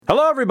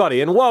Hello,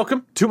 everybody, and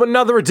welcome to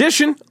another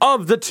edition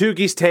of the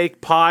Toogies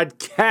Take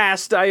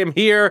podcast. I am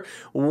here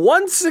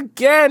once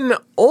again,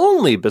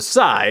 only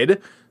beside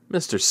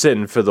Mr.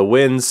 Sin for the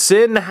win.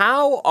 Sin,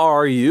 how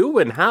are you,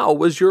 and how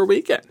was your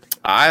weekend?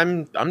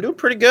 I'm doing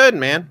pretty good,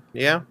 man.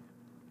 Yeah,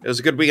 it was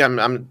a good week.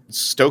 I'm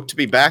stoked to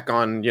be back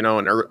on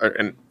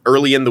an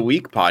early in the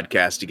week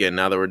podcast again.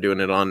 Now that we're doing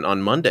it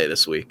on Monday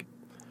this week,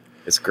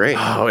 it's great.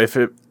 Oh, if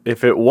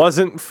it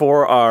wasn't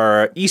for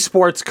our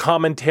esports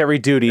commentary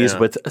duties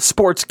with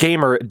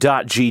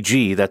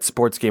sportsgamer.gg, that's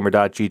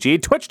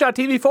sportsgamer.gg,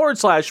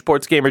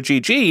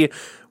 twitch.tv/sportsgamergg,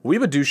 we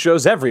would do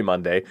shows every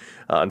Monday.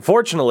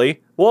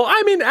 Unfortunately,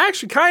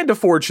 actually kind of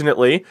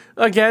fortunately,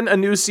 again, a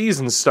new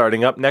season's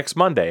starting up next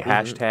Monday.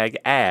 Hashtag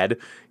ad.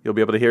 You'll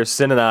be able to hear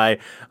Sin and I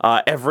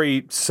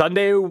every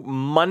Sunday,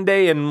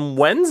 Monday, and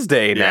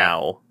Wednesday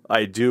now,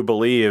 I do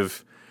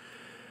believe.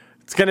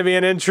 It's going to be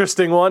an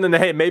interesting one, and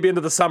hey, maybe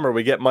into the summer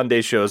we get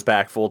Monday shows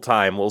back full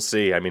time. We'll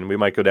see. I mean, we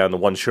might go down to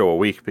one show a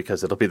week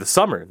because it'll be the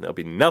summer, and there'll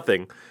be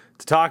nothing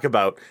to talk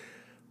about.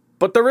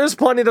 But there is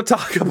plenty to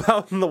talk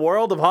about in the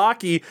world of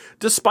hockey,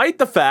 despite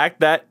the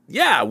fact that,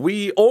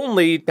 we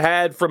only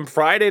had from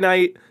Friday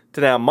night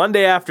to now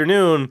Monday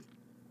afternoon,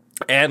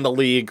 and the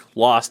league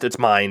lost its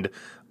mind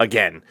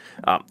again.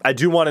 I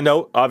do want to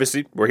note,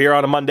 obviously, we're here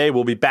on a Monday.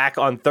 We'll be back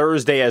on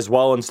Thursday as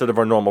well instead of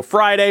our normal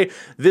Friday.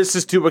 This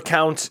is to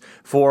account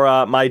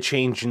for my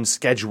change in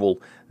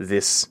schedule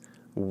this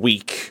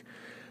week.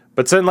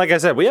 But then, like I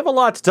said, we have a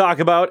lot to talk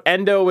about.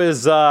 Endo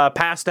is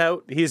passed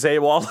out. He's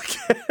AWOL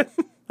again.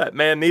 That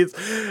man he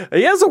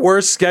has a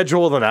worse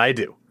schedule than I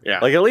do. Yeah.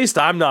 Like, at least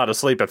I'm not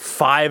asleep at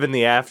 5 in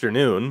the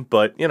afternoon,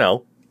 but, you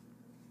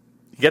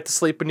get to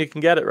sleep when you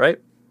can get it,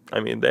 right? I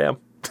mean, damn.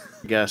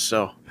 I guess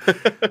so.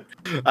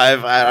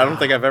 I don't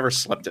think I've ever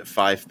slept at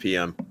 5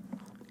 p.m.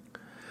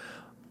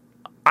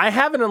 I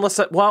haven't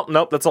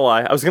nope, that's a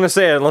lie. I was gonna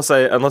say unless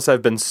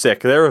I've been sick.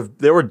 There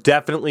were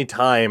definitely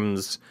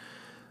times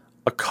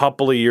a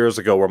couple of years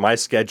ago where my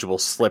schedule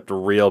slipped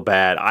real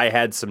bad. I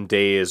had some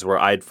days where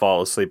I'd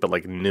fall asleep at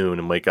like noon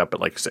and wake up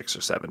at like 6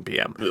 or 7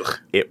 p.m. Ugh.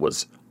 It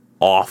was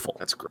awful.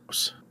 That's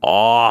gross.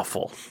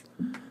 Awful.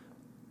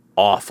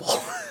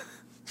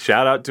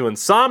 Shout out to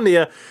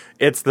Insomnia.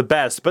 It's the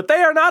best. But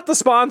they are not the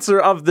sponsor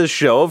of this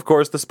show. Of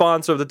course, the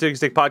sponsor of the Toogie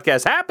Stick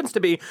podcast happens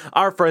to be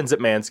our friends at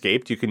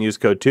Manscaped. You can use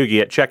code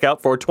Toogie at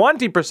checkout for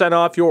 20%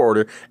 off your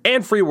order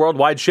and free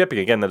worldwide shipping.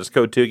 Again, that is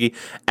code Toogie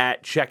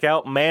at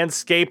checkout.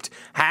 Manscaped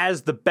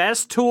has the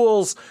best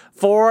tools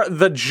for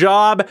the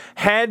job,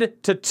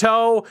 head to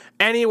toe,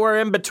 anywhere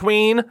in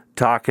between.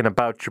 Talking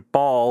about your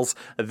balls,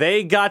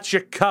 they got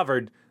you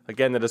covered.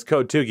 Again, that is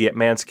code Toogie at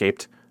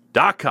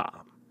manscaped.com.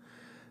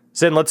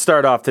 Sin, let's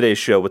start off today's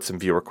show with some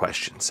viewer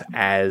questions,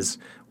 as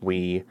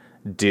we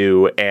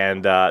do.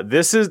 And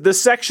this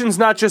section's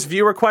not just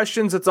viewer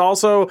questions, it's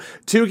also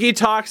Toogie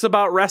talks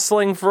about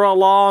wrestling for a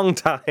long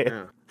time.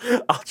 Yeah.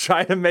 I'll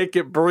try to make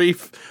it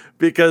brief,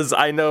 because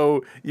I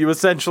know you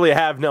essentially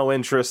have no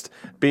interest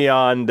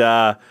beyond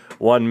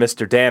one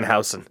Mr.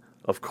 Danhausen,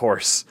 of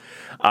course.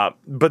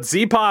 But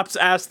Z-Pops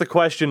asked the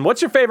question,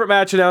 what's your favorite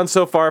match announced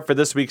so far for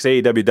this week's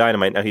AEW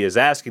Dynamite? Now, he is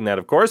asking that,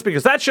 of course,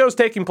 because that show's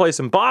taking place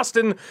in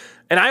Boston,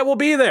 and I will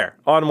be there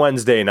on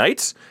Wednesday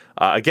nights.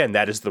 Again,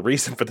 that is the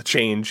reason for the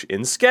change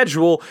in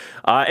schedule.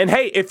 And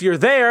hey, if you're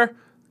there,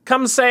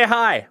 come say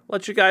hi.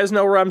 Let you guys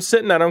know where I'm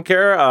sitting. I don't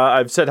care.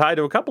 I've said hi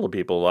to a couple of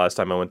people last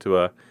time I went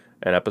to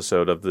an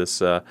episode of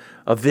this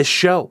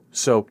show.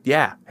 So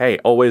yeah, hey,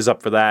 always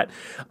up for that.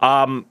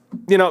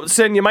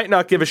 Sin, you might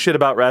not give a shit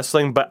about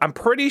wrestling, but I'm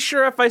pretty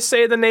sure if I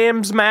say the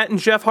names Matt and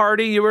Jeff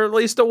Hardy, you were at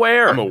least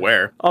aware. I'm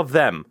aware of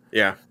them.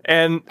 Yeah,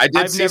 and I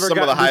did see some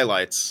of the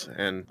highlights,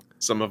 and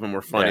some of them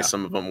were funny. Yeah.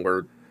 Some of them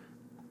were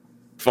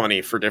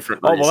funny for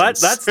different reasons. Oh well,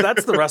 that's the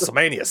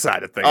WrestleMania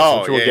side of things,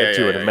 which we'll get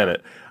to in a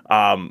minute.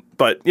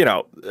 But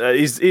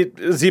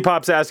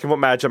Z-Pop's asking what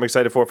match I'm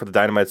excited for the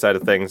Dynamite side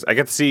of things. I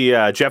get to see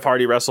Jeff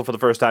Hardy wrestle for the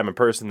first time in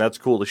person. That's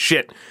cool as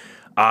shit.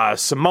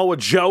 Samoa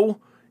Joe,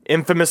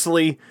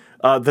 infamously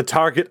the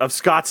target of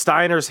Scott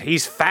Steiner's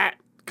 "he's fat"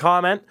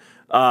 comment.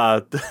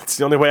 That's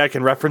the only way I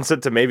can reference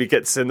it to maybe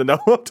get Sin to know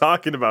what I'm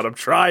talking about. I'm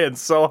trying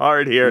so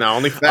hard here. No,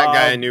 only fat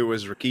guy I knew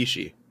was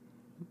Rikishi.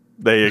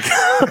 There you go.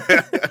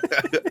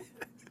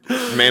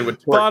 Man would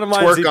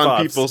twerk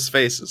on people's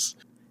faces.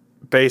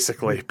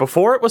 Basically,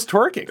 before it was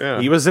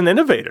twerking, He was an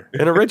innovator,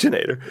 an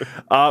originator.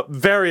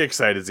 Very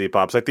excited,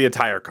 Z-Pops. Like, the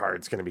entire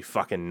card's going to be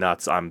fucking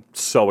nuts. I'm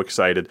so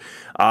excited.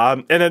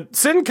 And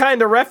Sin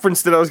kind of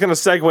referenced it. I was going to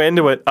segue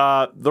into it.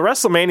 The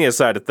WrestleMania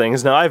side of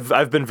things. Now,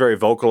 I've been very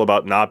vocal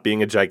about not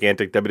being a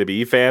gigantic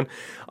WWE fan.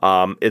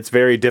 It's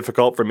very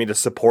difficult for me to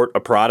support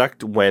a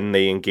product when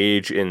they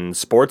engage in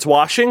sports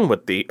washing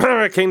with the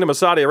Kingdom of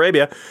Saudi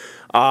Arabia.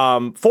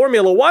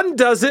 Formula One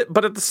does it,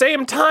 but at the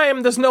same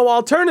time, there's no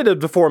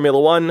alternative to Formula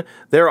One.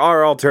 There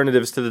are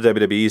alternatives to the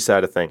WWE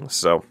side of things,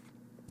 so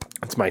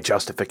that's my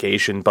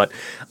justification. But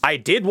I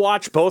did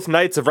watch both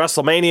nights of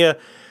WrestleMania,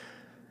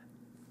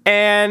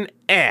 and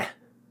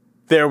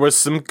there was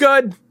some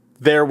good,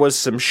 there was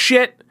some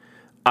shit.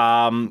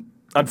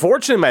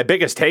 Unfortunately, my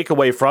biggest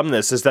takeaway from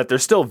this is that they're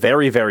still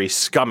very, very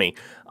scummy.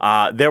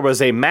 There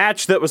was a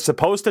match that was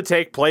supposed to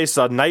take place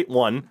on night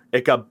 1.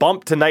 It got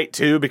bumped to night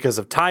 2 because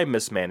of time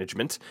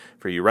mismanagement.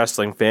 For you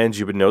wrestling fans,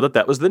 you would know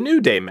that was the New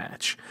Day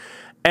match.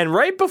 And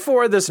right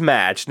before this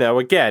match, now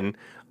again,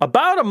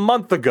 about a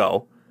month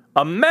ago,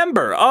 a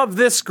member of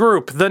this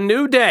group, the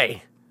New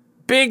Day,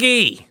 Big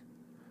E,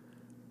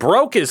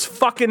 broke his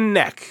fucking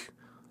neck.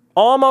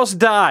 Almost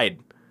died.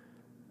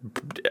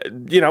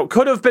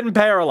 Could have been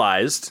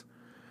paralyzed.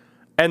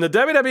 And the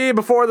WWE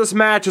before this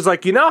match is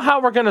like, you know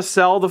how we're going to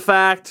sell the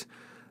fact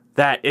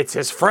that it's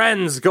his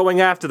friends going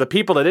after the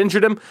people that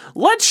injured him?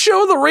 Let's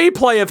show the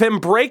replay of him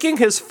breaking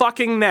his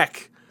fucking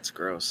neck. It's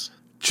gross.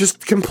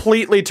 Just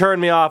completely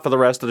turned me off of the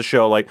rest of the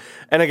show.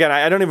 And again,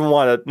 I don't even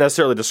want to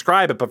necessarily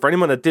describe it, but for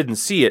anyone that didn't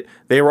see it,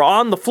 they were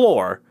on the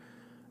floor,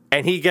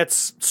 and he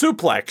gets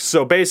suplexed.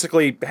 So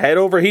basically, head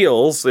over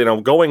heels,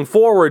 going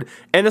forward,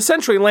 and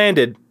essentially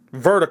landed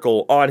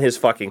vertical on his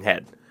fucking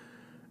head.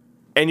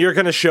 And you're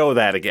going to show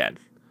that again.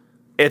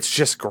 It's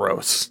just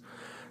gross.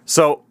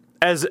 So,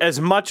 as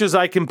much as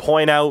I can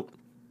point out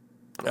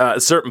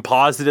certain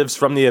positives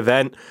from the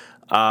event,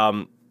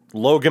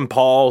 Logan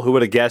Paul, who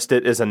would have guessed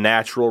it, is a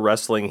natural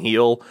wrestling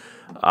heel.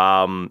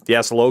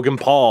 Yes, Logan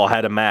Paul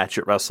had a match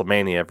at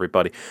WrestleMania,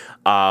 everybody.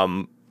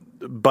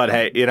 But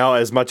hey,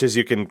 as much as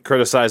you can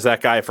criticize that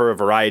guy for a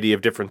variety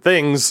of different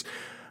things,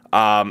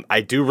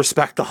 I do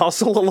respect the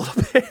hustle a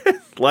little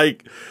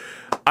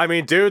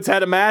bit. Dude's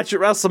had a match at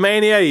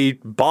WrestleMania. He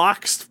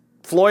boxed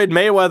Floyd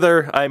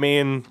Mayweather.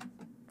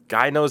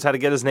 Guy knows how to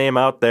get his name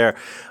out there.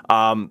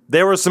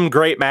 There were some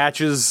great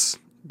matches.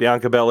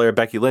 Bianca Belair,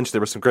 Becky Lynch,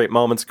 there were some great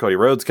moments. Cody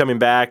Rhodes coming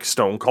back.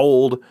 Stone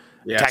Cold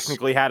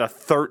technically had a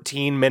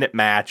 13-minute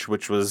match,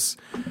 which was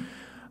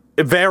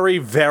very,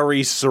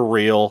 very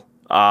surreal.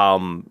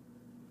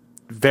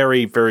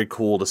 Very, very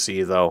cool to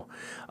see, though.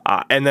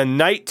 And then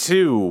night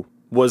 2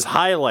 was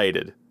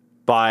highlighted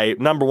by,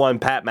 number 1,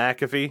 Pat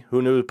McAfee,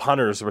 who knew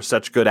punters were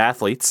such good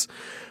athletes.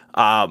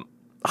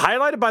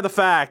 Highlighted by the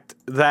fact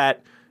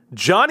that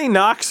Johnny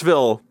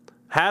Knoxville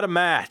had a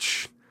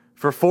match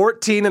for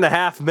 14 and a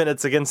half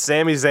minutes against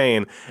Sami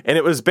Zayn, and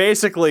it was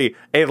basically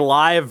a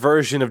live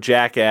version of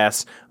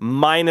Jackass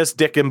minus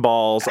dick and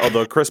balls,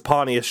 although Chris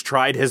Pontius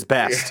tried his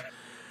best.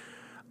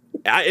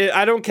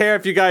 I don't care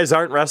if you guys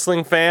aren't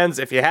wrestling fans.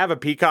 If you have a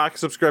Peacock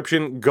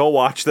subscription, go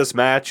watch this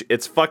match.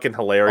 It's fucking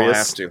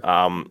hilarious.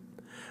 I'll have to.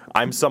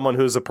 I'm someone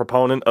who's a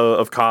proponent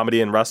of comedy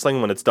and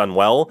wrestling when it's done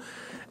well,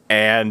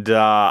 and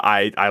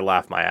I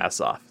laugh my ass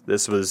off.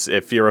 This was,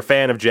 if you're a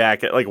fan of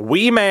Jack,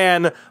 Wee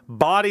Man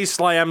body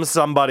slams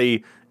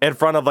somebody in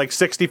front of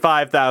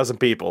 65,000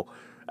 people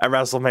at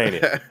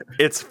WrestleMania.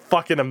 It's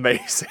fucking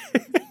amazing.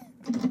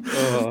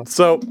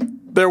 So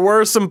there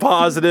were some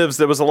positives.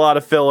 There was a lot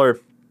of filler.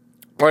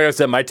 Like I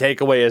said, my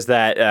takeaway is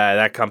that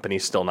that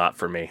company's still not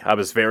for me. I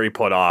was very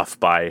put off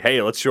by,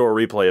 hey, let's show a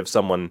replay of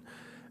someone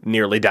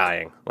nearly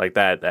dying.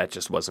 That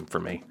just wasn't for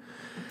me.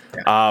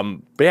 Yeah.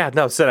 But yeah,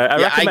 no, Sid,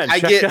 I recommend.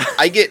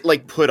 I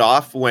get put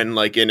off when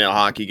in a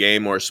hockey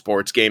game or a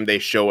sports game they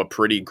show a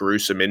pretty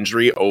gruesome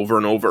injury over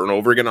and over and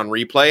over again on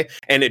replay,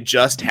 and it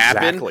just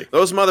happened. Exactly.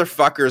 Those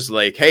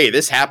motherfuckers hey,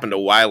 this happened a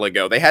while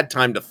ago. They had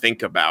time to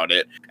think about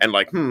it and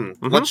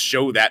let's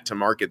show that to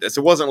market this.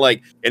 It wasn't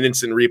an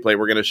instant replay.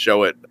 We're gonna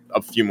show it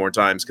a few more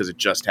times because it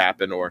just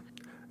happened, or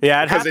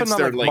yeah, it happened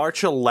on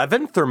March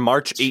 11th or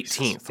March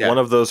 18th, one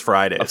of those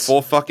Fridays. A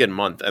full fucking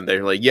month, and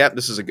they're yeah,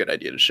 this is a good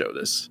idea to show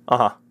this.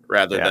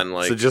 Rather than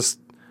so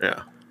just an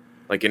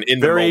in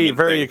the moment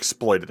very thing.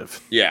 Exploitative.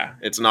 Yeah,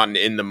 it's not an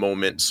in the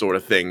moment sort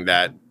of thing.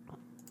 That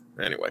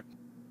anyway.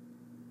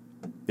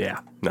 Yeah,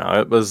 no,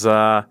 it was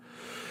a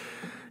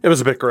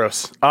bit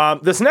gross.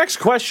 This next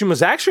question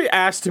was actually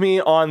asked to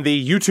me on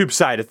the YouTube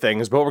side of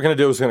things, but what we're going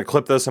to do is we're going to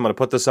clip this. I'm going to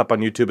put this up on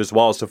YouTube as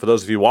well. So for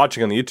those of you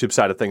watching on the YouTube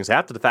side of things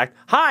after the fact,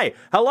 hi,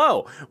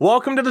 hello,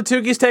 welcome to the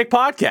Toogies Take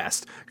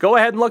Podcast. Go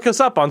ahead and look us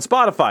up on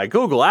Spotify,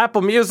 Google,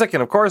 Apple Music,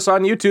 and of course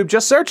on YouTube.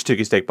 Just search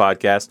Toogies Take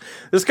Podcast.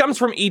 This comes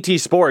from ET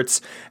Sports.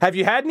 Have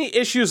you had any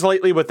issues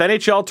lately with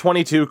NHL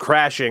 22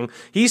 crashing?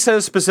 He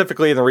says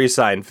specifically in the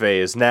re-sign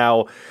phase.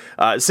 Now,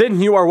 Sid,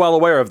 you are well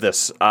aware of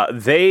this.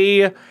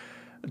 They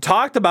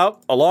talked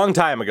about a long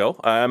time ago.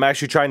 I'm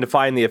actually trying to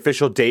find the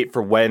official date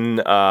for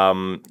when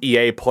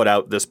EA put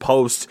out this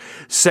post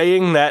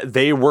saying that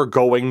they were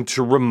going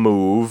to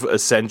remove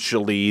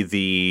essentially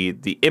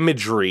the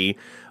imagery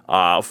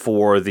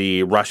for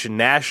the Russian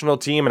national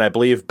team and I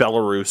believe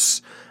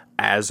Belarus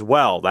as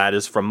well. That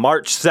is from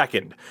March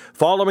 2nd.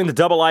 Following the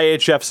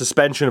IIHF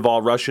suspension of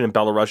all Russian and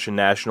Belarusian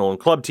national and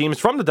club teams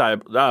from the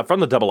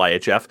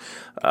IIHF,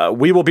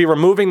 we will be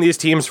removing these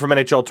teams from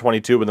NHL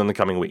 22 within the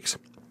coming weeks.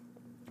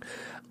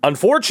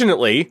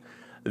 Unfortunately,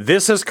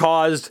 this has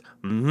caused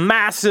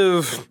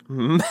massive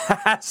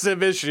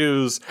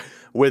issues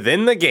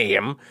within the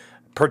game,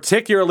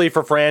 particularly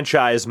for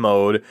franchise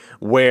mode,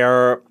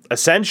 where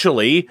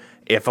essentially,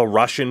 if a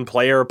Russian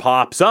player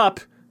pops up,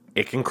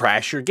 it can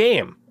crash your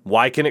game.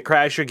 Why can it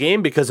crash your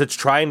game? Because it's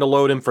trying to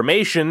load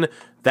information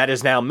that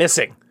is now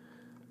missing.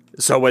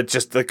 So it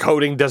just, the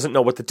coding doesn't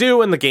know what to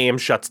do and the game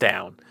shuts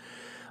down.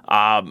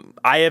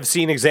 I have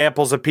seen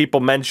examples of people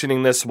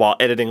mentioning this while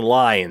editing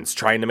lines,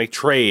 trying to make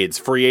trades,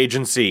 free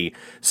agency.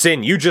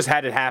 Sin, you just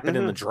had it happen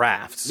in the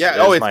drafts. Yeah,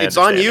 it's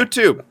on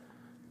YouTube.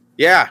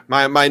 Yeah,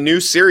 my new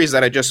series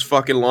that I just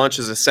fucking launched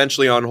is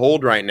essentially on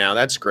hold right now.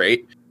 That's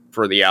great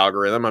for the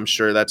algorithm. I'm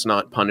sure that's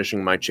not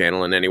punishing my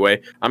channel in any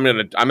way. I'm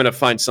gonna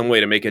find some way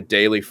to make a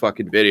daily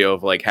fucking video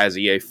of like, has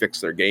EA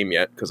fixed their game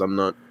yet? Because I'm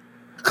not.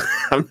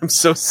 I'm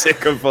so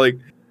sick of like.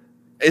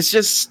 It's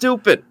just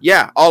stupid.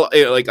 Yeah,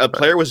 like a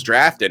player was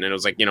drafted, and it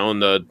was like, in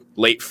the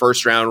late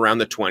first round, around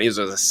the 20s,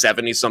 there was a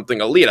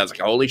 70-something elite. I was like,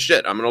 holy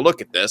shit, I'm going to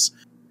look at this.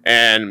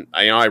 And,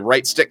 I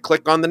right-stick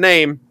click on the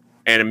name,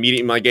 and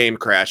immediately my game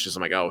crashes.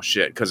 I'm like, oh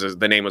shit, because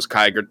the name was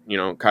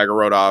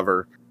Kygorodov,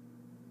 or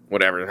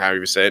whatever, how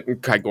you say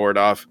it,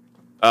 Kygorodov.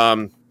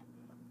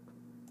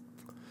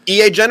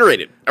 EA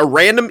generated. A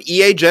random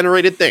EA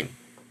generated thing.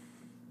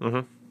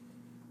 Mm-hmm.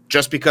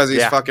 Just because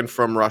he's fucking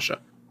from Russia.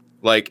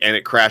 And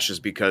it crashes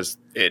because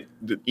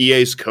the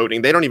EA's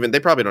coding. They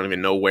probably don't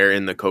even know where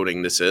in the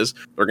coding this is.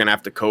 They're gonna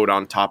have to code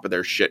on top of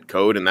their shit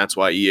code, and that's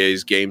why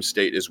EA's game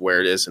state is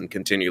where it is and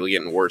continually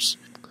getting worse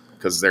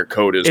because their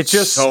code is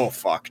just so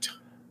fucked.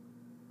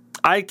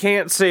 I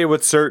can't say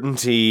with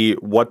certainty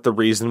what the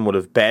reason would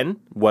have been,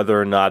 whether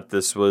or not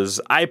this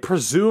was. I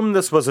presume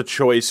this was a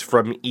choice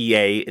from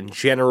EA in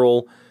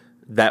general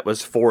that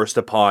was forced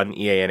upon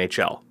EA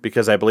NHL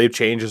because I believe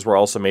changes were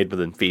also made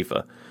within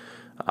FIFA.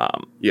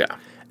 Yeah.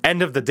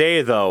 End of the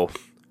day, though,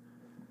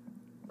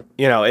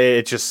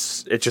 it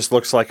just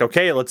looks like,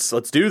 okay, let's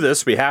do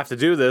this. We have to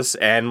do this,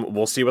 and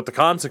we'll see what the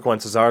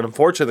consequences are. And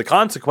unfortunately, the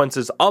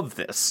consequences of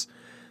this,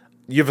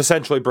 you've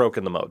essentially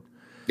broken the mode.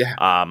 Yeah.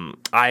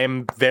 I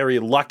am very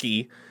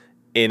lucky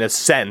in a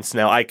sense.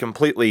 Now, I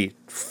completely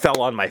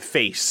fell on my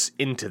face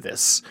into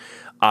this.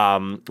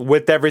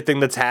 With everything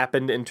that's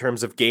happened in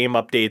terms of game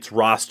updates,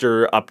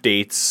 roster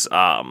updates,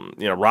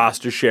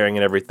 roster sharing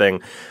and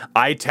everything,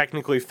 I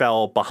technically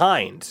fell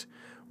behind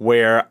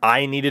where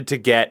I needed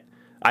to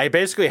I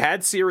basically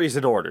had series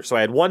in order. So I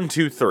had 1,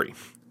 2, 3.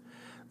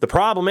 The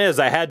problem is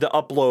I had to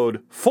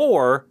upload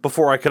 4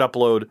 before I could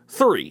upload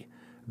 3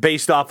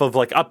 based off of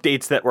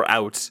updates that were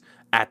out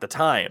at the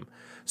time.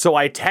 So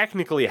I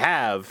technically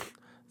have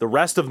the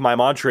rest of my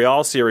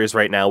Montreal series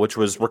right now, which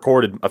was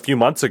recorded a few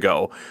months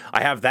ago.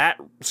 I have that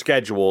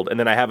scheduled, and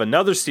then I have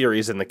another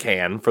series in the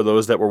can for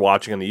those that were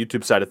watching on the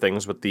YouTube side of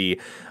things with the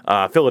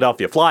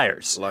Philadelphia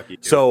Flyers. Lucky.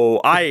 So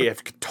I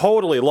have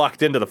totally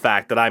lucked into the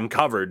fact that I'm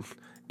covered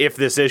if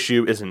this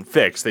issue isn't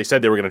fixed. They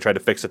said they were going to try to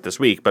fix it this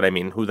week, but I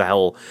mean, who the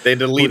hell? They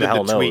deleted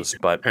the tweet, knows?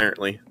 But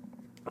apparently.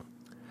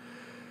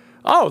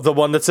 Oh, the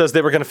one that says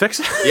they were going to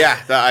fix it?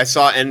 Yeah, I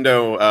saw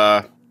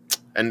Endo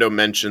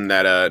mention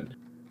that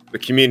the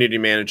community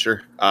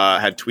manager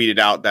had tweeted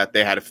out that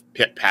they had a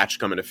patch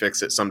coming to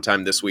fix it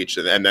sometime this week,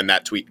 and then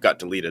that tweet got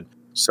deleted.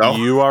 So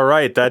you are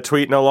right. That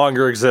tweet no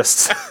longer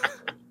exists.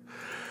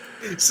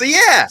 So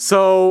yeah.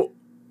 So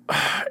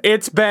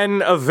it's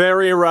been a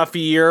very rough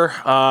year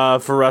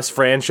for us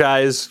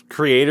franchise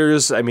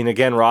creators. I mean,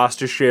 again,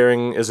 roster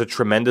sharing is a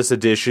tremendous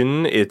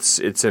addition. It's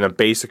in a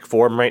basic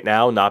form right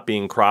now, not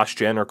being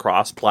cross-gen or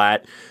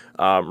cross-plat.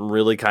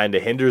 Really kind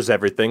of hinders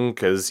everything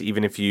because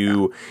even if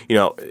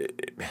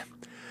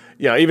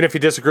even if you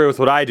disagree with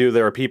what I do,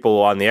 there are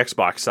people on the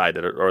Xbox side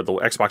or the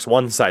Xbox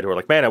One side who are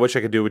like, man, I wish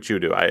I could do what you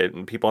do.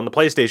 And people on the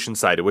PlayStation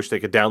side who wish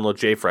they could download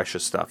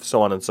JFresh's stuff,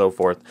 so on and so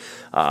forth.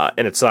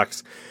 And it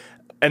sucks.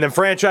 And then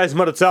franchise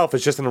mode itself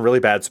is just in a really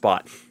bad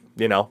spot.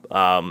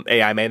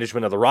 AI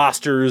management of the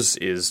rosters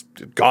is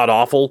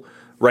god-awful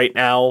right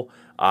now.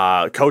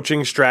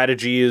 Coaching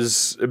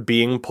strategies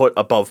being put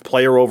above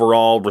player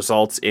overall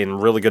results in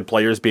really good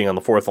players being on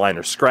the fourth line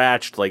or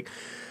scratched.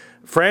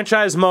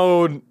 Franchise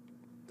mode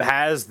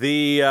has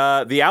the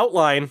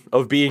outline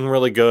of being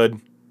really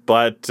good,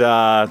 but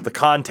the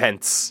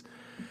contents,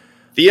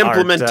 the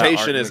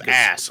implementation is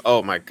ass.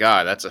 Oh my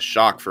god, that's a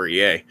shock for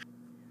EA.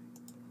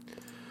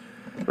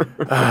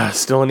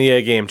 Still an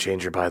EA game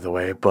changer, by the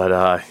way, but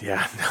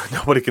yeah,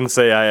 nobody can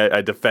say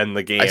I defend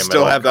the game. I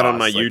still have that on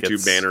my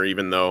YouTube banner,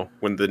 even though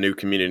when the new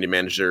community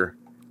manager,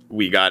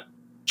 we got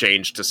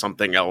changed to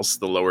something else,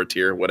 the lower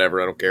tier,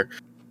 whatever, I don't care.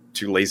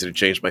 Too lazy to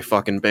change my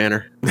fucking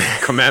banner.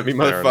 Come at me,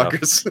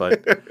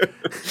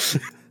 motherfuckers.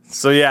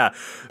 So yeah,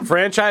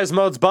 franchise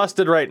mode's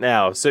busted right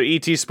now. So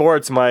ET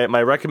Sports,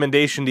 my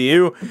recommendation to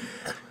you,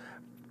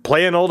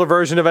 play an older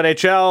version of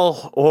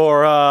NHL,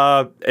 or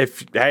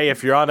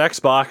if you're on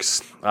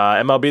Xbox,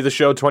 MLB The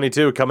Show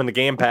 22 coming to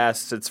Game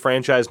Pass. Its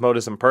franchise mode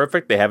isn't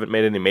perfect. They haven't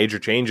made any major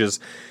changes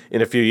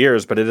in a few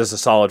years, but it is a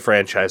solid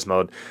franchise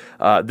mode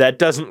that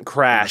doesn't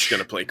crash. I'm just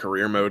gonna play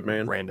career mode,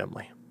 man.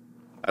 Randomly.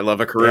 I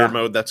love a career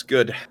mode that's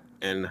good,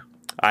 yes,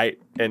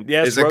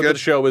 Road to the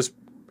Show is.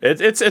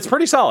 It's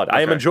pretty solid. Okay.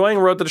 I am enjoying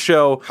Road to the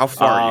Show. How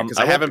far are you? Because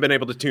I haven't been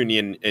able to tune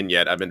in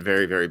yet. I've been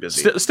very, very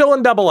busy. Still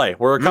in AA.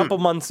 We're a couple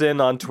months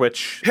in on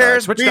Twitch.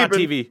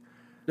 Twitch.tv.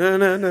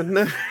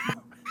 No.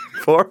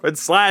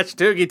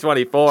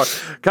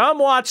 /Toogie24. Come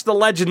watch the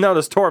legend known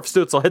as Torf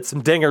Stutzel hit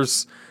some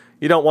dingers.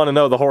 You don't want to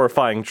know the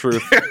horrifying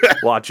truth.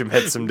 Watch him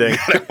hit some ding.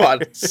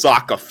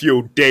 Sock a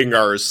few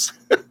dingers.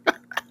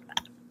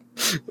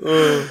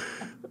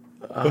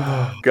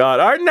 Oh, God.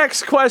 Our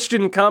next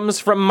question comes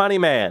from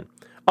Moneyman.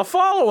 A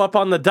follow-up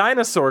on the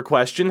dinosaur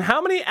question.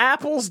 How many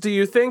apples do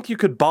you think you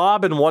could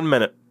bob in 1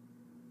 minute?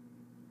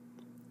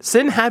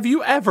 Sin, have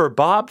you ever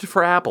bobbed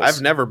for apples?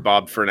 I've never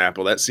bobbed for an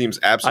apple. That seems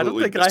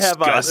absolutely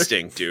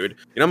disgusting, I dude.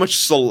 You know how much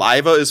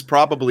saliva is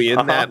probably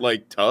in that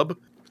like tub?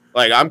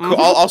 Like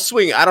I'll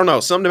swing. I don't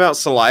know. Something about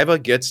saliva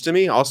gets to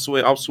me. I'll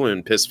swim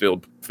in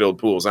piss-filled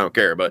pools. I don't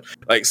care. But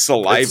like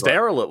saliva, it's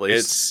sterile at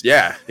least. It's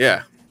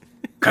yeah.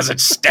 Because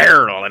it's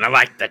sterile and I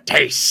like the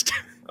taste.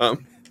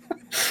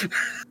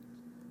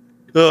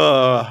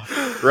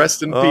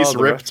 Rest in peace,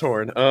 Rip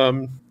Torn.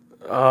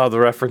 The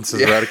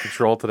references are out of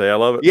control today. I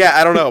love it. Yeah,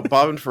 I don't know.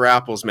 Bobbing for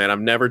apples, man.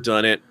 I've never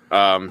done it.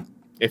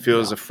 If it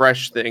was a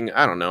fresh thing,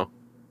 I don't know.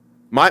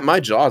 My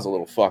jaw's a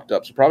little fucked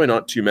up, so probably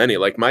not too many.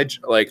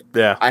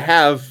 I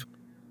have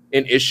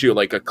an issue,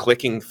 like a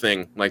clicking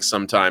thing, like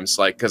sometimes,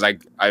 like because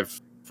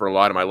I've for a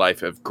lot of my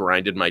life have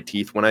grinded my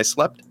teeth when I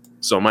slept,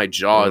 so my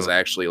jaw is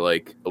actually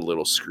like a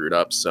little screwed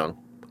up. So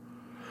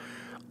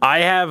I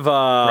have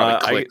I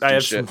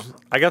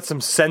got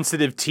some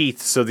sensitive teeth,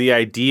 so the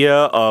idea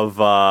of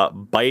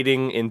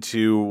biting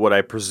into what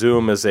I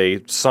presume is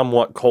a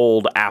somewhat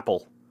cold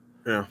apple,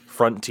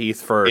 front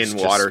teeth first, in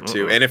water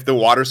too, and if the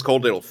water's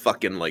cold, it'll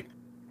fucking like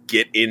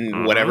get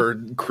in whatever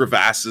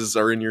crevasses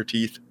are in your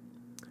teeth.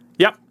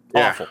 Yep,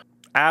 awful,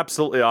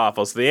 absolutely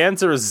awful. So the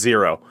answer is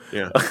 0.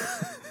 Yeah,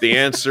 the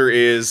answer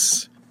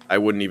is I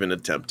wouldn't even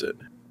attempt it.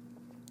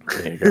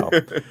 There you go.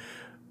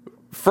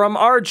 From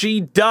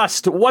RG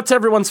Dust, what's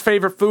everyone's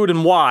favorite food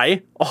and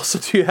why? Also,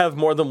 do you have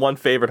more than one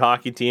favorite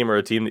hockey team or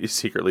a team that you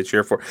secretly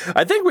cheer for?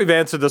 I think we've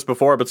answered this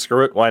before, but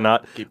screw it, why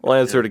not? We'll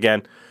answer it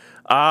again.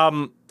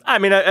 I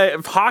mean,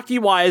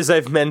 hockey-wise,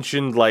 I've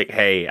mentioned, like,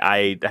 hey,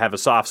 I have a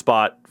soft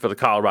spot for the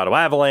Colorado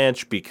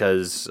Avalanche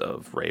because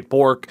of Ray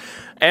Bourque.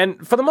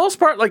 And for the most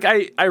part, like,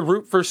 I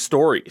root for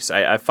stories.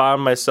 I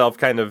found myself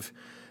kind of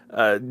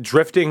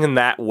drifting in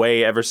that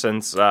way ever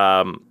since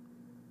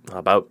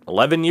about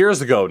 11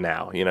 years ago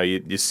now. You know,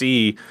 you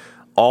see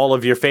all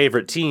of your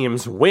favorite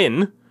teams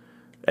win,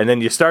 and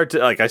then you start to,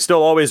 like, I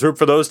still always root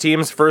for those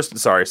teams first.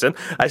 Sorry, Sin.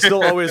 I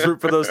still always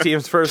root for those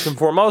teams first and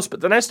foremost,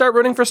 but then I start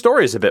rooting for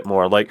stories a bit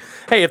more. Like,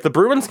 hey, if the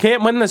Bruins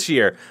can't win this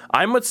year,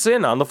 I'm with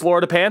Sin on the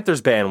Florida Panthers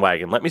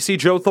bandwagon. Let me see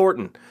Joe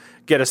Thornton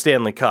get a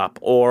Stanley Cup.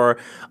 Or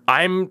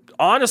I'm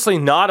honestly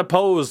not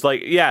opposed.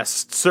 Like,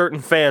 yes, certain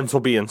fans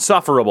will be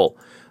insufferable.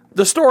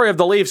 The story of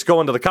the Leafs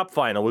going to the Cup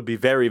final would be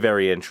very,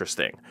 very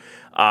interesting.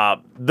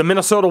 The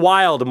Minnesota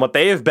Wild and what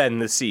they have been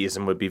this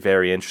season would be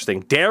very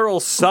interesting.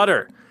 Daryl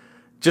Sutter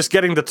just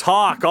getting to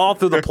talk all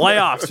through the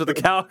playoffs for the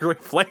Calgary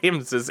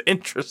Flames is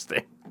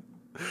interesting.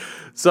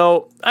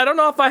 So I don't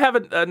know if I have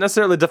a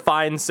necessarily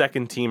defined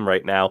second team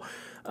right now.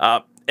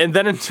 And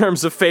then in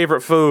terms of favorite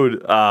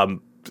food,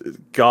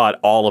 God,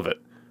 all of it.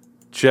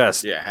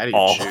 Just how do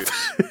you choose?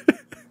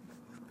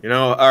 You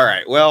know, all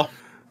right, well,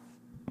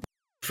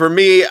 for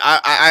me,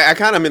 I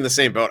kind of am in the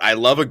same boat. I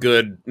love a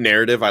good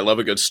narrative. I love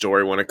a good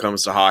story when it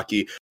comes to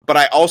hockey. But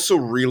I also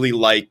really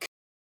like,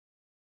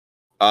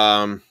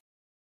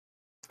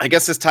 I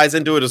guess this ties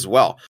into it as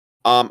well.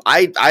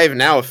 I have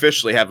now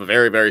officially have a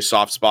very, very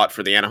soft spot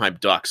for the Anaheim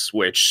Ducks,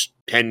 which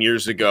 10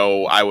 years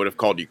ago, I would have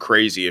called you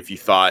crazy if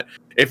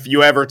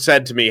you ever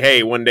said to me,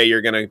 hey, one day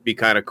you're going to be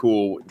kind of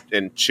cool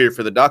and cheer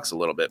for the Ducks a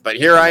little bit. But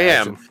here I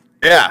am.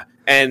 Yeah.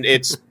 And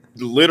it's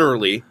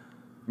literally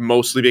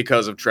mostly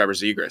because of Trevor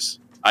Zegras.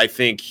 I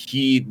think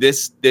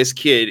this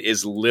kid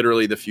is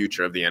literally the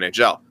future of the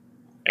NHL.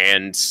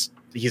 And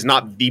he's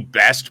not the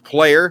best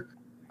player,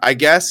 I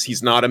guess.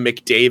 He's not a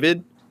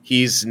McDavid.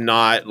 He's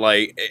not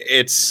like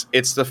it's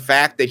the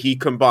fact that he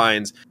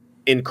combines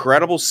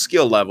incredible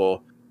skill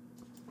level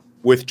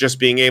with just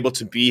being able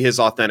to be his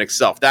authentic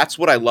self. That's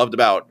what I loved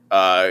about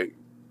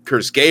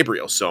Curtis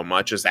Gabriel so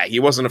much, is that he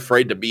wasn't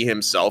afraid to be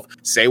himself,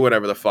 say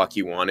whatever the fuck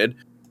he wanted.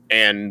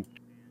 And,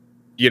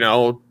 you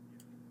know,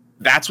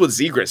 that's what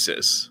Zegras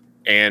is.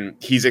 And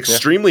he's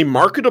extremely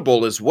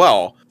marketable as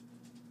well.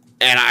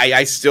 And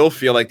I still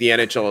feel like the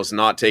NHL is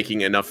not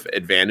taking enough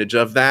advantage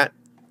of that,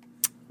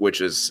 which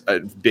is a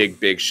big,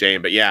 big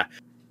shame. But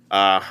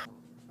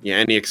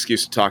any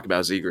excuse to talk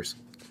about Zegras.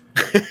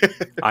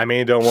 I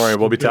mean, don't worry.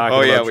 We'll be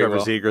talking about Trevor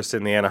Zegras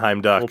in the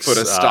Anaheim Ducks. We'll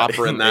put a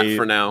stopper in that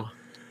for now.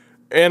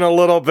 In a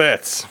little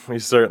bit. We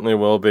certainly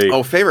will be.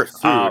 Oh, favorite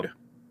food.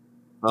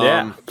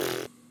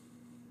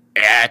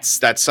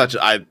 That's such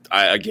I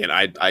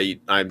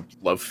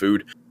love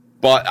food.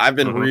 But I've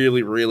been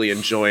really, really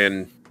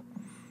enjoying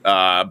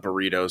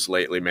burritos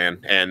lately, man.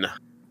 And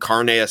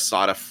carne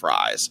asada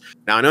fries.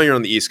 Now, I know you're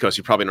on the East Coast.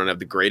 You probably don't have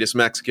the greatest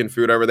Mexican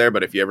food over there,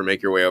 but if you ever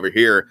make your way over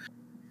here,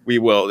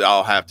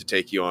 I'll have to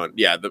take you on.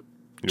 Yeah,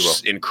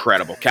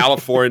 incredible.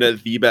 California,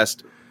 the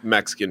best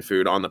Mexican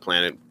food on the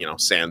planet, you know,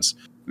 sans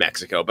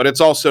Mexico. But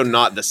it's also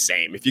not the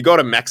same. If you go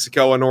to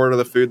Mexico and order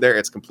the food there,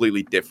 it's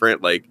completely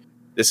different. Like,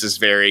 this is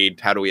very,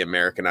 how do we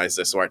Americanize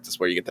this? Or this is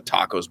where you get the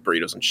tacos,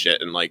 burritos, and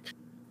shit. And, like,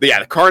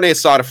 the carne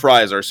asada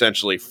fries are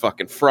essentially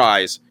fucking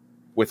fries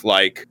with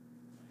like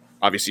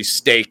obviously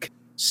steak,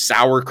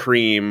 sour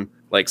cream,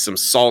 like some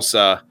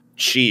salsa,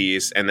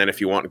 cheese, and then if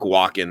you want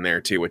guac in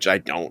there too, which I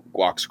don't.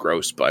 Guac's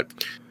gross, but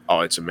oh,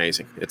 it's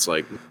amazing. It's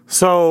like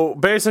So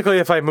basically,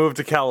 if I move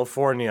to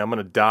California, I'm going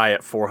to die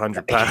at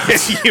 400 pounds.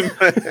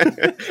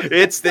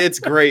 it's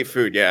great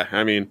food. Yeah,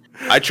 I mean,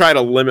 I try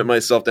to limit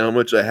myself to how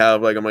much I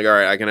have. Like I'm like, all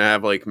right, I can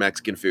have like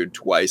Mexican food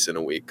twice in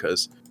a week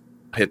because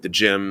I hit the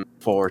gym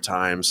 4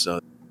 times. So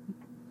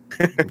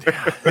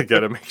You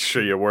got to make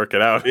sure you work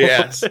it out.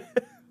 yes.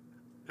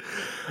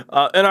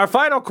 And our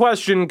final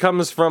question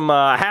comes from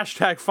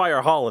hashtag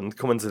Fire Holland,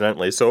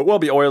 coincidentally. So it will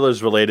be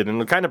Oilers related, and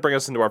it'll kind of bring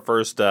us into our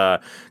first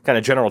kind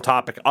of general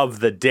topic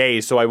of the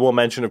day. So I will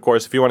mention, of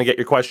course, if you want to get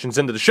your questions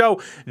into the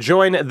show,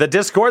 join the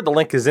Discord. The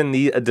link is in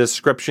the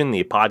description.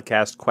 The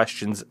podcast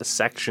questions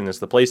section is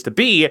the place to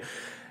be.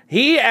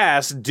 He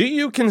asked, do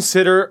you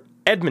consider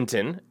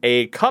Edmonton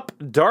a cup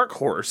dark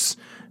horse,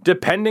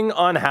 depending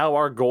on how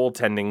our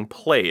goaltending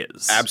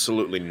plays?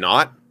 Absolutely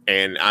not.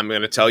 And I'm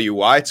going to tell you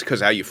why. It's because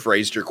how you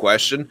phrased your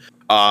question.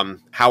 How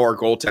our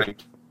goaltending,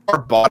 our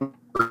bottom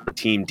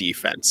team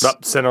defense.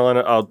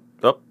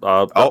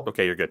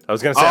 Okay, you're good. I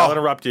was going to say, I'll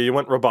interrupt you. You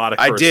went robotic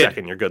for a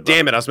second. You're good, though.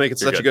 Damn it, I was making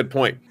such a good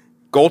point.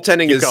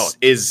 Goaltending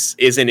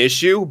is an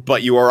issue,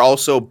 but you are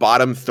also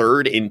bottom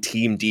third in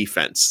team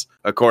defense,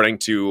 according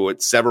to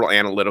several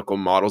analytical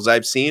models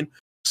I've seen.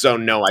 So,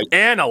 no,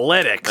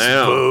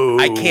 Analytics.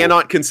 I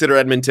cannot consider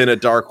Edmonton a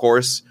dark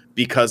horse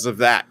because of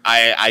that.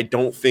 I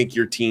don't think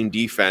your team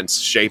defense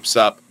shapes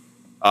up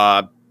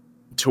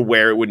to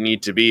where it would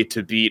need to be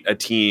to beat a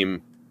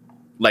team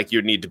like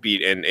you'd need to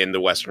beat in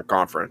the Western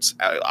Conference.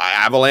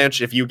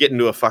 Avalanche, if you get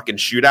into a fucking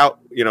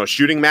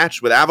shooting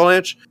match with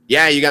Avalanche,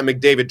 yeah, you got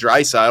McDavid,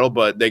 Draisaitl,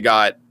 but they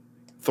got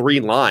 3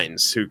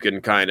 lines who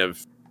can kind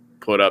of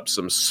put up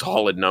some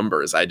solid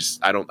numbers. I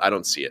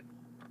don't see it.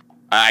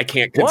 I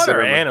can't consider.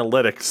 What are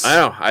analytics? I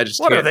know.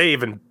 What are they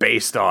even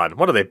based on?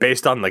 What are they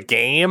based on? The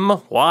game?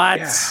 What?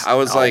 Yeah,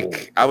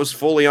 I was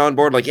fully on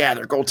board. Like, yeah,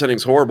 their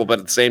goaltending's horrible, but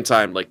at the same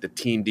time, like the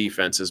team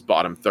defense is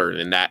bottom third,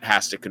 and that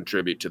has to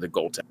contribute to the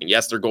goaltending.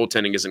 Yes, their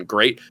goaltending isn't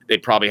great.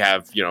 They'd probably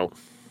have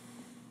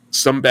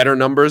some better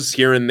numbers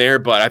here and there,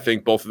 but I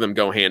think both of them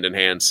go hand in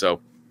hand. So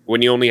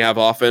when you only have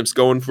offense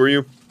going for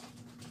you,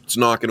 it's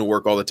not going to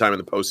work all the time in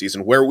the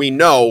postseason, where we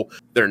know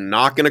they're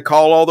not going to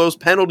call all those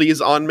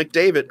penalties on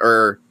McDavid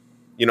or.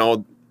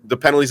 The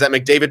penalties that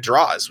McDavid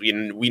draws.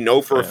 We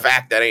know for a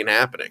fact that ain't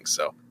happening.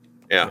 So,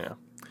 yeah.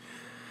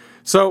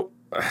 So,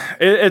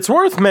 it's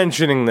worth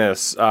mentioning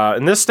this.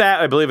 And this stat,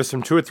 I believe, is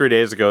from 2 or 3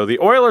 days ago. The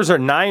Oilers are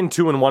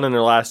 9-2-1 in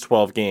their last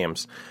 12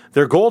 games.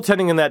 Their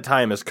goaltending in that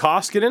time is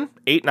Koskinen,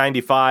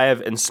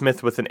 .895, and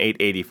Smith with an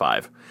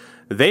 .885.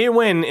 They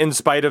win in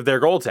spite of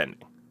their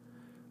goaltending.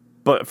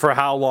 But for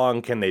how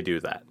long can they do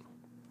that?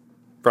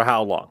 For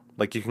how long?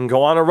 Like, you can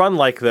go on a run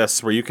like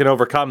this where you can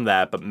overcome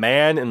that, but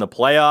man, in the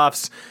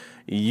playoffs,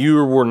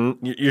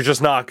 you're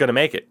just not going to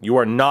make it. You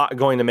are not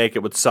going to make it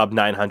with sub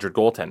 900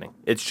 goaltending.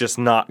 It's just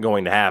not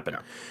going to happen.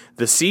 Yeah.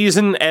 The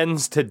season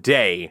ends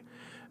today.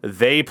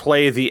 They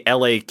play the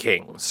LA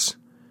Kings.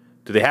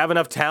 Do they have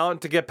enough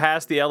talent to get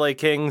past the LA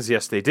Kings?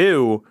 Yes, they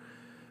do.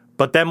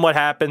 But then what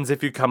happens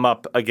if you come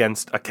up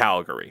against a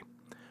Calgary?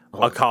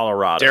 A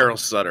Colorado, Daryl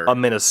Sutter, a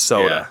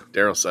Minnesota. Yeah,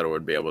 Daryl Sutter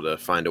would be able to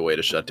find a way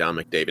to shut down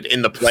McDavid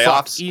in the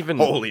playoffs.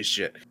 Holy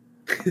shit!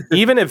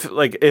 Even if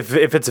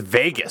it's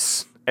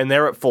Vegas and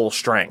they're at full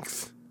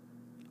strength,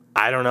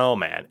 I don't know,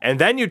 man. And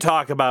then you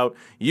talk about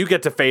you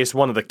get to face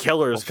one of the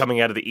killers coming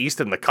out of the East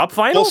in the Cup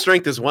final. Full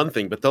strength is one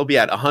thing, but they'll be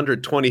at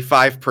 125%,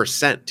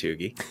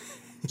 Toogie.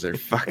 They're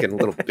fucking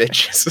little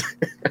bitches.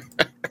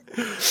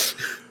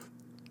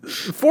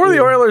 For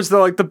the Oilers,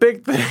 though, like the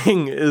big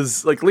thing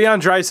is like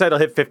Leon Draisaitl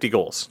hit 50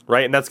 goals,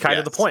 right? And that's kind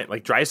of the point.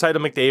 Like Draisaitl,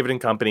 McDavid,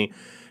 and company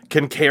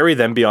can carry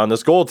them beyond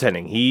this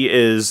goaltending. He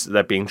is,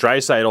 that being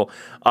Draisaitl,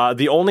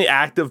 the only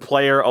active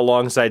player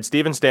alongside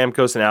Steven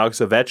Stamkos and Alex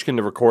Ovechkin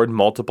to record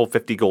multiple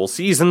 50-goal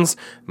seasons,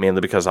 mainly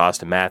because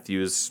Austin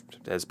Matthews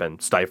has been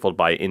stifled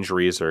by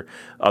injuries or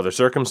other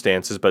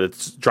circumstances, but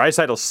it's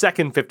Draisaitl's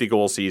second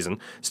 50-goal season.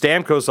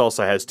 Stamkos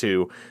also has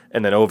 2,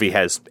 and then Ovi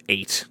has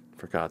 8,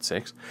 for God's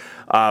sakes.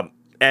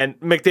 And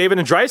McDavid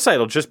and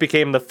Draisaitl just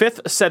became the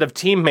 5th set of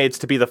teammates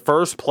to be the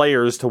first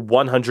players to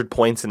 100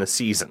 points in a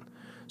season.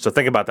 So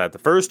think about that. The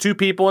first 2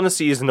 people in a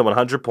season to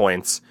 100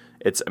 points,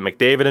 it's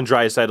McDavid and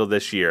Draisaitl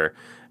this year,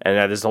 and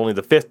that is only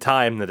the 5th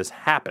time that has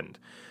happened,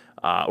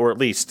 or at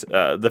least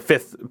the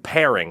 5th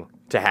pairing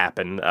to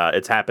happen.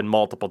 It's happened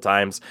multiple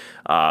times.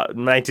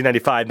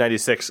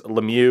 1995-96,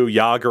 Lemieux,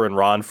 Yager, and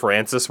Ron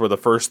Francis were the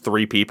first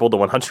 3 people to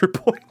 100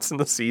 points in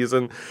the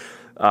season.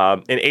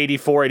 In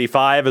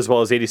 84-85, as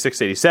well as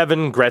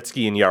 86-87,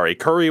 Gretzky and Jari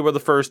Kurri were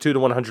the first 2 to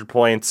 100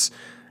 points.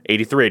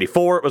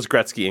 83-84, it was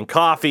Gretzky and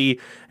Coffey.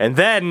 And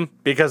then,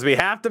 because we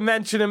have to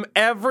mention him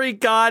every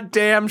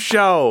goddamn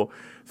show,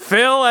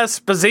 Phil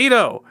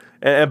Esposito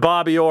and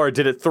Bobby Orr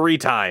did it 3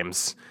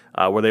 times,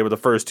 where they were the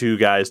first 2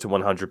 guys to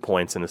 100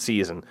 points in a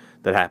season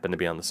that happened to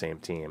be on the same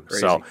team.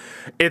 Crazy. So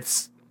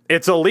it's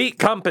elite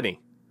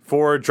company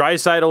for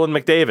Draisaitl and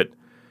McDavid.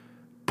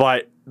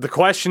 But the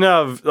question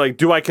of, like,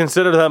 do I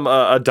consider them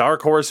a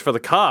dark horse for the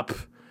Cup?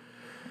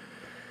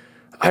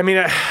 I mean,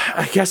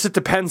 I guess it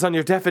depends on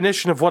your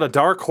definition of what a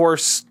dark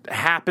horse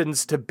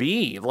happens to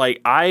be.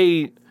 Like,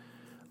 I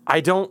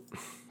don't...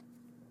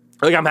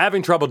 Like, I'm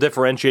having trouble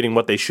differentiating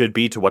what they should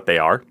be to what they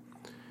are.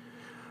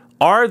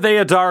 Are they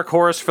a dark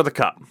horse for the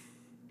Cup?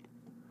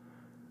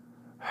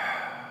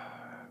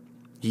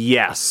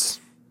 Yes.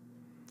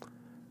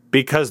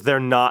 Because they're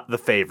not the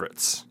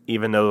favorites,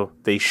 even though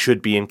they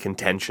should be in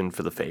contention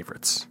for the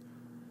favorites.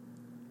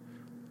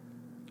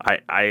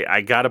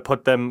 I gotta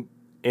put them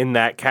in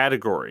that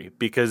category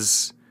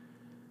because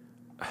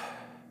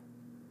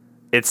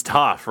it's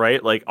tough,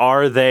 right? Like,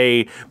 are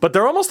they... But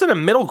they're almost in a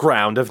middle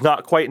ground of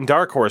not quite in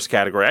dark horse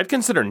category. I'd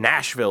consider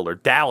Nashville or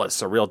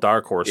Dallas a real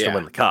dark horse to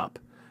win the Cup.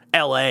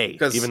 L.A.,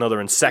 even though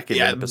they're in second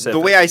in the Pacific. The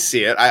way I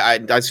see it,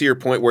 I see your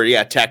point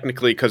where,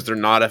 technically, because they're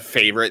not a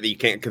favorite, that you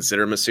can't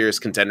consider them a serious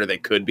contender, they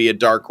could be a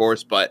dark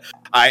horse, but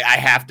I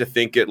have to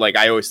think it, like,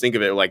 I always think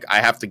of it, like,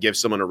 I have to give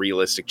someone a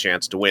realistic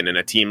chance to win, and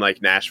a team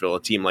like Nashville, a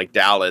team like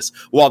Dallas,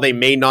 while they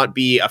may not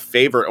be a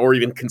favorite or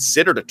even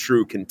considered a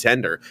true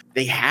contender,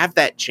 they have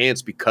that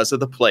chance because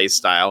of the play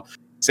style.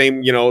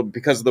 Same,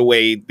 because of the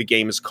way the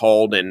game is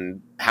called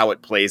and how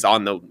it plays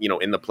on the,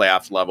 in the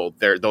playoff level,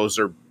 those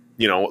are,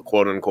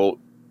 quote unquote,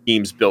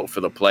 teams built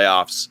for the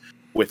playoffs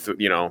with,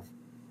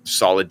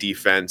 solid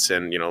defense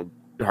and,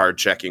 hard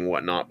checking,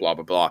 whatnot, blah,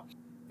 blah, blah.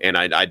 And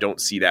I don't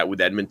see that with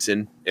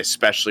Edmonton,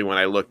 especially when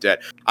I looked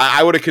at,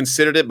 I would have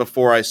considered it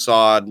before I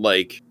saw,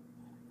 like,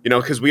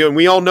 because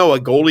we all know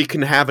a goalie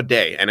can have a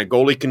day and a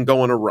goalie can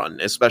go on a run,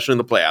 especially in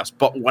the playoffs.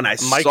 But when Mike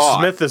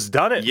Smith has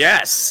done it.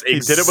 Yes, exactly. He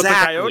did it with the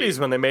Coyotes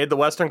when they made the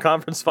Western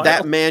Conference Final.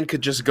 That man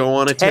could just go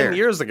on a 10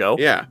 years ago.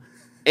 Yeah.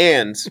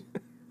 And...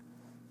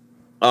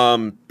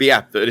 but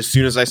yeah, as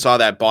soon as I saw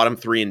that bottom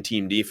three in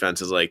team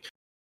defense, is like,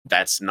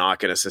 that's not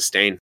going to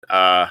sustain.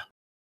 They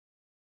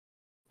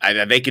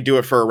could do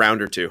it for a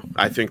round or two.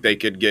 I think they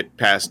could get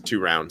past 2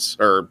 rounds,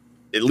 or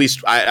at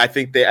least I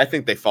think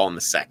they fall in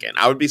the second.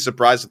 I would be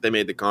surprised if they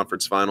made the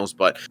conference finals,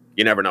 but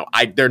you never know.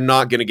 They're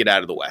not going to get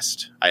out of the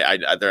West.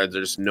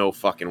 There's no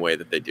fucking way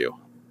that they do.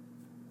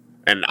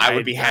 And I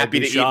would be happy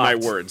to eat my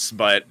words,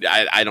 but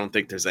I don't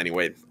think there's any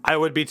way. I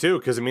would be too,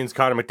 because it means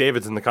Connor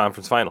McDavid's in the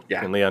conference final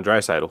and Leon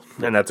Draisaitl.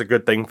 And that's a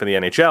good thing for the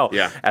NHL.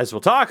 Yeah. As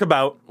we'll talk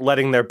about,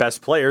 letting their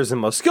best players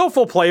and most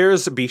skillful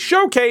players be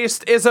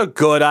showcased is a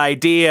good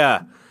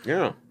idea.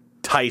 Yeah.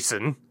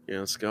 Tyson. Yeah,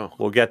 let's go.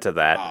 We'll get to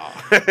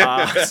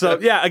that. So,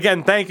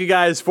 again, thank you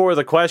guys for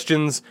the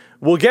questions.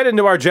 We'll get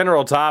into our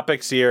general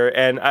topics here,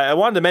 and I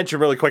wanted to mention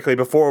really quickly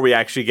before we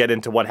actually get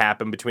into what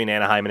happened between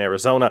Anaheim and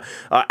Arizona.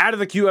 Out of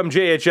the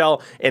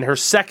QMJHL in her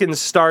second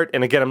start,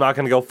 and again, I'm not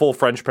going to go full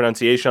French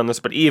pronunciation on this,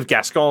 but Yves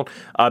Gascon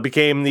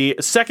became the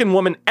second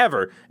woman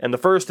ever and the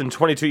first in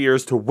 22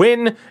 years to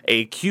win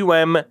a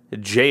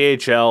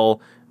QMJHL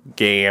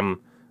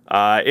game.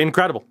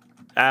 Incredible.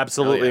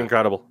 Absolutely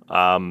incredible.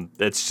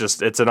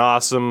 It's an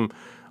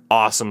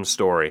awesome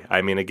story.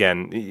 I mean,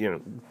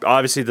 again,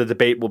 obviously the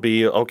debate will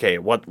be, okay,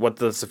 what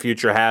does the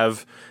future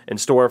have in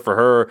store for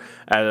her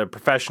at a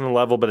professional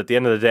level? But at the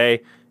end of the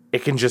day,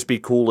 it can just be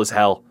cool as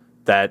hell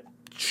that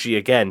she,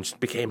 again,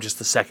 became just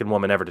the second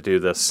woman ever to do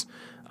this.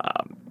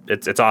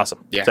 It's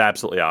awesome. Yeah. It's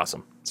absolutely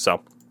awesome.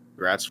 So,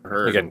 congrats for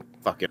her. Again,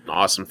 fucking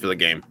awesome for the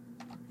game.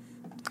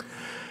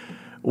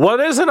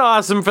 What isn't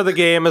awesome for the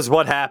game is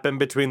what happened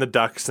between the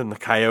Ducks and the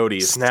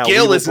Coyotes. Now,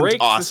 skill isn't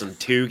awesome,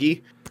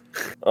 Toogie.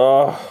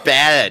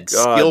 Bad.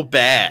 God. Skill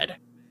bad.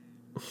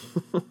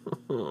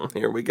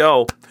 Here we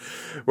go.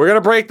 We're going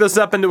to break this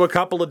up into a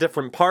couple of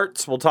different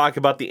parts. We'll talk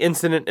about the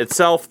incident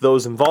itself,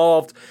 those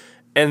involved,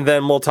 and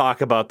then we'll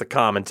talk about the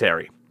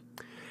commentary.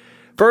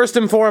 First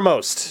and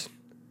foremost,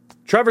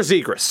 Trevor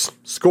Zegras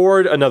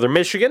scored another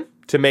Michigan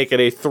to make it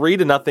a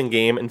 3-0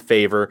 game in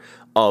favor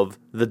of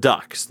the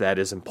Ducks. That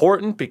is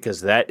important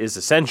because that is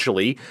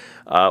essentially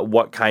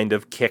what kind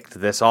of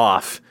kicked this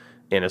off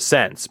in a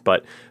sense.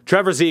 But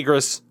Trevor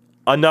Zegras,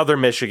 another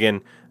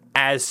Michigan,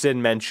 as Sid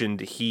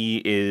mentioned,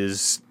 he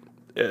is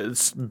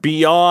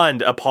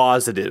beyond a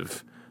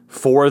positive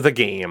for the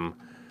game.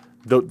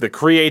 The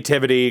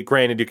creativity,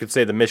 granted, you could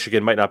say the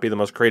Michigan might not be the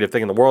most creative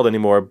thing in the world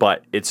anymore,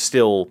 but it's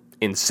still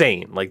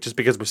insane. Like, just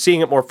because we're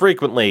seeing it more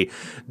frequently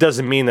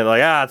doesn't mean that,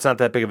 like, it's not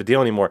that big of a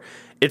deal anymore.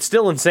 It's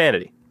still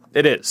insanity.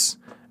 It is.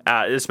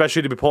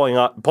 Especially to be pulling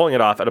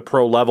it off at a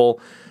pro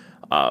level.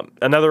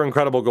 Another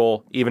incredible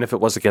goal, even if it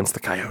was against the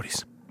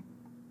Coyotes.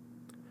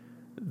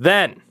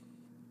 Then,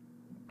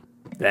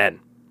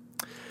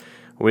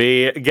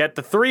 we get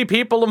the 3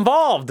 people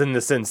involved in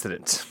this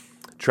incident.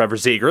 Trevor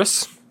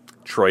Zegras,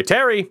 Troy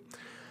Terry,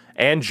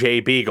 and Jay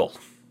Beagle.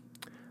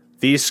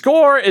 The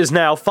score is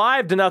now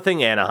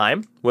 5-0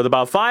 Anaheim, with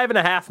about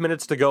 5.5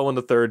 minutes to go in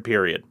the third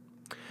period.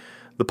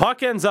 The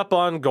puck ends up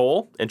on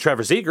goal, and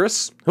Trevor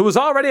Zegras, who was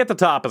already at the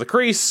top of the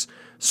crease,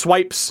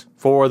 swipes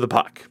for the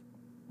puck.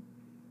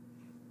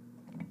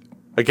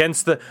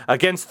 Against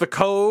the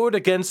code,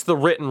 against the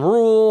written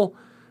rule,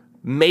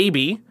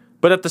 maybe,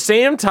 but at the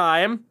same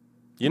time,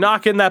 You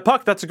knock in that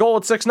puck, that's a goal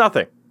at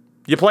 6-0.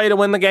 You play to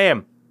win the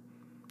game.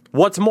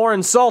 What's more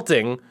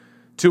insulting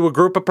to a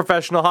group of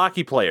professional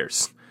hockey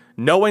players?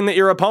 Knowing that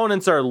your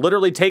opponents are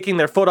literally taking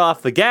their foot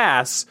off the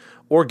gas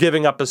or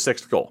giving up a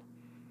 6th goal.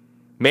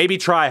 Maybe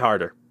try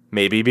harder.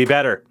 Maybe be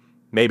better.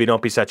 Maybe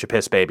don't be such a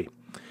piss baby.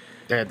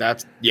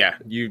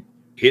 You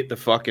hit the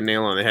fucking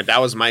nail on the head. That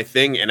was my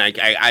thing, and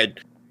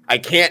I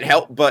can't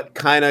help but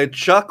kind of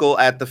chuckle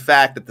at the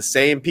fact that the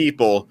same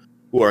people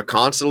who are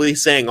constantly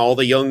saying all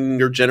the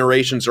younger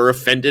generations are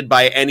offended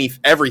by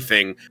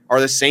everything are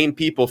the same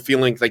people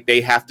feeling like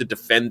they have to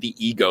defend the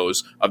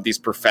egos of these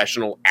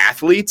professional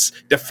athletes,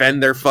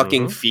 defend their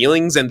fucking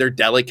feelings and their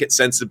delicate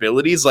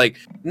sensibilities. Like,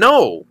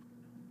 no.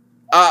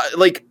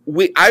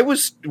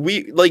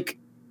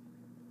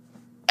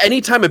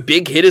 Anytime a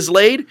big hit is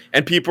laid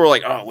and people are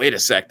like, oh, wait a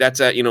sec,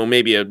 that's at,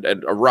 maybe a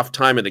rough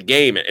time of the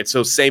game. And it's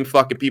those same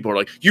fucking people are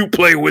like, you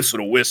play whistle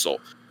to whistle.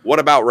 What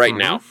about right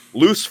now?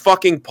 Loose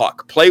fucking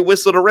puck. Play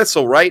whistle to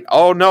whistle, right?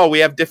 Oh, no, we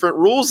have different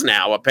rules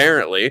now,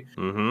 apparently.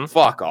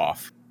 Fuck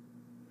off.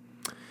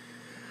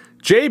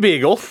 Jay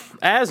Beagle,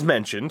 as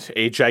mentioned,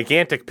 a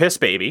gigantic piss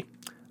baby,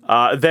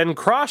 then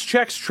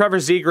cross-checks Trevor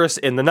Zegras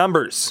in the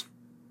numbers.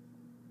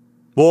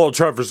 Well,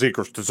 Trevor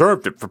Zegras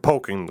deserved it for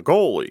poking the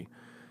goalie.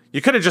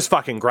 You could have just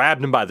fucking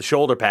grabbed him by the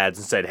shoulder pads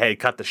and said, hey,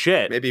 cut the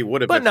shit. Maybe it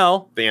would have, but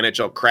no. The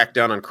NHL cracked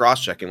down on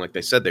cross-checking like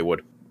they said they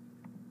would.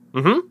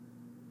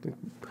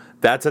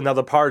 That's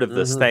another part of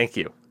this, thank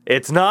you.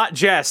 It's not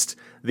just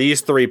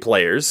these 3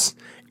 players.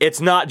 It's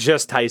not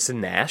just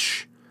Tyson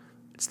Nash.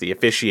 It's the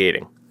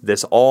officiating.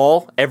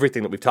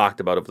 Everything that we've talked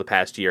about over the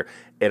past year,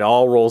 it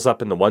all rolls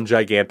up into one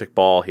gigantic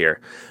ball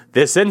here.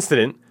 This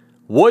incident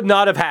would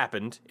not have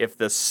happened if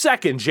the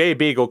second Jay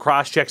Beagle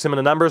cross-checks him in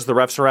the numbers, the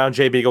refs around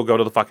Jay Beagle go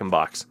to the fucking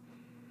box.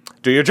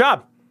 Do your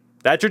job.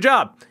 That's your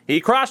job.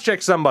 He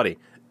cross-checks somebody.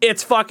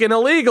 It's fucking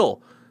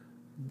illegal.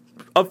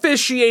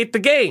 Officiate the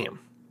game.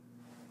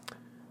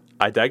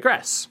 I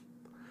digress.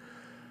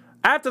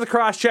 After the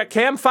cross-check,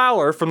 Cam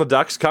Fowler from the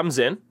Ducks comes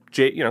in.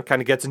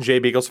 Kind of gets in Jay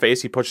Beagle's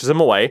face. He pushes him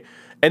away.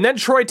 And then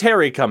Troy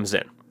Terry comes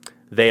in.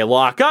 They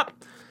lock up.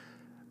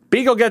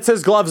 Beagle gets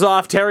his gloves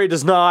off. Terry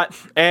does not.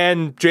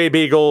 And Jay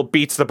Beagle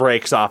beats the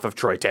brakes off of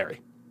Troy Terry.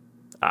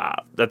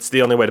 That's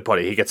the only way to put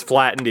it. He gets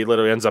flattened. He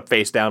literally ends up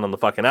face down on the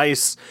fucking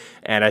ice.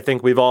 And I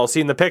think we've all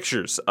seen the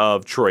pictures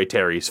of Troy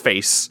Terry's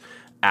face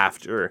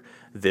after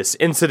this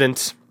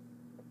incident.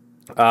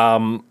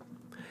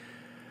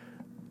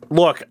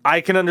 Look,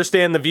 I can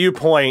understand the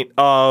viewpoint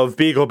of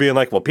Beagle being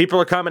like, well,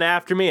 people are coming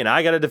after me and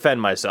I got to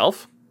defend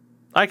myself.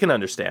 I can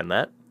understand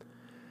that.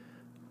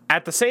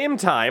 At the same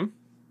time,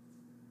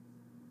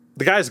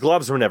 the guy's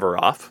gloves were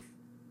never off.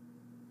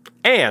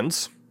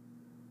 And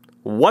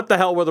what the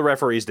hell were the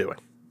referees doing?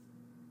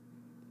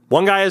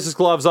 One guy has his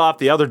gloves off,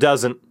 the other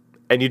doesn't,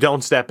 and you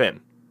don't step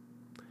in.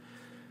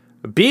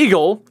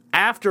 Beagle,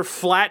 after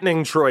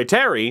flattening Troy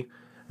Terry,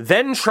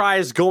 then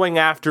tries going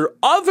after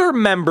other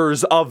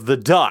members of the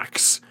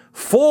Ducks.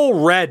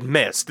 Full red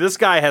mist. This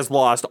guy has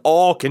lost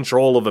all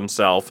control of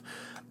himself.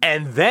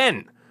 And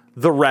then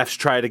the refs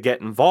try to get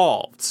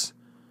involved.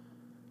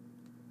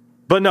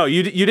 But no,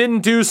 you didn't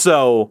do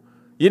so.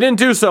 You didn't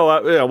do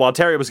so while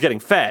Terry was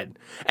getting fed.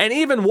 And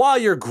even while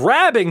you're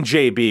grabbing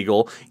Jay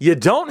Beagle, you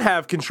don't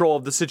have control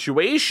of the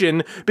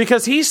situation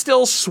because he's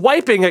still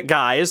swiping at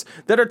guys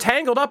that are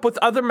tangled up with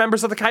other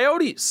members of the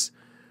Coyotes.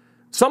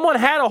 Someone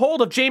had a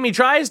hold of Jamie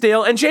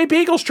Drysdale, and Jay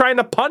Beagle's trying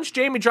to punch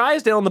Jamie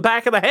Drysdale in the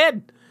back of the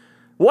head.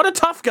 What a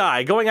tough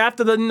guy going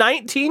after the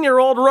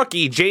 19-year-old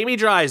rookie, Jamie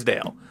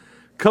Drysdale.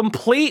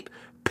 Complete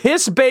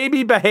piss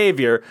baby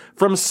behavior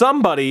from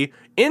somebody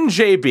in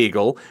Jay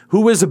Beagle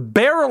who is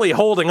barely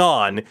holding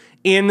on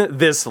in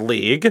this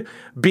league.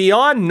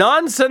 Beyond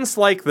nonsense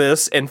like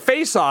this and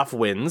face-off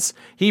wins,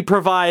 he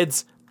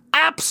provides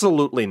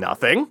absolutely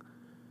nothing.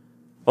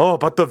 Oh,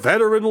 but the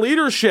veteran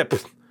leadership.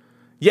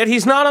 Yet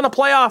he's not on a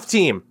playoff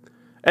team.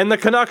 And the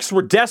Canucks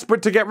were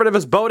desperate to get rid of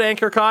his boat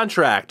anchor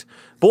contract.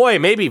 Boy,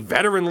 maybe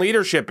veteran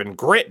leadership and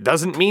grit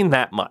doesn't mean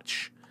that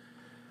much.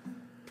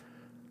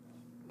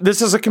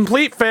 This is a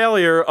complete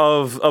failure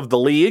of the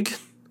league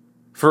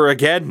for,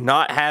 again,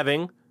 not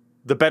having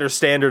the better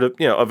standard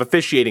of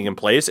officiating in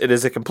place. It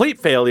is a complete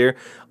failure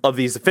of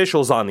these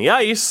officials on the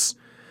ice.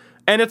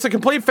 And it's a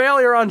complete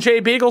failure on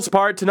Jay Beagle's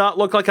part to not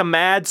look like a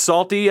mad,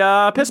 salty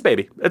piss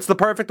baby. It's the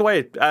perfect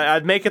way.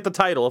 I'd make it the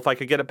title if I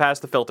could get it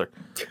past the filter.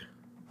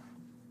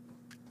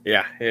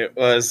 Yeah, it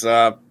was,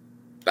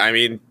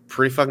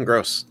 pretty fucking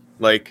gross.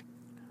 Like,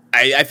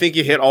 I think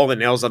you hit all the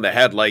nails on the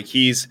head. Like,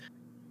 you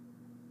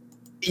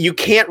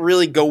can't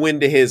really go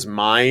into his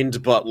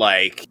mind, but,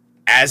 like,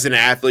 as an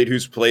athlete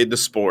who's played the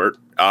sport,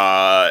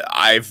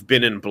 I've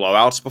been in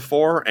blowouts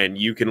before, and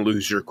you can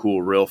lose your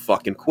cool real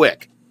fucking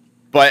quick.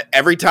 But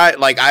every time,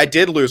 like, I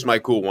did lose my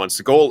cool once.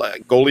 The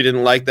goalie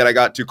didn't like that I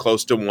got too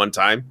close to him one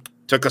time.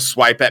 Took a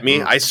swipe at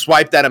me. I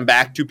swiped at him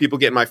back. 2 people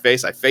get in my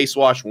face. I face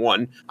wash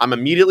one. I'm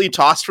immediately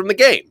tossed from the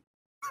game.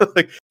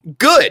 Like,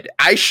 good.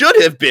 I should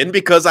have been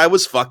because I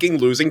was fucking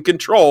losing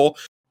control.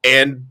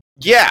 And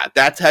yeah,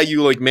 that's how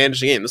you like manage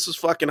the game. This was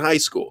fucking high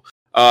school.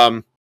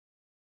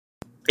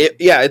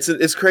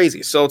 It's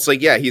crazy. So it's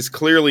like, yeah, he's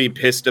clearly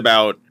pissed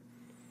about,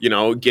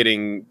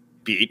 getting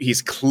beat.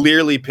 He's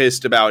clearly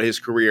pissed about his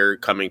career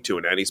coming to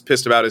an end. He's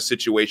pissed about his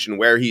situation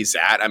where he's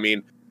at. I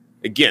mean,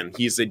 again,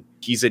 he's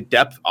a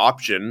depth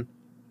option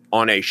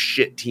on a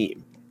shit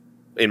team,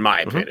 in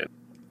my opinion.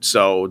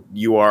 So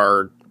you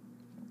are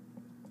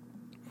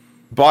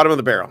bottom of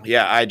the barrel.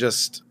 Yeah,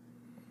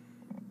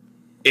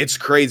 it's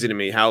crazy to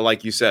me how,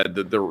 like you said,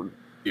 the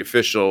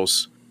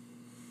officials,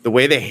 the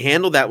way they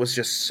handled that was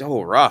just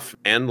so rough.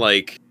 And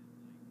like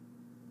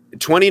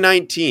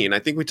 2019, I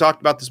think we talked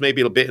about this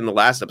maybe a bit in the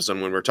last episode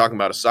when we were talking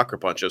about a sucker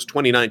punch. It was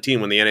 2019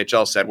 when the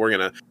NHL said we're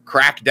going to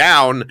crack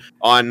down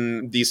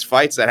on these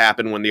fights that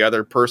happen when the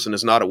other person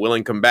is not a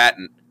willing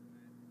combatant.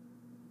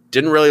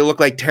 Didn't really look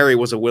like Terry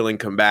was a willing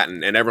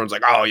combatant, and everyone's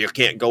like, oh, you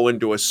can't go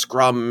into a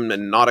scrum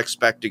and not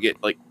expect to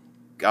get, like,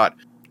 God.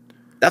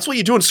 That's what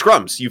you do in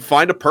scrums. You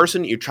find a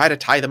person, you try to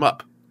tie them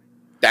up.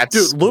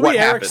 That's Louis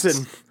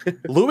Eriksson.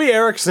 Louis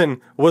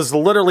Eriksson was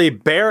literally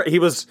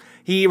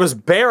he was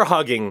bear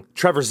hugging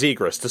Trevor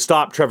Zegras to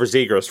stop Trevor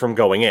Zegras from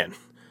going in.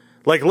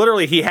 Like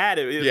literally, he had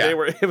it. Yeah.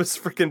 It was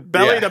freaking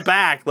belly to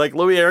back. Like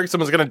Louis Eriksson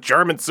was going to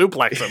German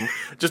suplex him,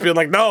 just being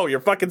like, "No, you're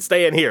fucking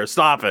staying here.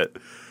 Stop it."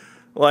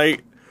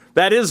 Like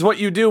that is what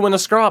you do in a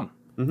scrum.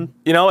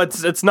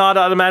 It's not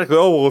automatically.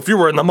 Oh, well, if you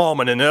were in the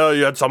moment and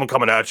you had someone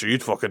coming at you,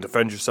 you'd fucking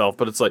defend yourself.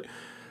 But it's like.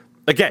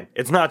 Again,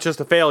 it's not just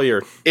a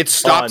failure. It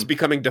stops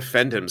becoming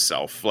defend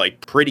himself,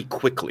 like, pretty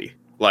quickly.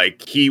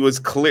 Like, he was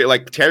clear,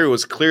 like, Terry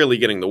was clearly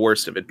getting the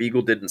worst of it.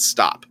 Beagle didn't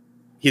stop.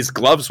 His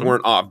gloves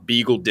weren't off.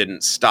 Beagle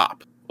didn't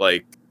stop.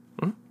 Like,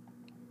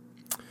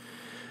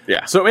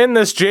 yeah. So in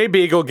this, Jay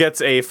Beagle gets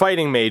a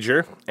fighting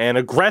major, and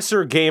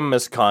aggressor game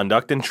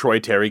misconduct, and Troy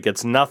Terry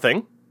gets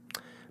nothing.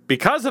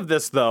 Because of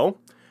this, though,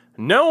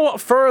 no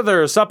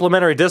further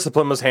supplementary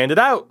discipline was handed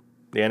out.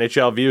 The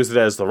NHL views it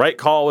as the right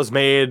call was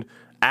made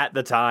at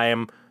the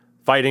time,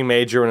 fighting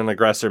major and an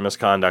aggressor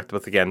misconduct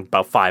with, again,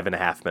 about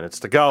 5.5 minutes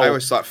to go. I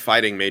always thought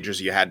fighting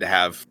majors, you had to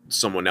have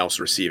someone else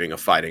receiving a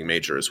fighting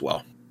major as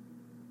well.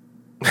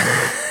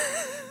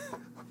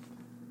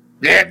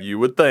 You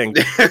would think.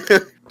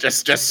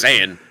 just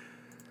saying.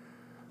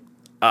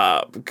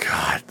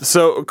 God.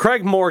 So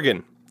Craig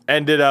Morgan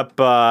ended up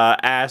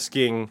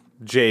asking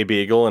Jay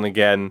Beagle, and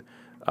again,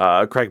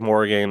 Craig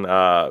Morgan,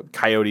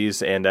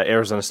 Coyotes and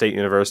Arizona State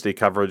University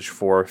coverage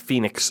for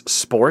Phoenix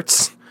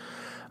Sports.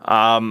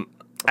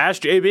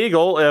 Asked Jay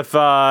Beagle if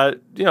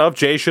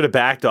Jay should have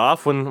backed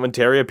off when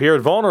Terry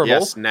appeared vulnerable.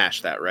 Yes,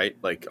 Nash that, right?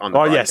 Like on the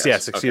broadcast.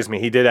 yes, excuse me.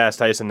 He did ask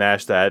Tyson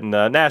Nash that, and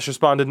Nash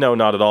responded, no,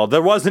 not at all.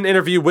 There was an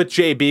interview with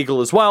Jay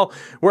Beagle as well,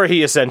 where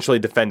he essentially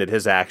defended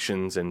his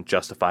actions and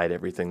justified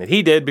everything that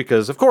he did,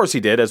 because of course he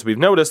did. As we've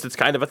noticed, it's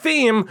kind of a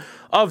theme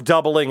of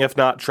doubling, if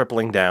not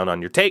tripling down on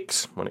your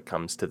takes when it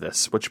comes to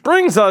this. Which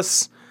brings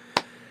us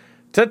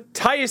to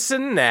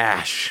Tyson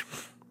Nash,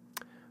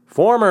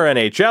 former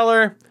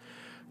NHLer,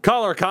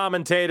 color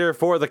commentator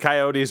for the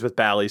Coyotes with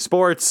Bally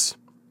Sports.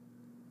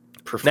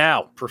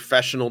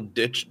 Professional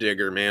ditch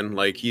digger, man.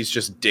 Like, he's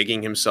just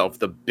digging himself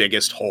the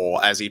biggest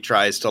hole as he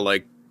tries to,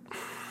 like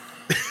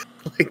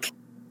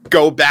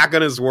go back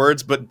on his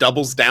words, but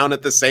doubles down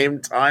at the same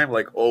time.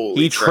 Like,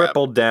 holy He crap.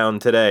 tripled down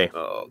today.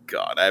 Oh,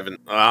 God. I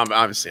haven't...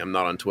 obviously, I'm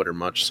not on Twitter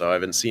much, so I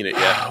haven't seen it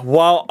yet.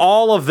 While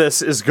all of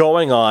this is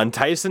going on,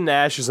 Tyson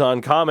Nash is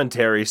on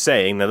commentary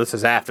saying, now this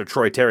is after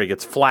Troy Terry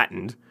gets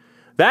flattened,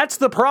 that's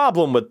the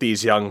problem with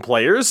these young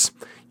players.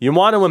 You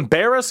want to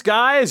embarrass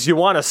guys, you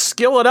want to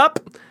skill it up,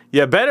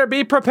 you better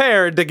be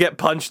prepared to get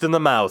punched in the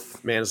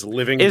mouth. Man is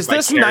living Is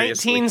this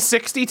vicariously.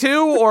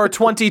 1962 or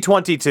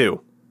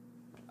 2022?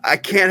 I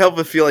can't help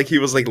but feel like he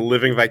was, like,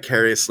 living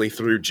vicariously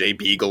through Jay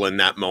Beagle in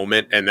that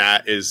moment, and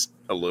that is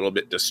a little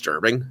bit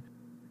disturbing.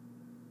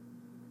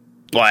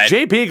 But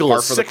Jay Beagle par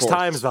is for the 6 course.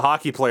 times the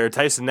hockey player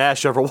Tyson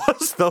Nash ever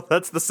was, though.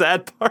 That's the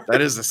sad part.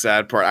 That is the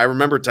sad part. I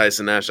remember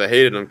Tyson Nash. I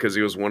hated him because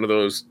he was one of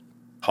those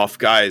tough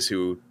guys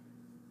who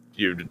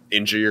you'd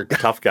injure your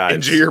Tough guys.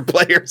 injure your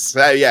players.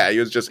 Yeah, he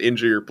was just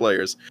injure your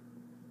players.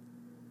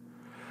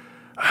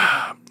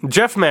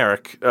 Jeff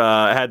Merrick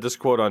had this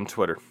quote on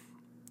Twitter.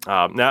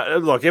 Now,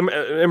 look,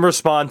 in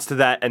response to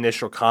that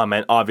initial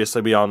comment,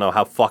 obviously we all know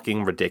how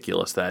fucking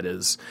ridiculous that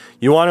is.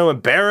 You want to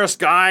embarrass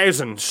guys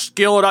and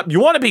skill it up?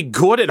 You want to be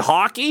good at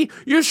hockey?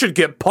 You should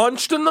get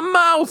punched in the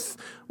mouth.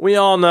 We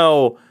all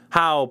know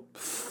how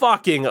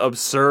fucking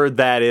absurd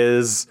that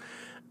is,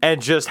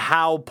 and just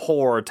how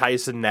poor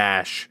Tyson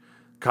Nash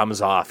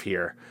comes off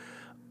here.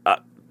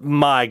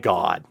 My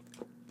God.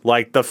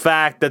 Like, the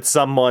fact that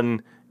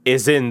someone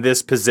is in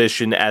this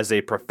position as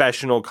a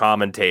professional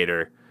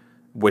commentator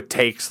with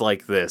takes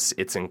like this,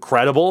 it's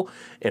incredible,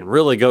 and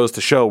really goes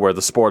to show where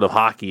the sport of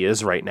hockey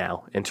is right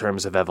now in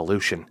terms of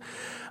evolution,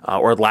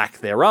 or lack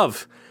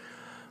thereof.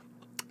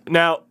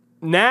 Now,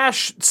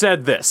 Nash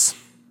said this.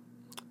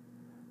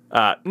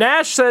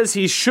 Nash says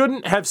he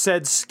shouldn't have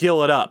said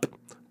skill it up,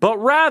 but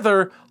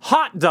rather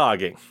hot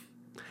dogging.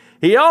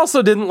 He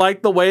also didn't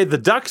like the way the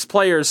Ducks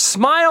players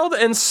smiled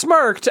and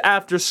smirked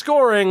after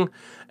scoring,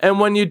 and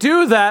when you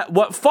do that,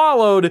 what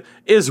followed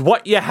is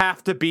what you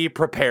have to be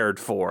prepared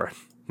for.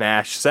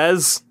 Nash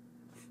says.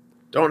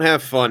 Don't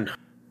have fun.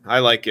 I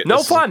like it.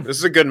 No fun. This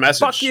is a good message.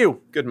 Fuck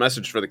you. Good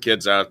message for the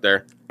kids out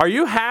there. Are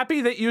you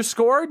happy that you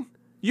scored?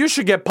 You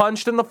should get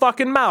punched in the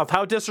fucking mouth.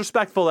 How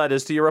disrespectful that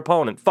is to your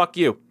opponent. Fuck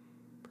you.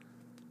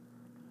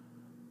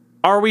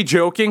 Are we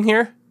joking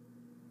here?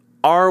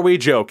 Are we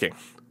joking?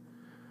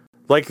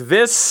 Like,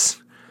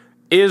 this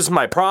is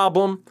my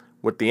problem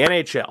with the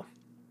NHL.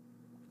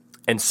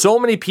 And so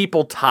many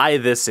people tie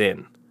this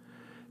in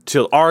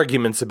to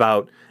arguments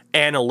about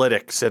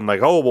analytics and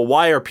like, oh, well,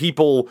 why are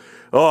people,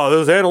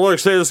 those analytics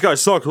say this guy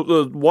sucks.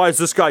 Why is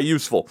this guy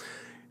useful?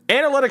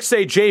 Analytics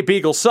say Jay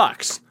Beagle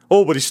sucks.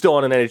 Oh, but he's still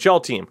on an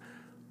NHL team.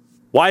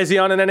 Why is he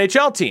on an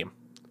NHL team?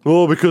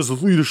 Oh, because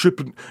of leadership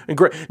and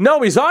great. No,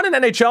 he's on an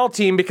NHL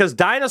team because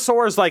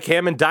dinosaurs like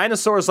him and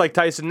dinosaurs like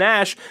Tyson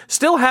Nash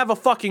still have a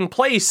fucking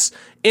place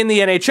in the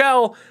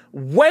NHL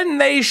when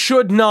they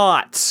should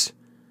not.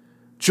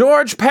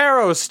 George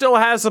Parros still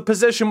has a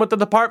position with the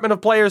Department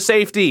of Player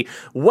Safety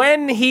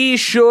when he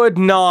should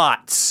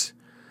not.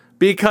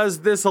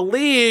 Because this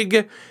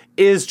league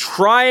is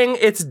trying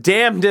its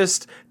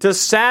damnedest to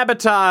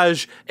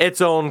sabotage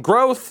its own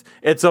growth,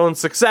 its own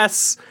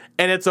success,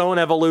 and its own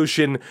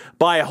evolution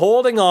by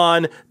holding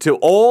on to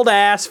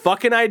old-ass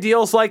fucking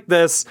ideals like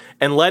this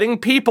and letting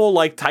people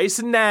like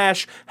Tyson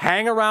Nash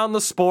hang around the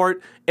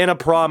sport in a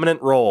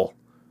prominent role.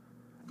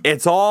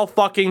 It's all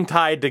fucking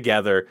tied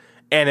together.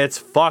 And it's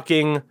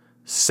fucking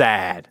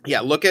sad. Yeah,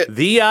 look at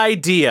the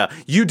idea.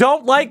 You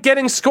don't like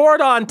getting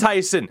scored on,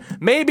 Tyson.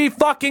 Maybe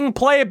fucking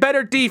play a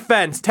better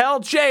defense. Tell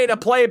Jay to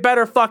play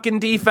better fucking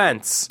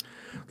defense.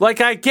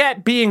 Like, I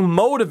get being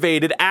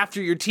motivated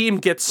after your team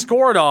gets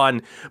scored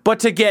on, but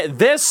to get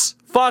this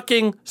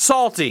fucking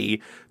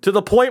salty to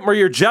the point where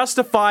you're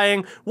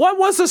justifying what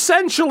was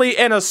essentially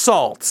an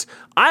assault.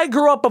 I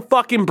grew up a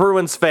fucking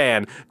Bruins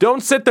fan.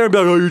 Don't sit there and be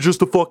like, oh, you're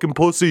just a fucking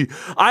pussy.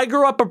 I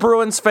grew up a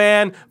Bruins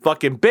fan,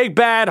 fucking big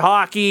bad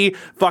hockey,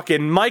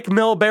 fucking Mike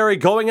Milbury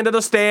going into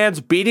the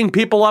stands, beating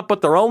people up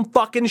with their own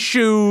fucking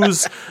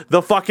shoes,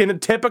 the fucking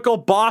typical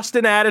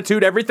Boston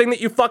attitude, everything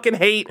that you fucking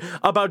hate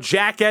about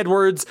Jack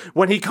Edwards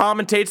when he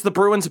commentates the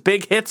Bruins'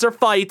 big hits or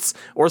fights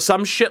or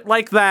some shit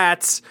like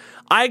that.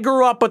 I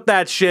grew up with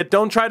that shit.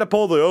 Don't try to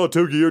pull the, oh,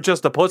 Tookie, you're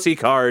just a pussy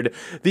card.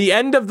 The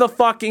end of the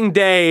fucking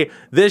day,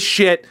 this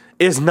shit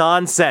is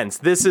nonsense.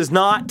 This is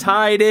not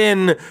tied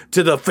in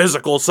to the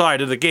physical side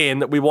of the game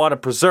that we want to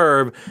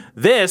preserve.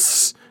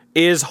 This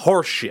is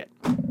horseshit.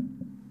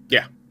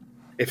 Yeah.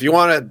 If you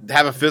want to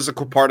have a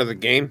physical part of the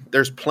game,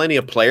 there's plenty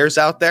of players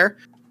out there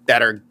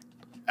that are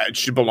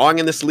should belong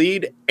in this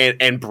league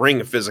and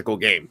bring a physical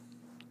game.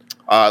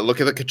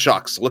 Look at the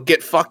Kachucks. Look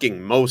at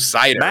fucking Mo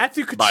Seider.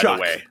 Matthew Tkachuk, by the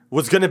way,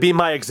 was going to be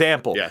my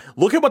example. Yeah.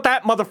 Look at what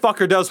that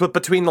motherfucker does with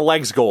between the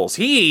legs goals.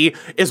 He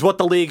is what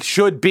the league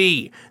should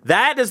be.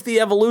 That is the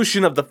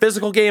evolution of the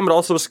physical game, but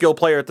also a skill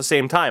player at the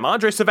same time.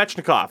 Andrei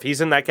Svechnikov, he's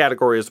in that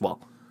category as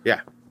well.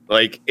 Yeah.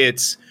 Like,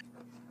 it's...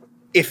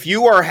 If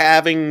you are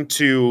having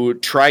to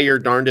try your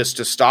darndest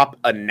to stop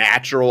a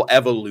natural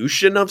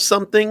evolution of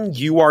something,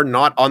 you are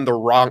not on the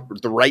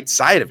right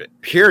side of it.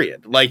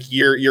 Period. Like,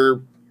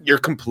 you're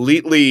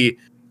completely,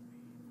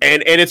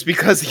 and it's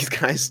because these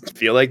guys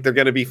feel like they're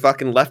going to be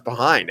fucking left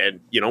behind.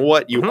 And you know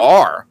what? You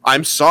are.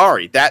 I'm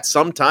sorry. That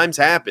sometimes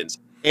happens.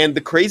 And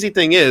the crazy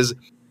thing is,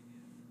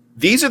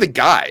 these are the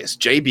guys,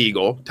 Jay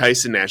Beagle,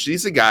 Tyson Nash,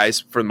 these are the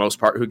guys, for the most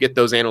part, who get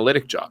those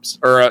analyst jobs.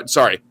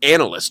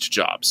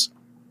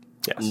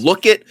 Yes.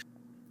 Look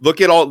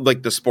at all,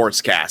 like, the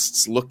sports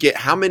casts. Look at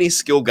how many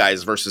skill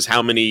guys versus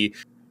how many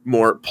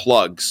more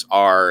plugs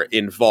are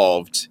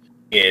involved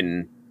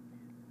in,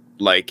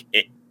 like,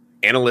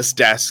 analyst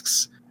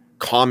desks,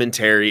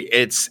 commentary.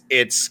 It's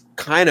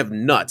kind of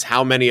nuts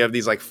how many of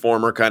these, like,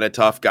 former kind of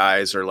tough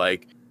guys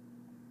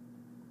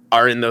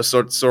are in those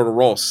sort of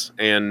roles.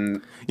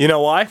 And you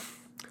know why?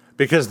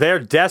 Because they're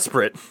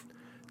desperate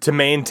to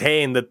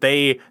maintain that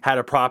they had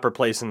a proper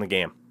place in the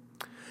game.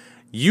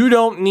 You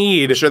don't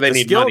need the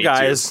skill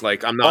guys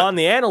like, I'm not on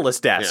the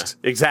analyst desks.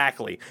 Yeah.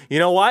 Exactly. You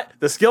know what?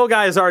 The skill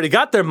guys already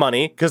got their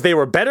money because they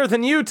were better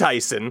than you,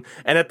 Tyson.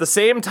 And at the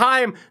same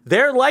time,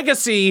 their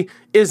legacy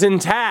is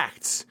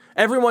intact.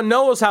 Everyone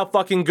knows how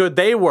fucking good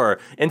they were.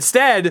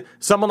 Instead,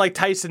 someone like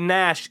Tyson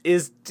Nash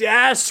is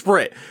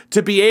desperate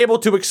to be able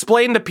to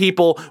explain to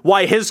people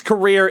why his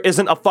career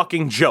isn't a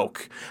fucking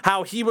joke.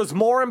 How he was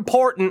more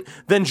important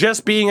than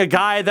just being a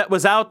guy that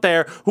was out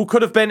there who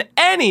could have been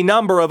any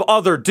number of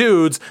other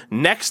dudes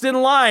next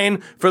in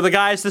line for the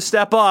guys to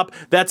step up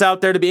that's out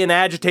there to be an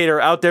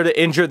agitator, out there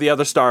to injure the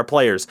other star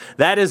players.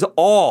 That is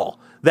all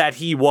that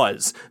he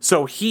was.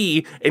 So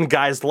he and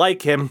guys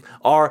like him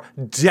are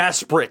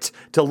desperate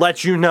to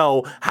let you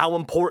know how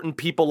important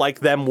people like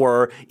them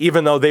were,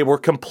 even though they were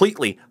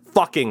completely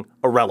fucking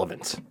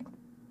irrelevant.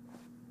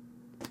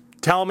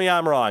 Tell me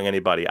I'm wrong,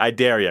 anybody. I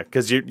dare you,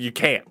 because you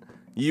can't.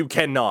 You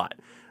cannot.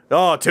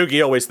 Oh,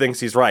 Tookie always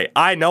thinks he's right.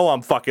 I know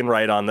I'm fucking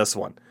right on this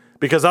one.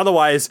 Because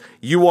otherwise,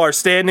 you are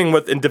standing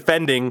with and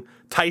defending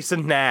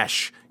Tyson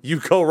Nash. You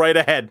go right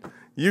ahead.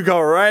 You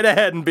go right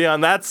ahead and be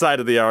on that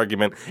side of the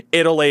argument.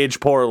 It'll age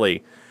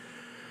poorly.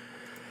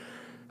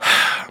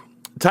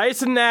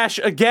 Tyson Nash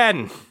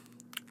again.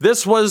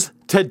 This was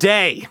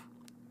today.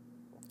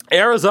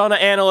 Arizona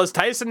analyst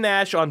Tyson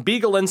Nash on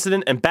Beagle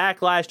incident and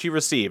backlash he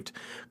received.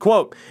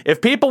 Quote, if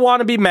people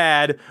want to be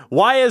mad,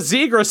 why is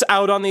Zegras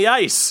out on the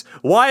ice?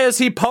 Why is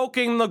he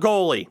poking the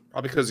goalie?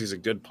 Probably because he's a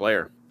good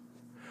player.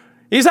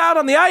 He's out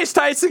on the ice,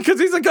 Tyson, because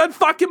he's a good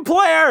fucking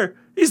player.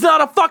 He's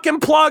not a fucking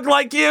plug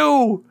like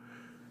you.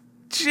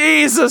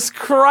 Jesus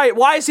Christ.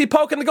 Why is he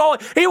poking the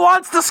goalie? He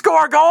wants to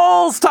score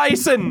goals,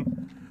 Tyson.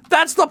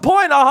 That's the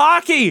point of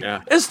hockey,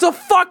 is to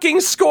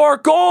fucking score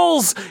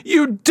goals,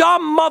 you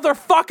dumb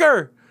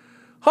motherfucker.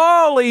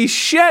 Holy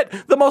shit.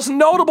 The most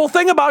notable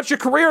thing about your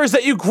career is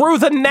that you grew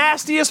the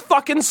nastiest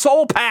fucking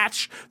soul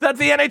patch that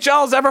the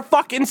NHL has ever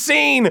fucking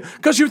seen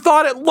because you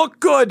thought it looked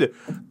good.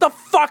 The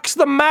fuck's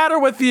the matter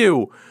with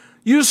you?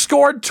 You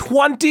scored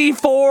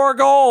 24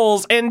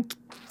 goals in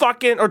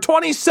or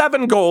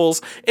 27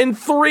 goals in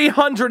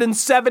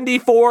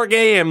 374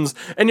 games,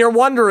 and you're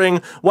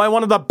wondering why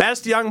one of the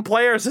best young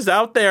players is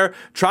out there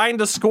trying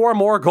to score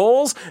more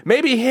goals?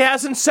 Maybe he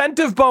has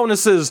incentive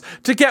bonuses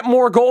to get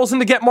more goals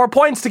and to get more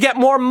points, to get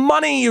more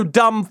money, you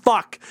dumb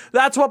fuck.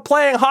 That's what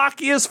playing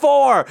hockey is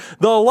for.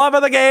 The love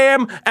of the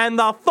game and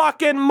the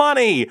fucking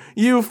money,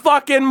 you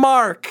fucking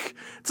mark.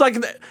 It's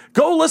like,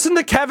 go listen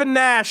to Kevin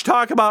Nash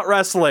talk about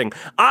wrestling.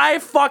 I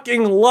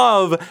fucking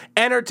love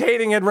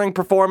entertaining in-ring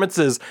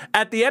performances.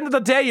 At the end of the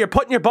day, you're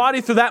putting your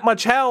body through that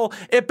much hell.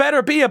 It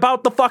better be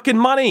about the fucking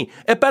money.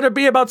 It better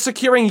be about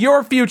securing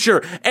your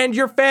future and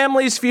your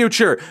family's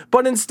future.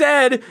 But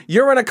instead,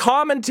 you're in a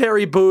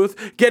commentary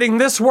booth getting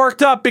this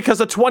worked up because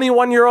a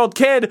 21-year-old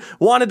kid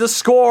wanted to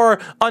score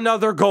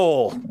another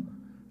goal.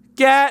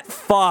 Get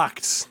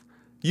fucked.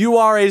 You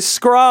are a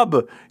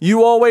scrub.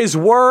 You always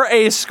were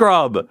a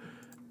scrub.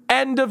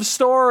 End of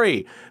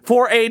story.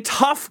 For a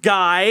tough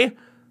guy,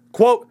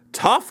 quote,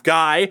 tough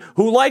guy,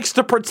 who likes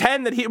to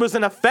pretend that he was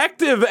an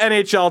effective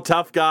NHL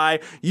tough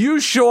guy,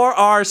 you sure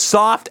are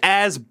soft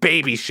as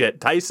baby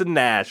shit, Tyson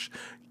Nash.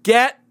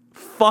 Get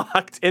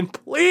fucked, and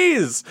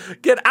please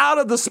get out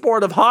of the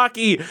sport of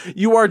hockey.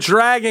 You are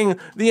dragging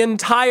the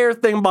entire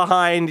thing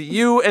behind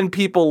you and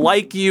people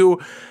like you.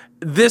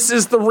 This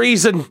is the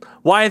reason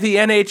why the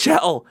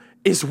NHL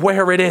is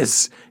where it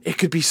is. It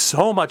could be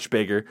so much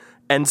bigger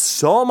and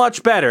so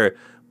much better,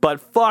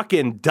 but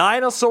fucking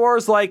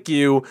dinosaurs like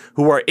you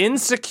who are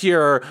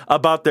insecure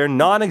about their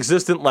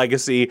non-existent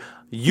legacy,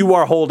 you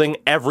are holding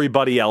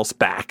everybody else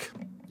back.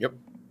 Yep.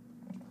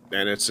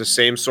 And it's the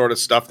same sort of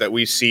stuff that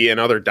we see in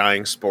other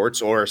dying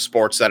sports or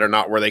sports that are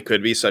not where they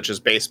could be, such as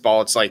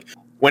baseball. It's like,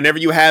 whenever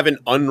you have an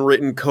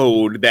unwritten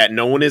code that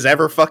no one is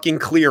ever fucking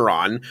clear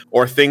on,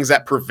 or things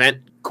that prevent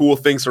cool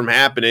things from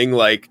happening,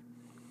 like,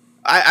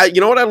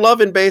 you know what I love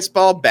in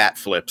baseball? Bat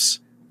flips.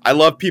 I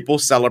love people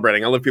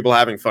celebrating. I love people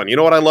having fun. You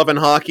know what I love in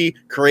hockey?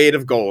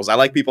 Creative goals. I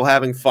like people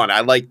having fun. I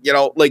like,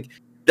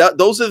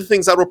 those are the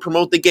things that will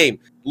promote the game.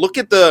 Look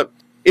at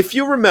if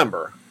you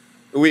remember,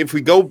 if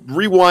we go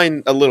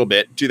rewind a little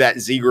bit to that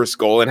Zegras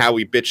goal and how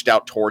we bitched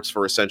out Torts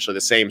for essentially the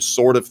same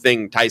sort of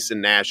thing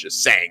Tyson Nash is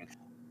saying,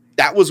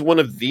 that was one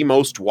of the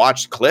most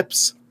watched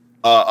clips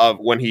of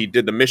when he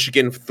did the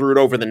Michigan, threw it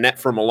over the net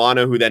for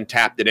Milano, who then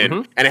tapped it in.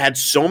 Mm-hmm. And it had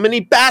so many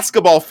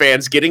basketball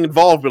fans getting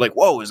involved. We're like,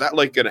 whoa, is that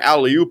like an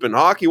alley-oop in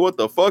hockey? What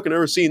the fuck? I've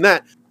never seen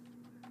that.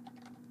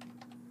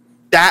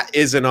 That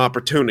is an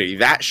opportunity.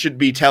 That should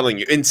be telling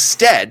you.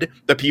 Instead,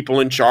 the people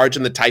in charge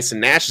and the Tyson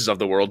Nashes of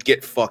the world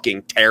get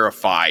fucking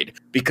terrified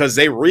because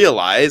they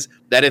realize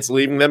that it's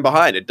leaving them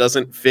behind. It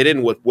doesn't fit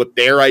in with what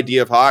their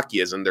idea of hockey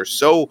is. And they're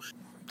so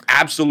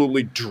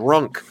absolutely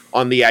drunk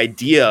on the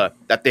idea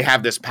that they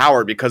have this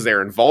power because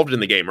they're involved in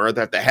the game or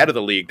they're at the head of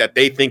the league, that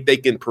they think they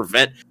can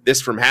prevent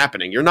this from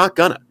happening. You're not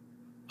gonna.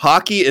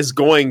 Hockey is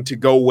going to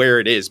go where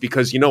it is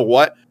because you know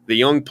what? The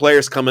young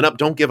players coming up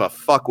don't give a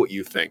fuck what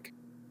you think.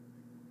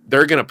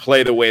 They're going to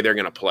play the way they're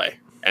going to play,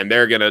 and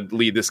they're going to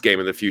lead this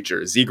game in the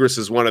future. Zegras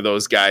is one of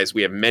those guys.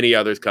 We have many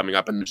others coming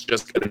up, and there's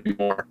just going to be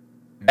more.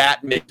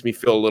 That makes me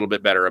feel a little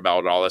bit better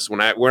about all this.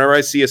 Whenever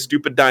I see a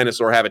stupid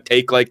dinosaur have a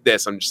take like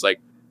this, I'm just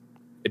like,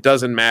 it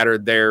doesn't matter.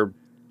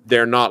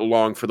 They're not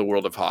long for the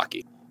world of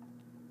hockey.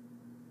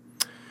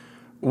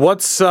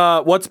 What's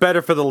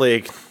better for the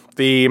league?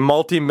 The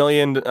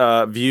multi-million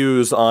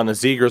views on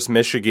Zegras,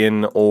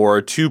 Michigan,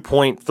 or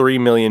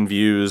 2.3 million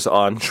views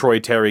on Troy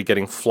Terry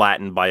getting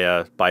flattened by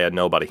a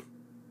nobody?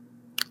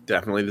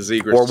 Definitely the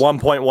Zegras. Or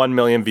 1.1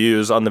 million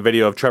views on the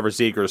video of Trevor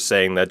Zegras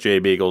saying that Jay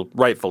Beagle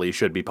rightfully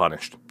should be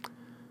punished.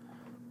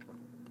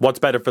 What's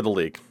better for the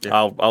league?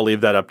 Yeah. I'll leave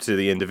that up to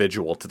the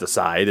individual to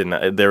decide,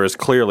 and there is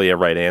clearly a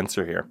right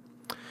answer here.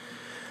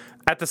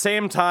 At the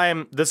same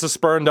time, this has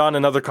spurned on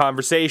another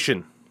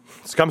conversation.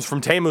 This comes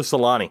from Teemu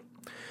Selanne.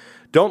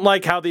 Don't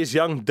like how these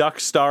young Duck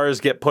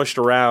stars get pushed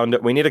around.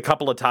 We need a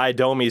couple of Ty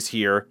Domies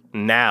here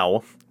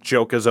now.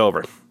 Joke is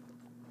over.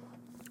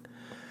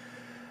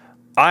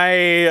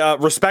 I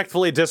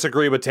respectfully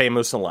disagree with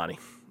Teemu Selanne.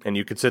 And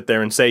you could sit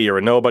there and say you're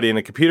a nobody in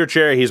a computer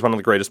chair. He's one of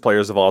the greatest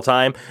players of all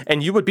time.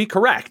 And you would be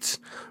correct.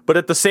 But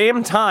at the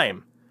same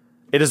time,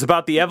 it is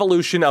about the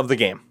evolution of the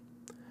game.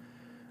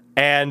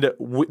 And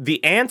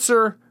the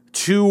answer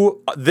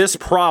to this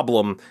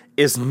problem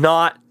is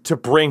not to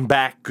bring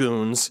back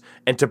goons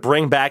and to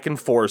bring back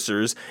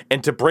enforcers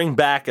and to bring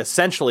back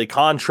essentially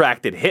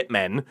contracted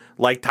hitmen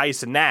like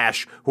Tyson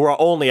Nash, who are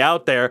only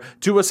out there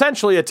to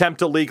essentially attempt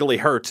to legally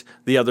hurt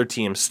the other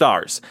team's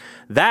stars.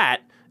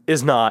 That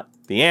is not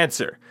the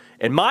answer.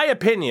 In my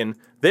opinion,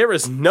 there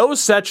is no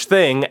such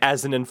thing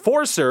as an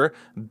enforcer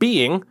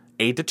being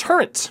a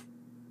deterrent.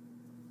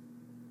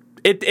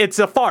 It's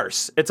a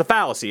farce. It's a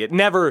fallacy. It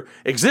never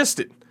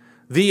existed.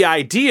 The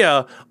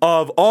idea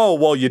of, oh,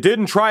 well, you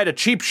didn't try to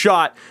cheap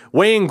shot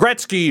Wayne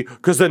Gretzky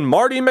because then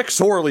Marty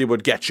McSorley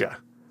would get you.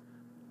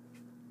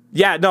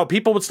 Yeah, no,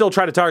 people would still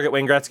try to target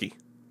Wayne Gretzky.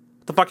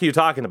 What the fuck are you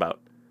talking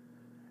about?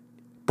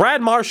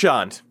 Brad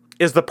Marchand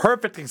is the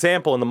perfect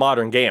example in the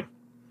modern game.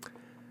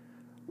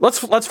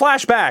 Let's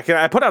flash back, and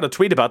I put out a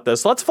tweet about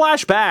this. Let's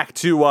flash back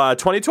to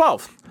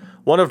 2012.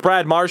 One of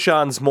Brad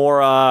Marchand's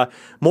more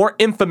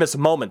infamous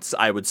moments,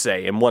 I would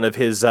say, in one of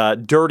his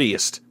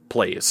dirtiest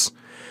plays.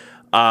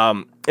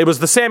 It was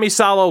the Sammy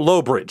Salo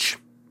low bridge,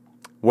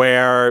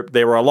 where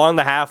they were along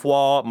the half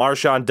wall.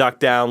 Marchand ducked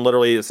down,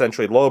 literally,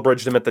 essentially low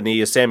bridged him at the knee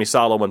as Sammy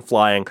Salo went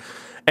flying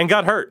and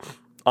got hurt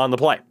on the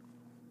play.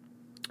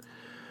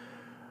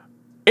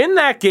 In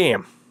that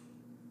game,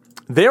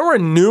 there were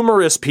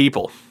numerous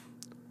people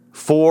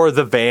for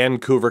the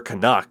Vancouver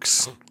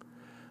Canucks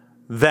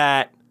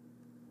that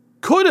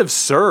could have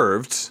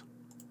served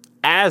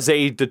as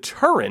a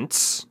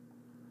deterrent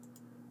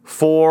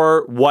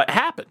for what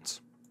happened.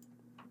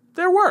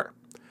 There were.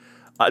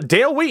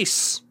 Dale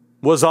Weiss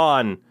was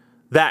on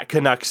that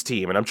Canucks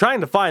team, and I'm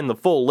trying to find the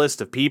full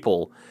list of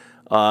people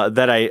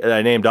that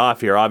I named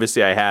off here.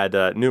 Obviously, I had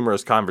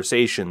numerous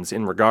conversations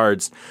in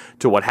regards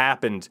to what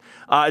happened.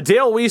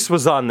 Dale Weiss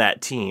was on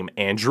that team.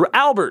 Andrew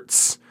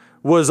Alberts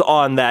was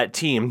on that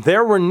team.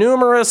 There were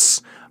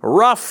numerous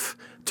rough,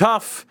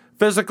 tough,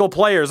 physical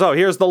players. Oh,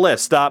 here's the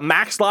list.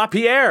 Max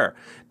Lapierre,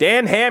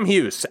 Dan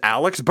Hamhuis,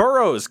 Alex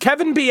Burrows,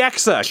 Kevin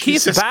Bieksa,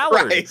 Keith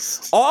Ballard,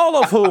 Christ.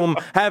 all of whom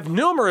have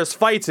numerous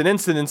fights and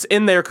incidents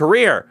in their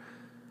career.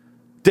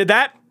 Did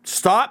that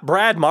stop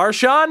Brad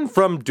Marchand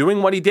from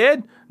doing what he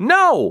did?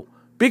 No,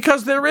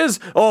 because there is,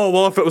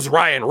 if it was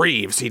Ryan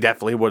Reeves, he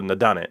definitely wouldn't have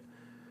done it.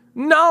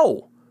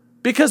 No,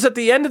 because at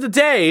the end of the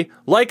day,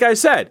 like I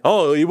said,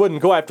 you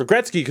wouldn't go after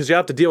Gretzky because you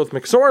have to deal with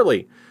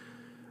McSorley.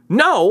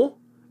 No,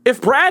 if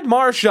Brad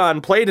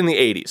Marchand played in the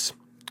 80s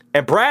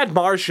and Brad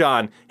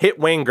Marchand hit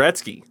Wayne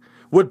Gretzky,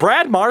 would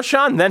Brad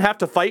Marchand then have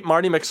to fight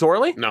Marty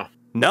McSorley?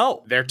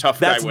 No. Their tough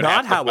guy would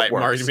have to fight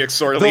Marty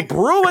McSorley. The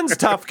Bruins'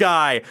 tough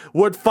guy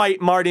would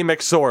fight Marty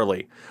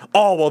McSorley.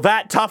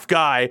 That tough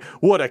guy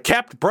would have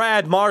kept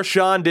Brad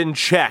Marchand in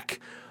check.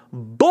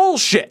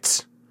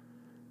 Bullshit.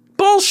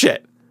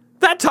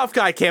 That tough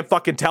guy can't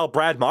fucking tell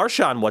Brad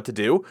Marchand what to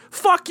do.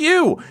 Fuck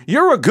you.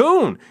 You're a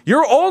goon.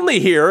 You're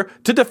only here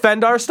to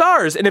defend our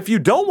stars. And if you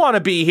don't want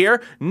to be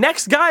here,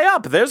 next guy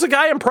up. There's a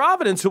guy in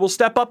Providence who will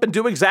step up and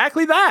do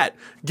exactly that.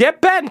 Get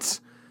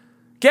bent.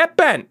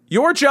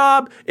 Your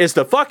job is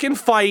to fucking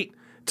fight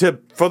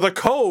for the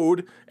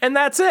code, and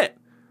that's it.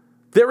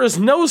 There is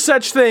no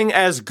such thing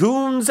as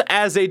goons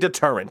as a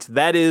deterrent.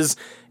 That is,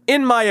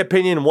 in my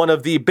opinion, one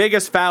of the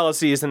biggest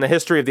fallacies in the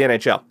history of the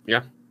NHL.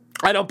 Yeah.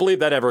 I don't believe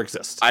that ever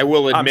exists. I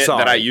will admit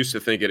that I used to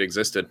think it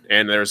existed.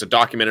 And there's a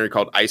documentary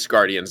called Ice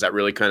Guardians that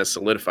really kind of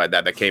solidified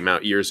that came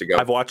out years ago.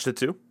 I've watched it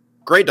too.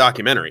 Great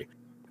documentary.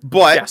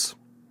 But yes,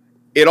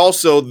 it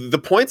also, the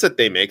points that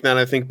they make, now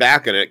that I think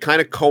back on it,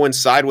 kind of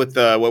coincide with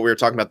what we were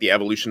talking about, the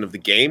evolution of the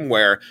game,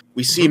 where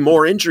we see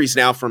more injuries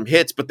now from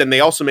hits, but then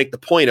they also make the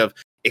point of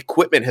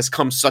equipment has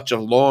come such a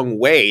long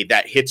way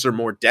that hits are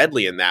more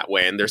deadly in that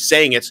way. And they're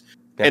saying it's,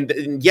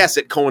 and yes,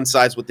 it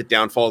coincides with the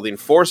downfall of the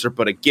enforcer,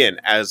 but again,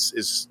 as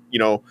is,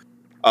 you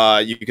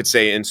could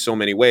say in so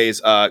many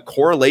ways,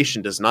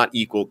 correlation does not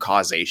equal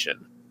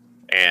causation.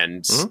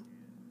 And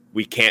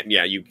we can't,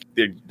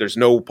 there's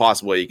no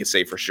possible way you can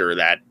say for sure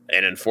that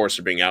an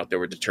enforcer being out there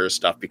would deter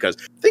stuff, because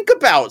think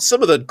about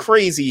some of the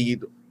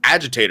crazy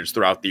agitators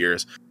throughout the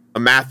years.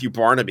 Matthew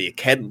Barnaby,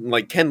 Ken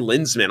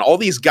Lindsman, all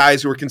these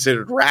guys who were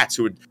considered rats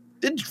who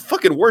did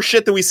fucking worse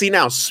shit than we see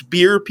now,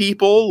 spear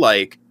people,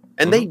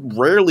 and they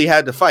rarely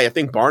had to fight. I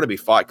think Barnaby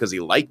fought because he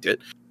liked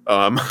it.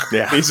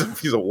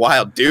 He's a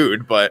wild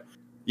dude, but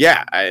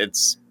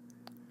it's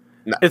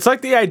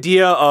like the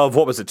idea of,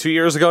 what was it, 2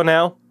 years ago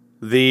now?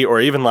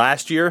 Or even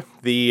last year,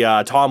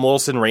 the Tom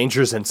Wilson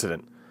Rangers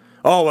incident.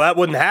 That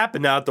wouldn't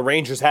happen now that the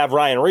Rangers have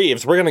Ryan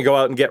Reeves. We're going to go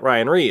out and get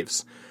Ryan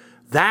Reeves.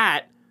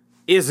 That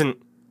isn't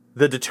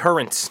the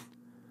deterrent.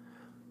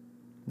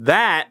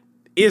 That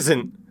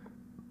isn't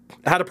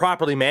how to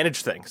properly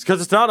manage things,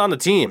 because it's not on the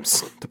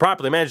teams to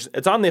properly manage.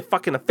 It's on the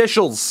fucking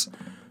officials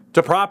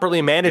to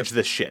properly manage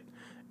this shit.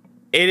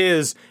 It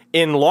is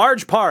in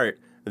large part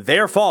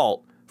their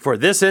fault for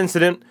this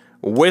incident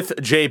with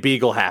Jay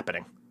Beagle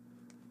happening,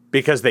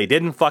 because they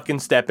didn't fucking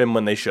step in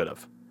when they should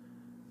have.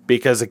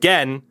 Because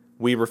again,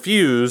 we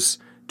refuse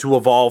to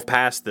evolve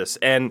past this.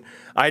 And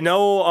I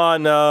know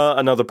on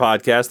another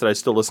podcast that I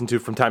still listen to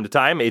from time to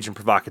time, Agent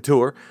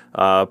Provocateur,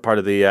 part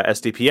of the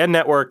SDPN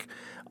network,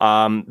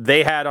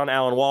 They had on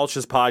Alan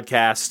Walsh's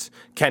podcast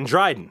Ken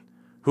Dryden,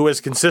 who has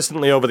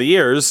consistently over the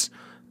years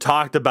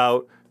talked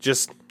about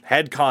just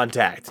head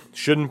contact.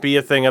 Shouldn't be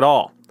a thing at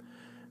all.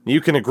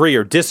 You can agree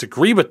or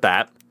disagree with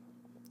that,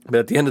 but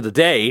at the end of the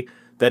day,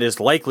 that is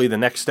likely the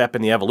next step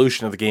in the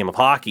evolution of the game of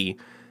hockey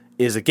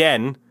is,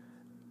 again,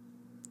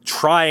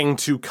 trying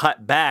to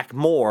cut back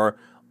more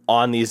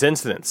on these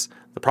incidents.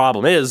 The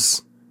problem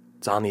is,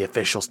 it's on the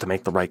officials to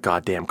make the right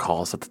goddamn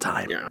calls at the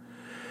time. Yeah.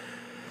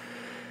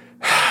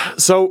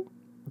 So,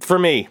 for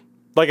me,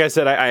 like I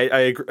said,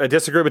 I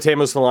disagree with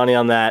Teemu Selanne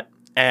on that.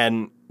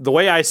 And the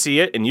way I see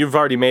it, and you've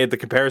already made the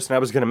comparison I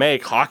was going to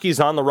make, hockey's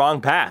on the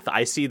wrong path.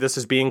 I see this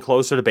as being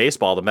closer to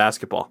baseball than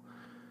basketball.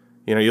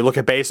 You know, you look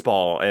at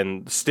baseball,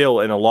 and still,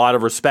 in a lot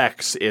of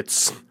respects,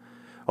 it's,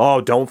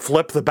 oh, don't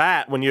flip the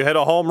bat when you hit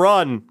a home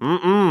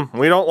run.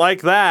 We don't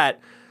like that.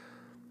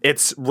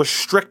 It's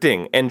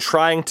restricting and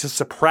trying to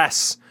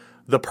suppress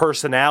the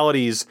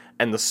personalities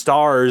and the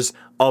stars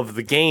of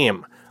the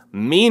game.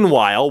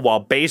 Meanwhile,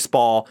 while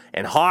baseball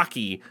and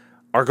hockey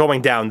are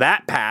going down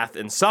that path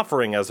and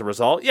suffering as a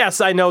result, yes,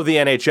 I know the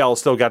NHL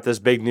still got this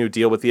big new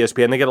deal with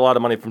ESPN. They get a lot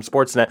of money from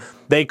Sportsnet.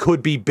 They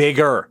could be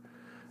bigger.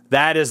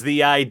 That is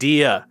the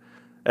idea.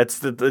 It's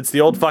the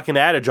old fucking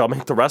adage. I'll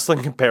make the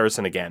wrestling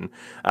comparison again.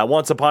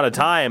 Once upon a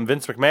time,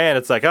 Vince McMahon,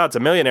 it's like, oh, it's a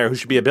millionaire who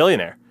should be a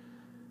billionaire.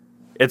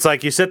 It's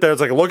like you sit there,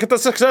 it's like, look at the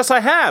success I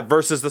have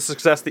versus the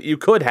success that you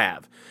could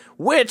have,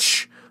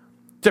 which,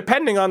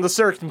 depending on the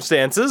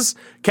circumstances,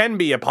 can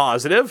be a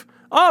positive.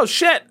 Oh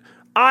shit,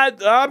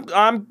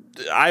 I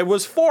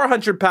was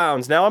 400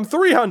 pounds, now I'm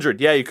 300.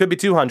 Yeah, you could be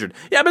 200.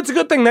 Yeah, but it's a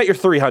good thing that you're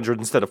 300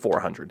 instead of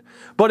 400.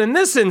 But in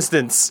this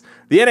instance,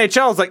 the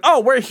NHL is like,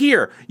 oh, we're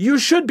here. You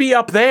should be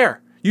up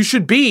there. You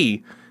should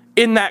be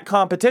in that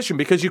competition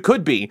because you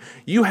could be.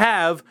 You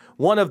have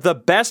one of the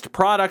best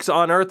products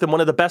on earth and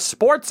one of the best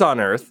sports on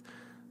earth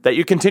that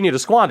you continue to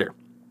squander.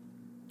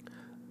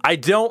 I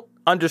don't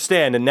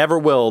understand and never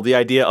will the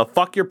idea of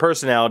fuck your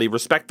personality,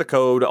 respect the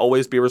code,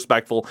 always be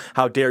respectful,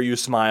 how dare you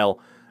smile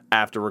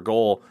after a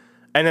goal.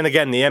 And then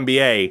again, the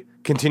NBA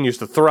continues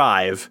to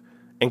thrive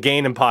and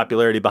gain in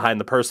popularity behind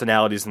the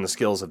personalities and the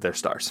skills of their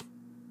stars.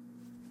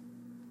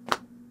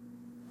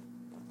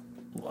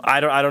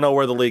 I don't know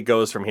where the league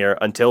goes from here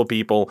until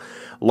people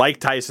like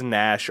Tyson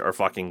Nash are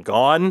fucking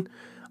gone.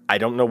 I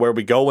don't know where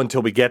we go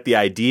until we get the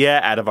idea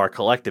out of our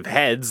collective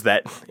heads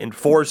that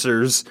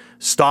enforcers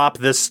stop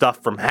this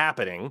stuff from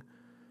happening.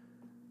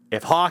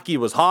 If hockey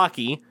was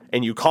hockey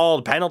and you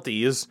called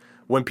penalties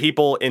when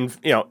people I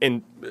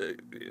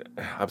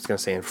was going to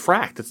say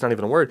infract, it's not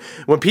even a word.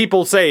 When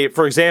people say,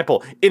 for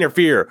example,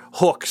 interfere,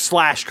 hook,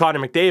 slash Connor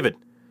McDavid.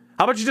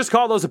 How about you just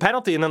call those a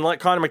penalty and then let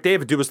Connor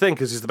McDavid do his thing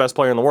because he's the best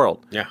player in the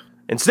world? Yeah.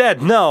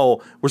 Instead,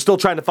 no, we're still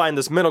trying to find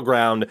this middle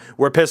ground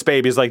where piss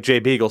babies like Jay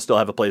Beagle still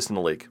have a place in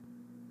the league.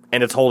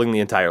 And it's holding the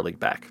entire league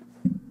back.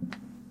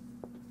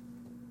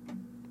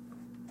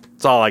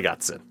 That's all I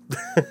got, Sid.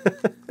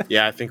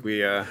 Yeah, I think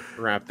we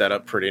wrapped that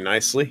up pretty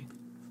nicely.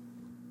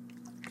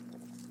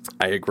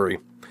 I agree.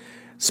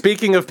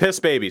 Speaking of piss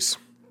babies,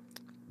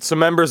 some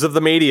members of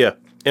the media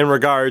in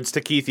regards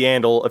to Keith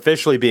Yandle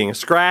officially being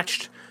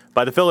scratched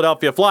by the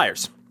Philadelphia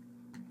Flyers.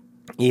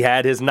 He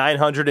had his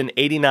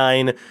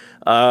 989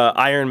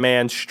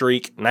 Ironman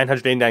streak,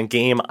 989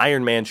 game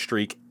Ironman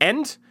streak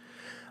end.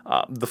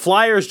 The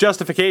Flyers'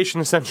 justification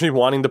essentially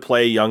wanting to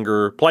play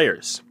younger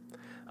players.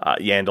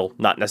 Yandle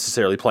not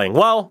necessarily playing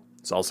well.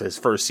 It's also his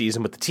first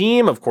season with the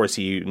team. Of course,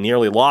 he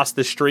nearly lost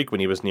this streak when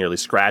he was nearly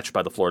scratched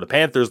by the Florida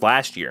Panthers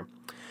last year.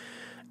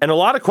 And a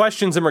lot of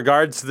questions in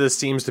regards to this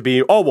seems to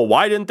be, oh, well,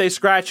 why didn't they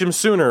scratch him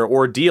sooner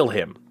or deal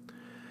him?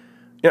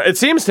 You know, it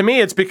seems to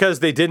me it's because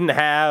they didn't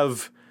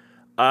have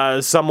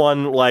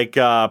someone like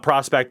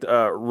prospect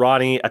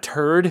Ronnie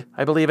Attard,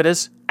 I believe it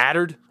is.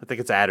 Attard? I think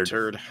it's Attard.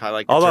 Turd. I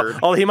like Although, turd.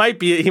 oh, he might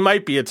be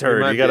a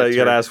turd. You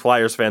gotta ask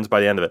Flyers fans by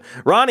the end of it.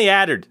 Ronnie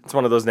Attard. It's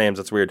one of those names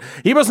that's weird.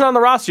 He wasn't on the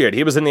roster yet.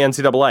 He was in the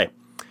NCAA.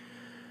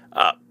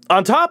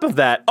 On top of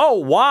that,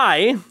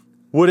 why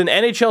would an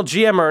NHL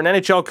GM or an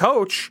NHL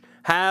coach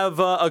have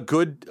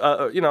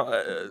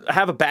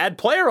have a bad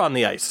player on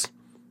the ice?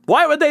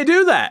 Why would they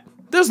do that?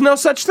 There's no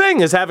such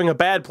thing as having a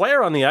bad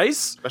player on the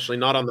ice. Especially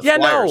not on the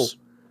Flyers.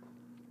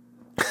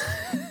 No.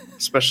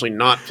 Especially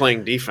not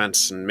playing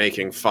defense and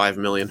making $5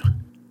 million.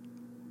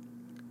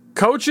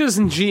 Coaches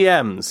and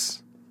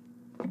GMs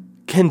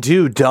can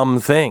do dumb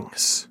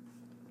things.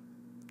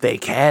 They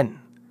can.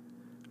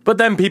 But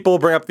then people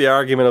bring up the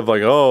argument of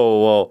like,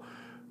 oh,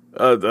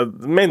 well,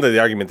 mainly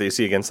the argument they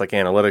see against like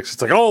analytics.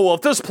 It's like, oh, well,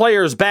 if this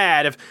player is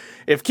bad,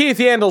 if Keith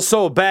Yandle's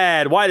so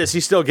bad, why does he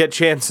still get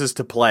chances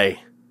to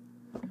play?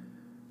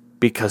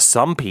 Because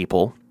some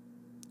people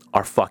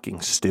are fucking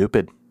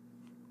stupid.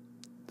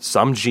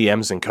 Some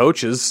GMs and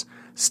coaches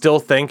still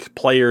think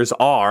players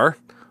are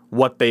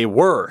what they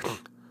were.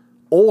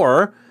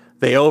 Or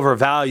they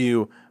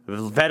overvalue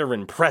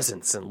veteran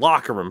presence and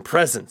locker room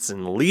presence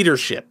and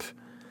leadership.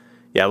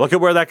 Yeah, look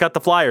at where that got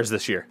the Flyers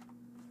this year.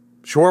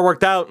 Sure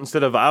worked out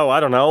instead of,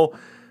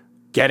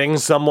 getting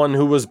someone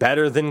who was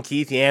better than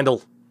Keith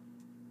Yandle.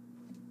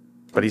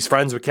 But he's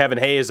friends with Kevin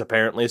Hayes,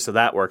 apparently, so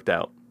that worked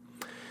out.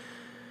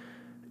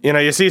 You know,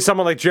 you see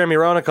someone like Jeremy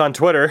Roenick on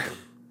Twitter.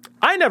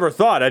 I never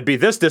thought I'd be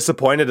this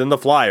disappointed in the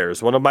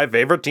Flyers, one of my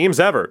favorite teams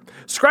ever.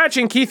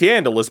 Scratching Keith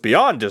Yandle is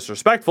beyond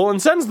disrespectful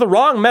and sends the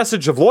wrong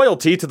message of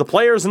loyalty to the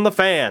players and the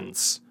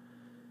fans.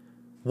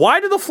 Why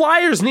do the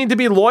Flyers need to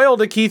be loyal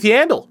to Keith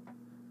Yandle?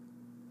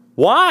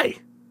 Why?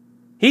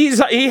 He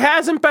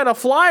hasn't been a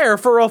Flyer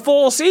for a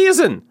full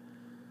season.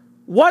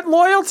 What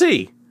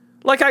loyalty?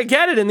 Like, I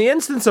get it, in the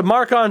instance of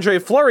Marc-Andre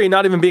Fleury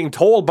not even being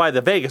told by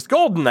the Vegas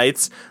Golden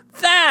Knights,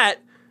 that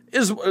he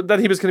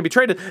was going to be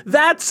traded,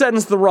 that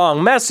sends the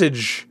wrong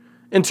message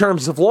in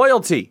terms of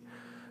loyalty.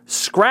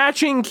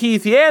 Scratching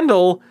Keith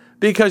Yandle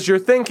because you're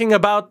thinking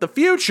about the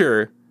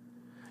future,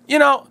 you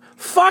know,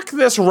 fuck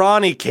this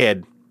Ronnie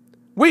kid.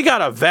 We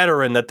got a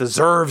veteran that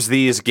deserves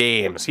these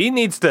games. He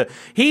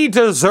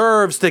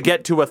deserves to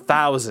get to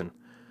 1,000.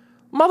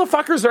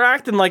 Motherfuckers are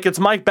acting like it's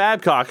Mike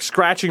Babcock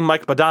scratching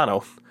Mike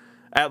Modano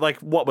at, like,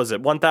 what was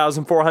it,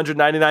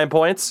 1,499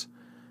 points?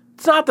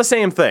 It's not the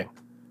same thing.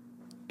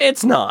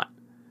 It's not.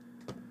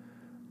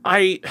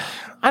 I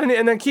don't.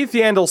 And then Keith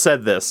Yandle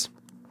said this.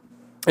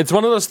 It's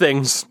one of those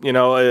things, you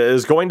know,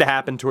 is going to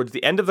happen towards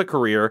the end of the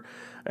career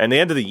and the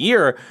end of the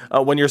year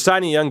when you're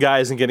signing young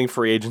guys and getting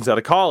free agents out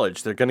of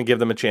college. They're going to give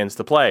them a chance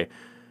to play.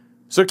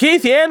 So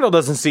Keith Yandle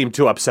doesn't seem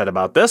too upset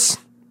about this.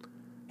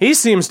 He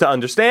seems to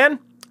understand.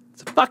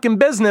 It's a fucking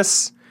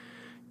business.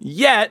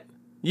 Yet,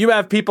 you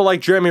have people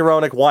like Jeremy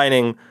Roenick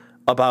whining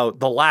about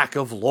the lack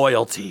of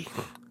loyalty.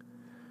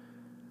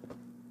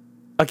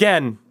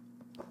 Again,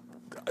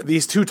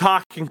 these two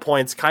talking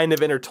points kind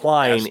of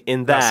intertwine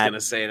in that. I was going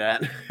to say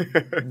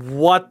that.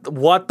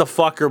 What the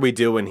fuck are we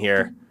doing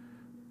here?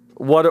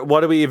 What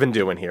are we even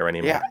doing here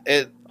anymore?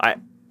 Yeah,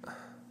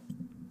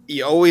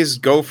 you always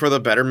go for the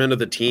betterment of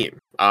the team.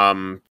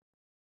 Part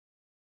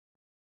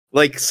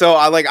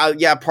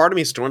of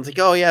me storms like,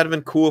 oh yeah, it'd have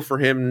been cool for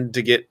him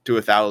to get to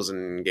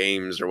 1,000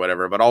 games or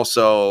whatever. But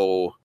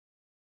also,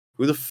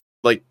 who the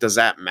does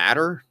that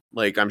matter?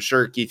 Like, I'm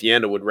sure Keith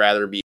Yandle would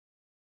rather be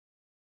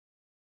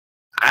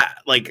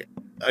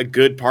a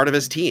good part of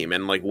his team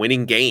and like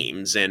winning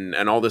games and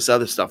all this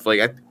other stuff.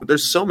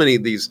 There's so many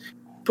of these.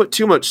 Put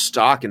too much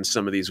stock in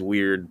some of these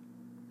weird,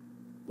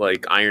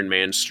 like, Iron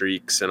Man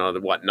streaks and all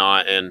the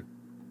whatnot, and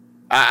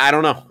I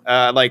don't know.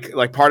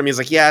 Part of me is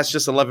like, yeah, it's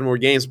just 11 more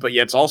games, but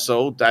yeah, it's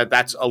also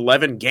that's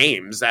 11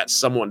 games that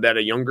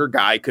a younger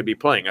guy could be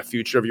playing, a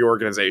future of your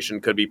organization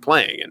could be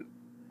playing, and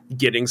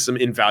getting some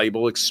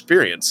invaluable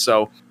experience.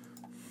 So,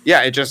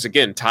 yeah, it just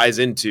again ties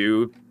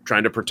into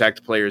trying to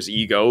protect players'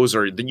 egos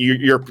or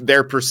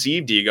their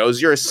perceived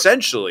egos. You're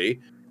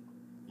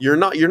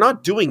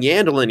not doing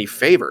Yandle any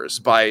favors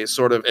by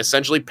sort of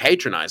essentially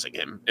patronizing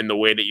him in the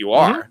way that you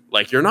are. Mm-hmm.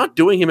 Like, you're not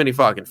doing him any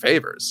fucking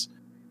favors.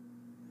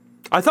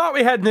 I thought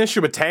we had an issue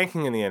with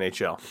tanking in the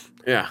NHL.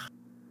 Yeah.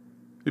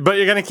 But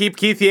you're going to keep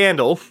Keith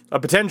Yandle, a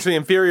potentially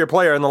inferior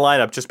player, in the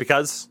lineup just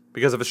because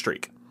of a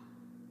streak.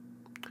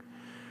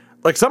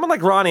 Like, someone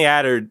like Ronnie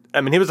Attard,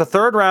 I mean, he was a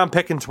third-round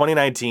pick in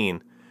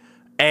 2019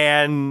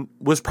 and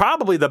was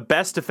probably the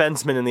best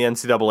defenseman in the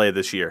NCAA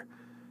this year.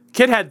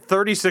 Kid had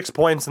 36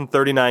 points in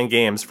 39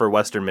 games for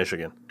Western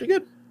Michigan. Pretty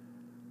good.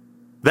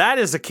 That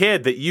is a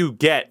kid that you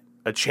get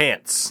a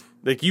chance.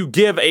 Like, you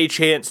give a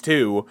chance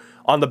to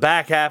on the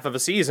back half of a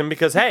season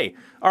because, hey,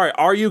 all right,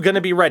 are you going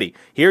to be ready?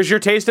 Here's your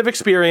taste of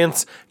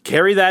experience.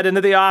 Carry that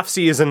into the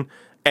offseason,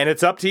 and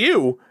it's up to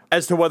you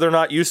as to whether or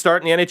not you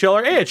start in the NHL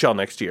or AHL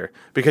next year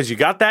because you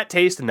got that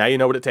taste and now you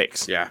know what it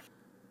takes. Yeah.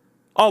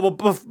 Oh,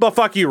 well, but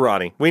fuck you,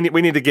 Ronnie. We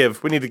need to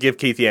give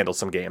Keith Yandle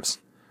some games.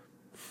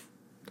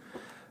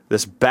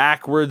 This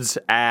backwards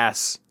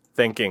ass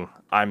thinking.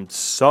 I'm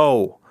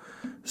so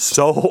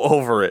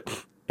over it,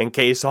 in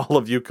case all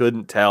of you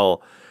couldn't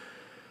tell.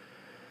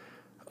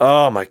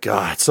 Oh my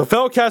God. So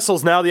Phil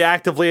Kessel's now the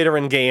active leader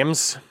in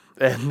games,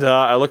 and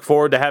I look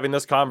forward to having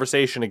this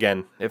conversation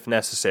again, if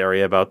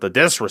necessary, about the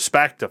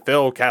disrespect of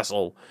Phil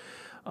Kessel.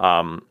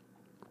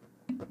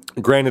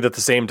 Granted, at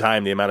the same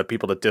time, the amount of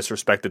people that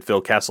disrespected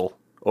Phil Kessel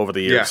over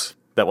the years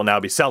that will now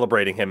be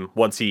celebrating him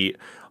once he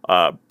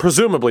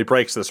presumably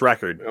breaks this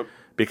record. Yep.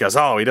 Because,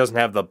 he doesn't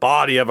have the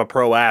body of a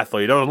pro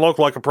athlete. He doesn't look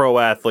like a pro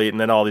athlete. And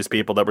then all these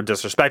people that were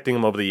disrespecting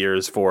him over the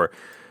years for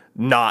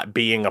not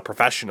being a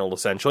professional,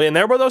 essentially. And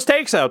there were those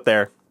takes out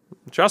there.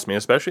 Trust me,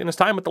 especially in his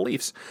time with the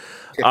Leafs.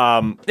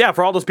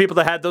 For all those people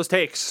that had those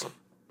takes,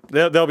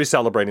 they'll be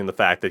celebrating the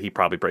fact that he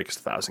probably breaks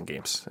 1,000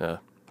 games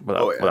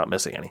without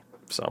missing any.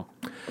 So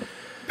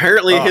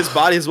apparently his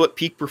body is what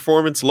peak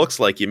performance looks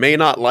like. You may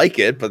not like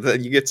it, but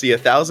then you get to see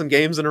 1,000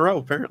 games in a row,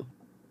 apparently.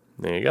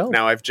 There you go.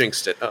 Now I've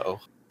jinxed it. Uh-oh.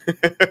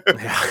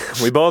 Yeah,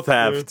 we both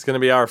have. It's going to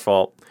be our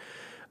fault.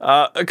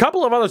 A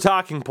couple of other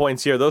talking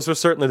points here. Those are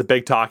certainly the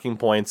big talking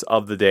points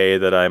of the day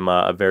that I'm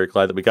very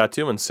glad that we got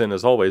to. And Sin,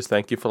 as always,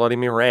 thank you for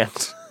letting me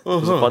rant. It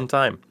was a fun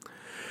time.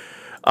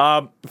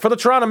 For the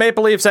Toronto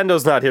Maple Leafs,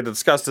 Endo's not here to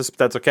discuss this, but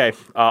that's okay.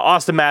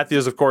 Austin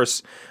Matthews, of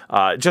course,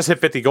 just hit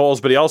 50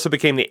 goals, but he also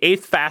became the 8th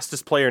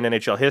fastest player in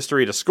NHL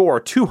history to score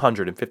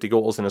 250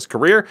 goals in his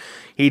career.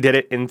 He did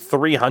it in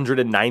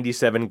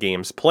 397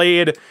 games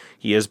played.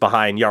 He is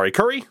behind Yari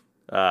Curry,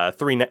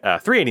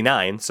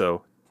 389,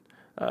 so,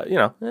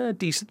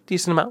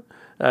 decent amount.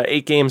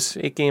 8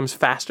 games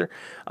faster.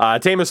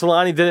 Teemu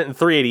Selanne did it in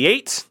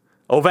 388.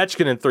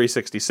 Ovechkin in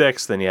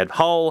 366. Then you had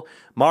Hull,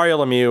 Mario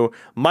Lemieux,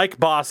 Mike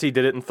Bossy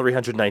did it in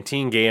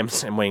 319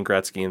 games, and Wayne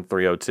Gretzky in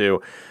 302.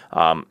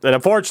 And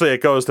unfortunately,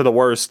 it goes to the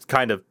worst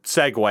kind of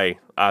segue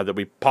that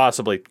we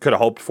possibly could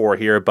have hoped for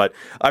here. But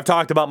I've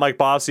talked about Mike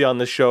Bossy on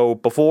this show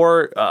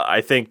before.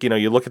 I think,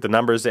 you look at the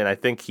numbers, and I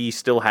think he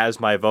still has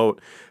my vote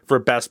for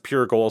best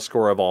pure goal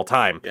scorer of all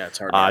time. Yeah, it's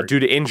hard. Due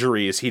to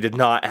injuries, he did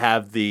not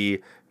have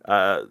the...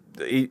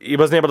 he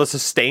wasn't able to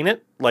sustain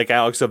it like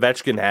Alex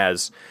Ovechkin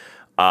has.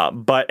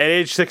 But at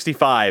age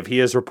 65, he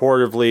has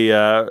reportedly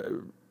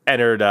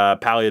entered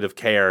palliative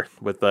care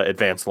with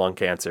advanced lung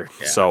cancer.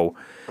 Yeah. So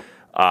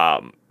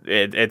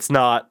it's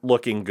not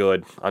looking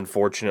good,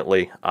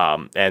 unfortunately.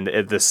 And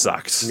this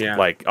sucks. Yeah.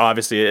 Like,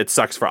 obviously, it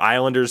sucks for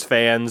Islanders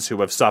fans who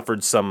have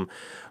suffered some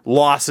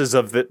losses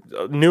of the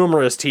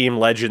numerous team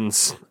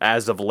legends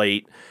as of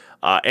late.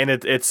 And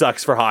it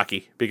sucks for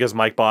hockey because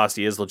Mike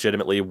Bossy is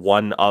legitimately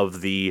one of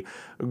the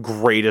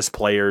greatest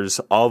players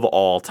of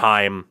all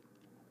time.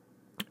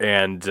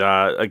 And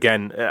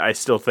again, I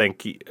still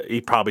think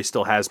he probably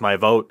still has my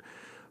vote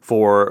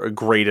for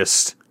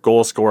greatest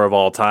goal scorer of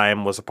all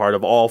time, was a part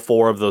of all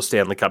 4 of those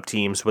Stanley Cup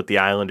teams with the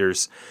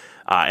Islanders.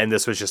 And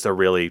this was just a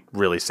really,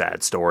 really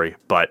sad story.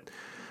 But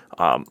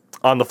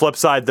on the flip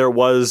side, there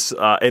was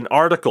an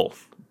article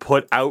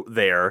put out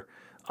there,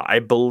 I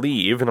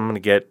believe, and I'm going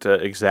to get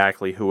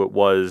exactly who it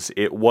was.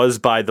 It was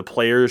by the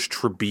Players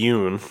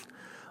Tribune,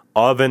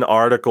 of an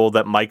article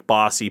that Mike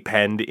Bossy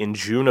penned in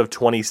June of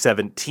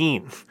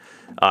 2017.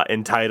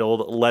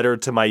 Entitled Letter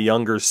to My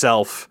Younger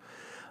Self,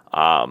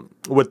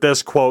 with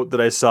this quote that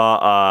I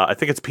saw. I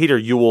think it's Peter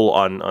Ewell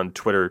on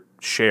Twitter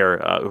share,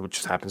 which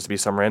just happens to be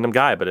some random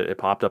guy, but it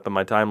popped up in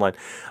my timeline.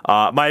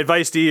 My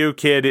advice to you,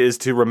 kid, is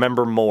to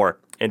remember more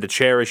and to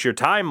cherish your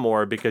time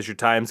more, because your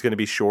time's going to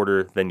be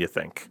shorter than you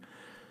think.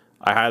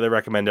 I highly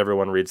recommend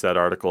everyone reads that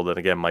article that,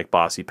 again, Mike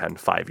Bossy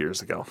penned 5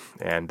 years ago.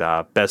 And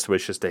best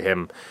wishes to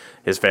him,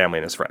 his family,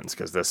 and his friends,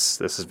 because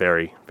this is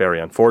very, very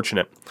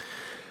unfortunate.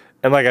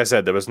 And like I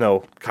said, there was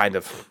no kind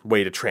of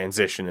way to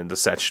transition into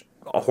such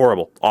a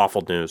horrible,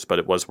 awful news, but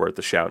it was worth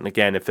the shout. And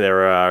again, if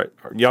there are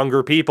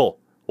younger people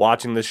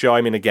watching this show,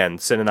 I mean, again,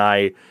 Sin and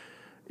I,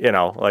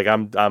 like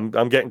I'm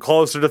getting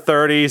closer to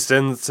 30.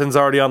 Sin's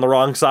already on the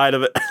wrong side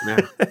of it.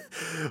 Yeah.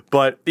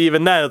 But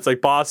even then, it's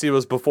like Bossy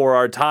was before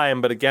our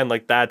time. But again,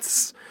 like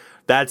that's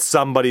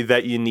somebody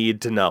that you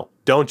need to know.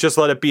 Don't just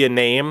let it be a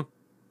name.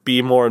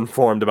 Be more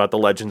informed about the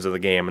legends of the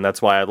game, and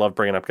that's why I love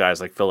bringing up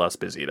guys like Phil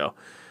Esposito.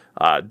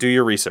 Do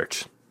your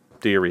research.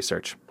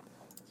 The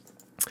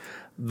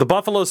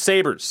Buffalo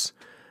Sabres,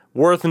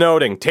 worth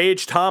noting,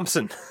 Tage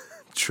Thompson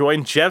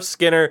joined Jeff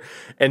Skinner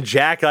and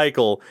Jack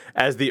Eichel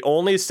as the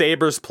only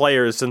Sabres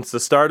players since the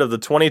start of the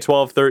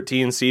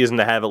 2012-13 season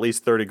to have at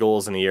least 30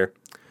 goals in a year.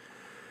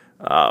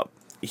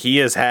 He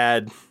has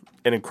had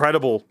an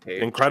incredible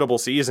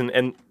season,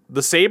 and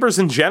the Sabres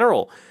in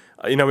general.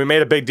 We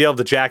made a big deal of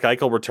the Jack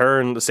Eichel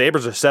return. The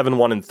Sabres are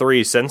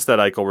 7-1-3 since that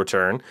Eichel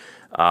return.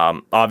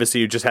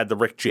 Obviously, you just had the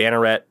Rick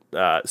Janneret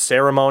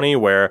ceremony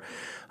where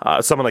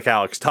someone like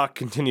Alex Tuch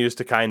continues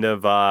to kind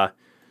of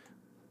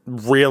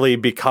really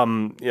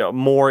become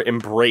more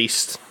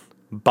embraced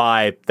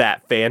by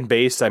that fan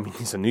base. I mean,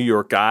 he's a New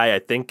York guy. I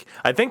think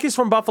he's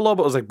from Buffalo,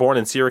 but was like born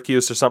in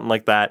Syracuse or something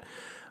like that.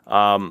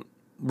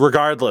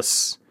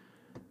 Regardless,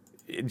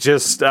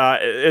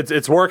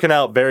 it's working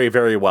out very,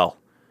 very well.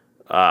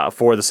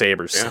 For the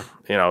Sabres.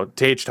 Yeah.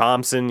 Tage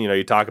Thompson,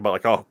 you talk about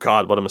like, oh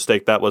God, what a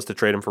mistake that was to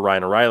trade him for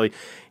Ryan O'Reilly.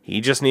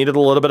 He just needed a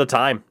little bit of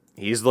time.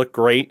 He's looked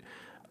great.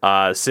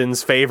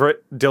 Sin's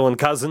favorite, Dylan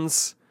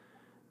Cousins,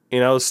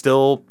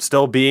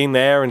 still being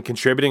there and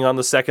contributing on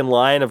the second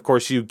line. Of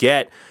course, you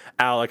get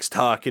Alex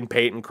Tuch and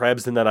Peyton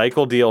Krebs in that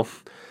Eichel deal.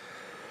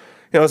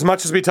 As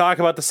much as we talk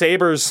about the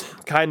Sabres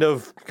kind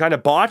of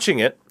botching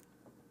it,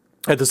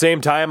 at the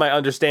same time, I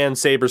understand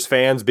Sabres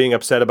fans being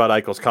upset about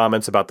Eichel's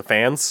comments about the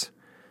fans.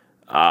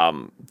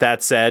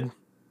 That said,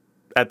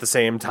 at the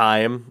same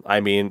time, I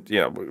mean,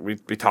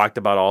 we talked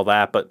about all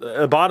that, but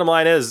the bottom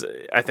line is,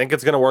 I think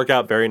it's going to work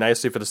out very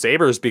nicely for the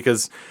Sabres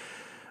because,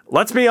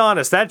 let's be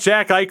honest, that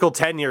Jack Eichel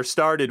tenure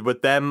started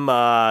with them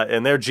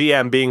and their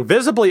GM being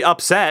visibly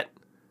upset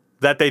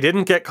that they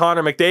didn't get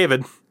Connor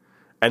McDavid,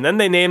 and then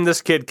they named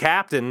this kid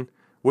captain,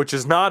 which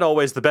is not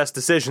always the best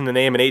decision to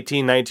name an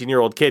 18,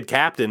 19-year-old kid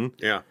captain.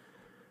 Yeah.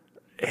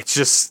 It's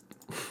just,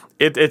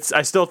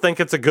 I still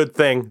think it's a good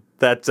thing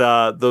that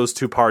those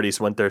two parties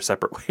went their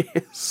separate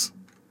ways.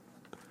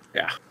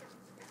 Yeah.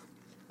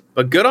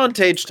 But good on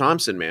Tage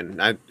Thompson, man.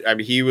 I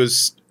mean, he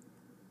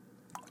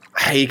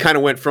kind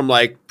of went from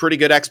like pretty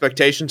good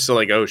expectations to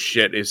like, oh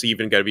shit, is he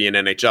even going to be an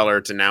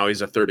NHLer, to now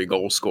he's a 30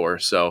 goal scorer.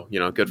 So,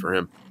 good for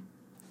him.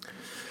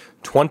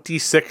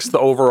 26th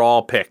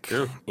overall pick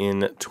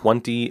in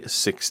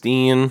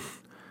 2016.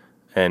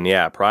 And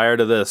yeah, prior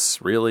to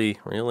this, really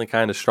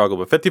kind of struggled.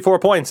 But 54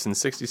 points in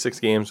 66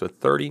 games with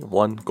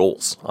 31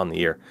 goals on the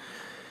year.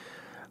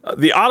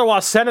 The Ottawa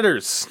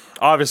Senators,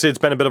 obviously it's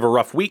been a bit of a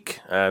rough week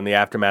in the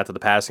aftermath of the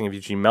passing of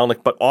Eugene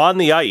Melnyk, but on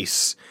the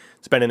ice,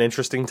 it's been an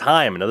interesting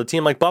time. Another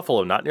team like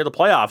Buffalo, not near the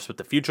playoffs, but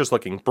the future's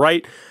looking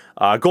bright.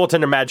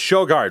 Goaltender Matt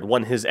Sjogard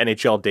won his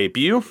NHL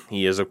debut.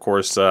 He is, of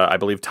course, I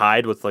believe,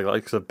 tied with the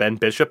likes of Ben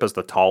Bishop as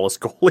the tallest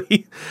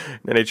goalie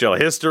in NHL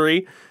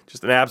history.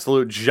 Just an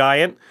absolute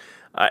giant.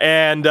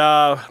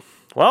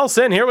 Well,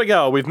 Sin, here we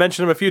go. We've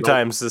mentioned him a few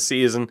times this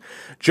season.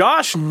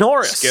 Josh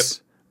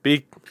Norris.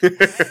 15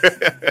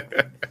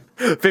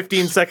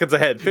 seconds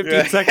ahead.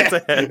 15 seconds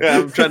ahead. Yeah,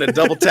 I'm trying to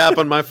double tap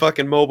on my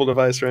fucking mobile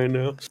device right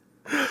now.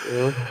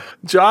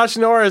 Josh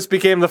Norris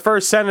became the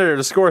first Senator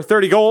to score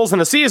 30 goals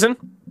in a season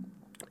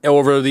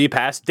over the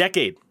past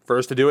decade.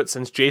 First to do it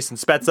since Jason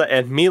Spezza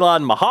and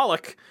Milan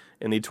Michalek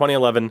in the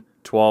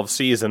 2011-12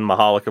 season.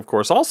 Michalek, of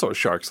course, also a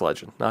Sharks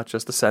legend, not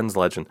just a Sens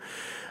legend.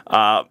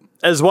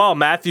 As well,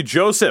 Matthew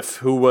Joseph,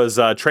 who was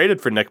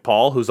traded for Nick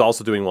Paul, who's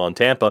also doing well in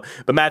Tampa.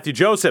 But Matthew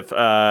Joseph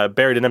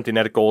buried an empty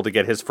net goal to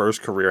get his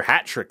first career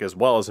hat trick as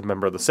well as a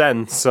member of the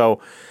Sens.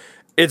 So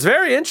it's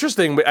very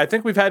interesting. I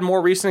think we've had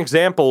more recent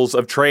examples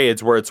of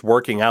trades where it's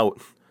working out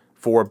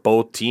for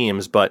both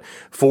teams. But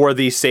for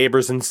the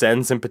Sabres and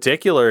Sens in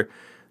particular,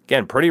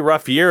 again, pretty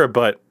rough year,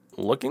 but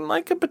looking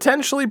like a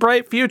potentially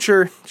bright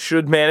future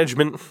should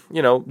management,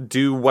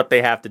 do what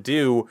they have to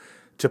do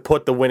to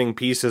put the winning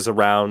pieces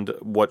around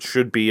what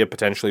should be a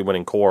potentially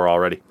winning core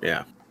already.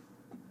 Yeah.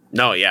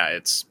 No, yeah,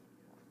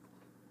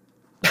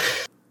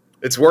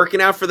 it's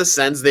working out for the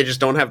Sens. They just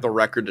don't have the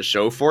record to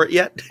show for it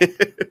yet.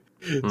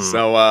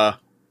 So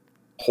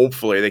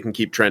hopefully they can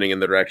keep trending in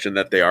the direction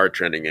that they are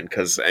trending in,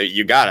 because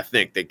you got to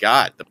think they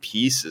got the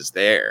pieces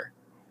there.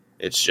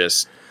 It's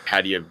just, how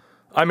do you...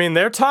 I mean,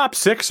 their top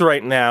six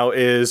right now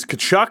is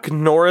Tkachuk,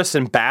 Norris,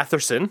 and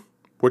Batherson,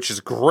 which is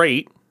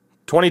great.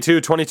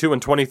 22,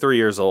 and 23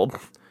 years old.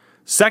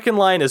 Second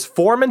line is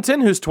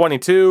Formanton, who's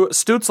 22,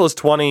 Stützle's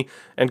 20,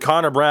 and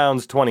Connor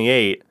Brown's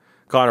 28.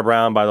 Connor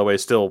Brown, by the way,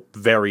 still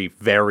very,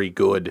 very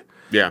good.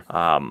 Yeah.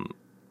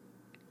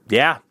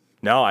 Yeah.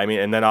 No, I mean,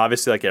 and then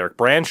obviously like Eric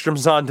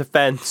Brandstrom's on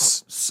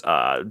defense,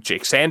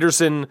 Jake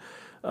Sanderson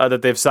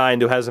that they've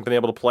signed who hasn't been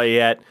able to play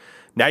yet.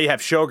 Now you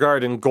have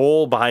Sjogard in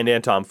goal behind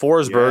Anton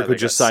Forsberg, who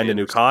just signed a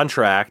new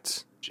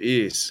contract.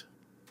 Jeez.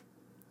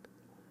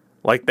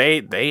 Like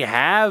they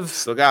have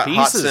still got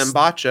pieces.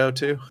 Hot Sambacho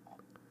too.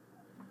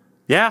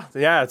 Yeah,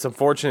 it's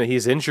unfortunate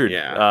he's injured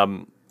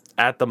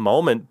at the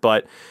moment,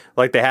 but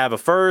like they have a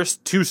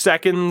first, 2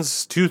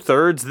 seconds,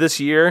 2/3 this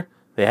year.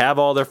 They have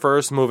all their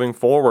firsts moving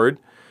forward.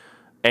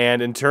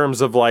 And in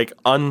terms of like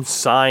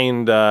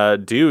unsigned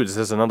dudes,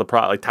 there's another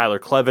like Tyler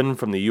Clevin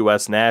from the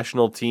U.S.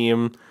 national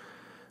team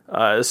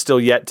is still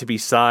yet to be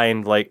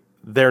signed. Like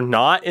they're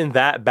not in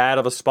that bad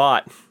of a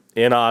spot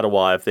in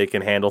Ottawa if they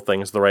can handle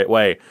things the right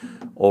way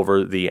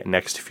over the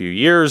next few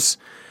years.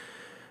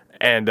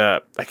 And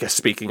I guess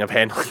speaking of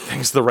handling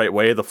things the right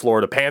way, the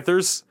Florida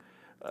Panthers,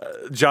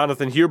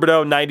 Jonathan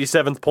Huberdeau,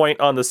 97th point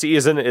on the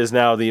season, is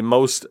now the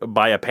most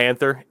by a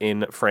Panther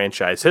in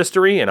franchise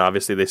history. And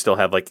obviously they still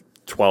have like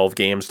 12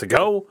 games to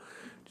go,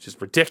 which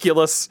is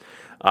ridiculous.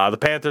 The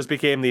Panthers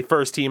became the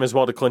first team as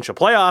well to clinch a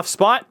playoff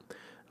spot.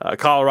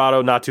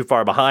 Colorado not too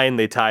far behind.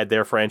 They tied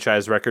their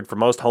franchise record for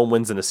most home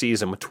wins in a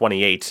season with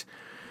 28.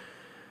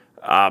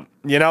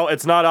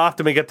 It's not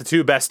often we get the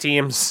two best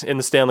teams in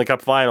the Stanley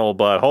Cup final,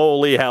 but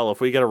holy hell,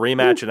 if we get a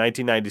rematch in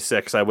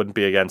 1996, I wouldn't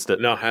be against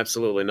it. No,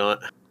 absolutely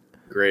not.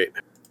 Great.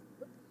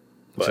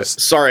 But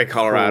Just sorry,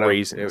 Colorado.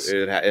 Craziness.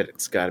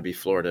 It's got to be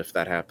Florida if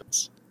that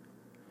happens.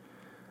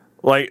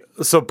 Like,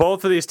 so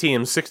both of these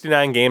teams,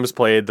 69 games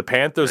played. The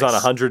Panthers on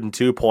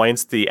 102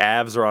 points. The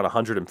Avs are on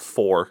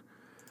 104.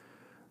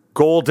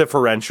 Goal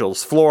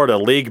differentials. Florida,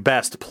 league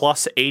best,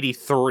 plus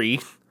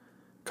 83.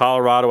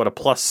 Colorado at a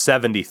plus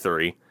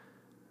 73.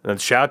 And then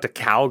shout out to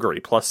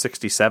Calgary, plus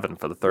 67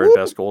 for the third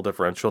best goal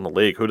differential in the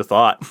league. Who'd have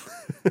thought?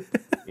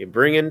 You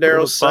bring in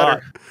Daryl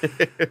Sutter.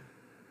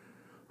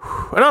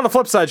 And on the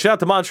flip side, shout out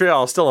to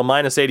Montreal, still a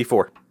minus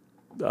 84.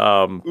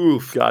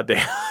 Oof.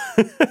 Goddamn.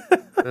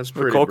 That's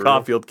pretty Cole brutal.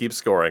 Caulfield keeps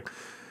scoring.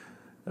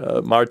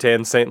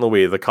 Martin St.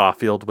 Louis, the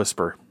Caulfield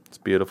Whisper. It's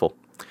beautiful.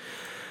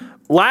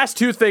 Last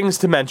two things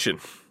to mention.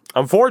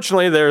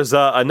 Unfortunately, there's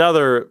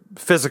another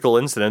physical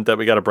incident that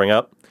we got to bring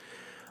up.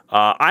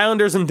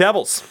 Islanders and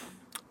Devils.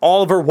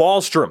 Oliver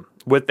Wahlstrom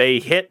with a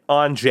hit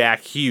on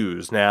Jack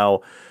Hughes.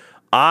 Now,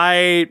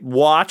 I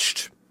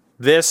watched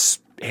this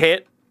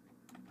hit.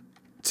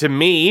 To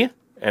me,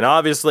 and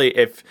obviously,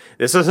 if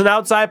this is an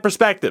outside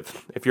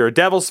perspective, if you're a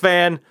Devils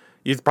fan,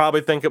 you'd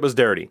probably think it was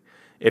dirty.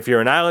 If you're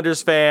an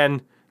Islanders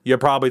fan, you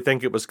probably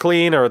think it was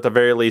clean, or at the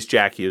very least,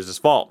 Jack Hughes'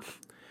 fault.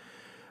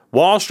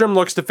 Wahlstrom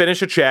looks to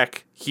finish a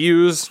check.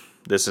 Hughes,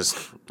 this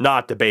is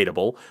not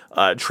debatable,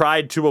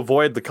 tried to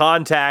avoid the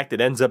contact. It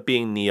ends up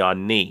being knee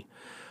on knee.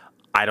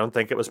 I don't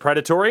think it was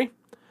predatory.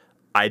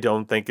 I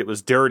don't think it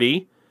was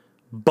dirty.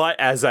 But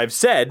as I've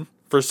said,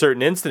 for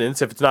certain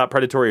incidents, if it's not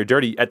predatory or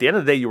dirty, at the end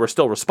of the day, you are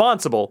still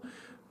responsible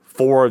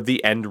for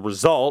the end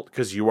result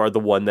because you are the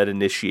one that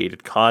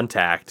initiated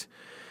contact.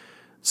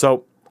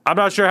 So I'm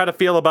not sure how to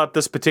feel about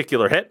this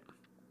particular hit.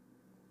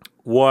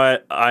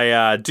 What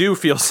I do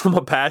feel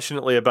somewhat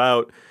passionately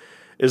about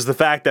is the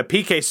fact that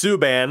PK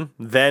Subban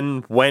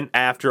then went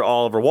after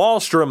Oliver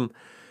Wahlstrom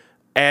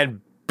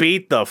and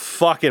beat the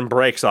fucking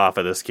brakes off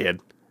of this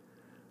kid.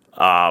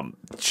 God,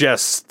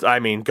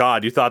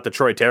 you thought the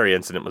Troy Terry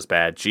incident was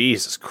bad.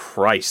 Jesus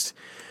Christ.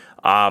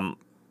 And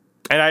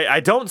I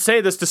don't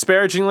say this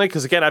disparagingly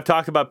because, again, I've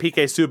talked about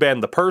PK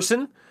Subban, the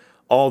person,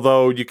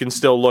 although you can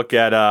still look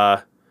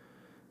at,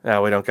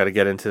 we don't got to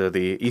get into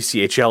the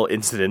ECHL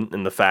incident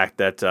and the fact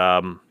that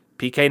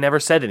PK never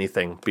said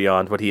anything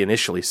beyond what he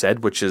initially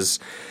said, which is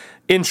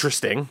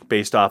interesting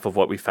based off of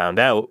what we found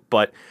out.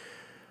 But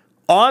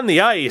on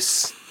the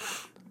ice,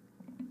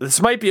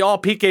 this might be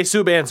all PK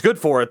Subban's good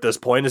for at this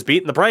point, is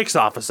beating the brakes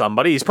off of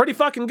somebody. He's pretty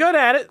fucking good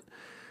at it.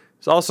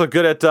 He's also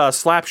good at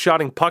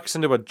slap-shotting pucks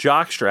into a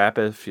jockstrap,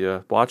 if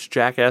you watch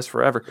Jackass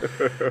Forever.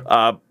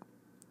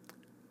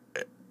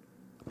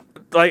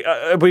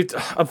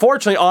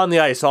 Unfortunately, on the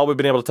ice, all we've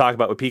been able to talk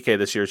about with PK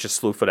this year is just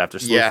slew foot after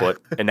slew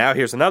foot. And now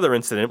here's another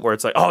incident where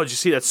it's like, oh, did you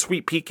see that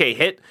sweet PK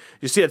hit? Did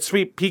you see that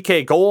sweet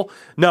PK goal?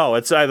 No,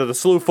 it's either the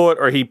slew foot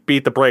or he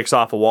beat the brakes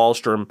off of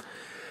Wahlstrom.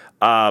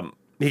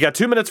 He got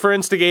 2 minutes for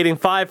instigating,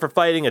 5 for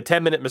fighting, a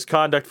 10-minute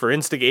misconduct for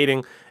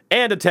instigating,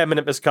 and a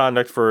 10-minute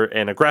misconduct for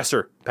an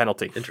aggressor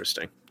penalty.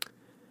 Interesting.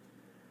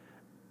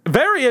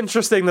 Very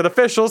interesting that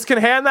officials can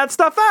hand that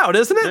stuff out,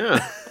 isn't it?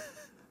 Yeah.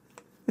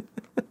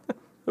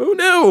 Who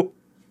knew?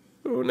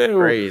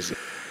 Crazy.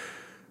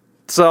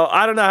 So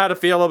I don't know how to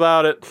feel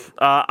about it.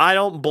 I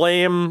don't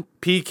blame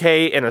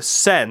PK in a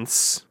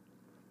sense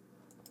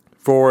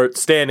for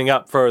standing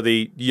up for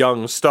the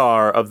young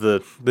star of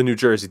the New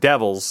Jersey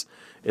Devils.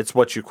 It's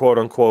what you quote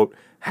unquote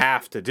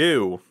have to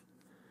do.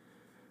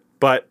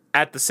 But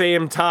at the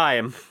same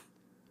time,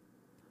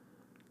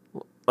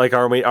 like,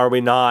 are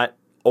we not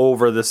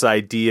over this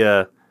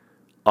idea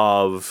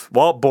of,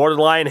 well,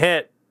 borderline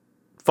hit,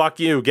 fuck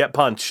you, get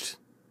punched?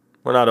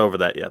 We're not over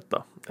that yet,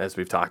 though, as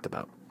we've talked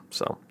about.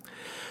 So,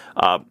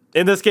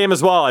 in this game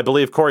as well, I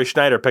believe Corey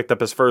Schneider picked up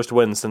his first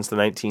win since the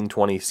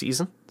 1920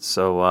 season.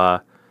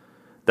 So,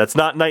 that's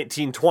not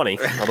 1920,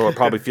 although it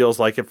probably feels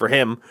like it for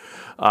him.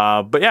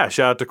 But yeah,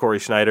 shout out to Corey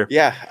Schneider.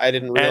 Yeah, I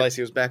didn't realize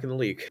he was back in the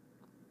league.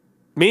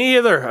 Me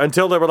either,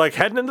 until they were like,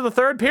 heading into the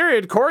third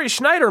period, Corey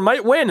Schneider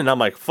might win. And I'm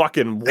like,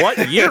 fucking,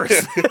 what year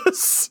is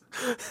this?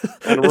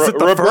 And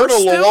Roberto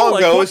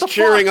Luongo is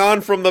cheering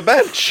on from the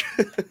bench.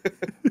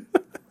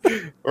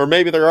 Or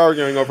maybe they're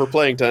arguing over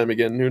playing time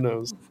again. Who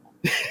knows?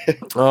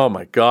 Oh,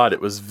 my God.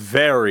 It was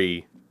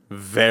very,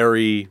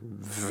 very,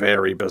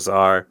 very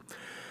bizarre.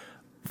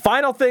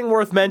 Final thing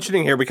worth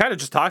mentioning here. We kind of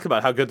just talked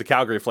about how good the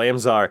Calgary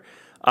Flames are.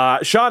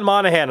 Sean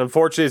Monahan,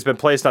 unfortunately, has been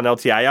placed on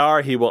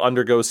LTIR. He will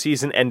undergo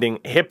season-ending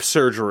hip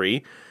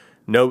surgery.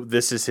 Note,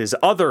 this is his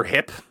other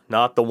hip,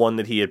 not the one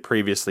that he had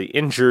previously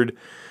injured.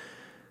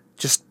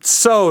 Just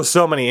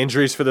so many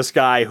injuries for this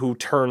guy who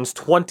turns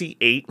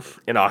 28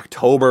 in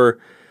October.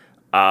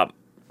 And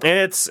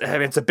it's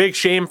a big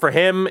shame for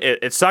him.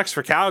 It sucks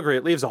for Calgary.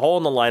 It leaves a hole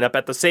in the lineup.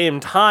 At the same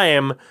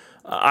time,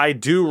 I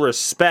do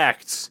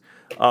respect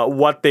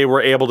what they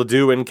were able to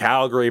do in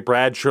Calgary.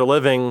 Brad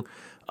Treliving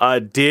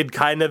did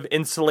kind of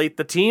insulate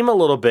the team a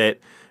little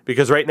bit,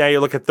 because right now you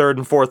look at third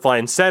and fourth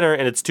line center,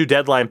 and it's two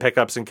deadline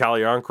pickups in Calle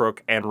Jarnkrok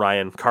and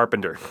Ryan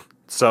Carpenter.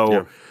 So,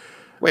 yeah.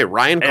 Wait,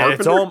 Ryan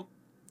Carpenter?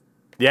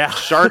 Yeah.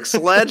 Sharks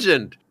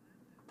legend.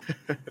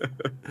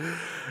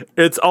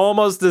 It's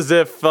almost as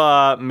if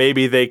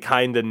maybe they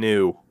kind of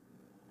knew.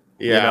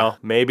 Yeah. You know,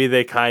 maybe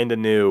they kind of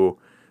knew.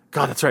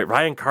 God, that's right.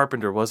 Ryan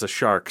Carpenter was a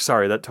Shark.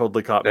 Sorry, that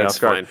totally caught me off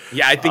guard. Fine.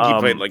 Yeah, I think he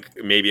played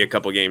like maybe a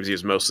couple games. He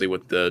was mostly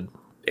with the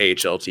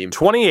AHL team.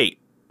 28.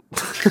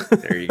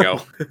 There you go.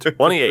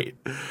 28.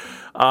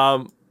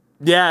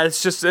 Yeah,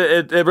 it's just,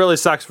 it really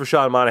sucks for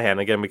Sean Monahan.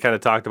 Again, we kind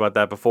of talked about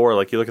that before.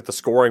 Like, you look at the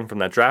scoring from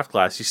that draft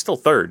class, he's still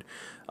third.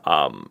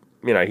 You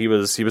know, he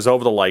was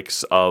over the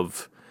likes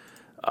of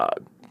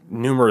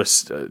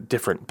numerous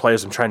different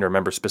players. I'm trying to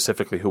remember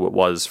specifically who it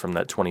was from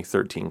that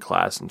 2013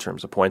 class in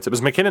terms of points. It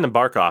was McKinnon and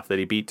Barkov that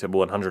he beat to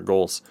 100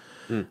 goals.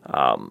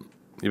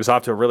 He was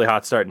off to a really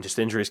hot start, and just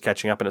injuries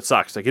catching up, and it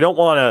sucks. Like, you don't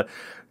want to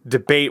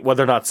debate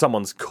whether or not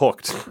someone's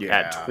cooked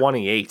at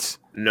 28.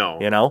 No.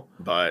 You know?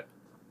 But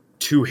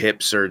 2 hip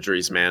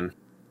surgeries, man.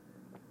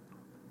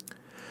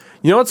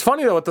 You know what's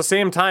funny, though? At the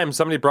same time,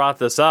 somebody brought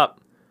this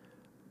up.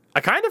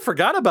 I kind of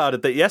forgot about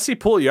it, that Jesse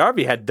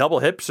Puljujarvi had double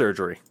hip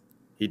surgery.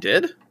 He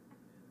did?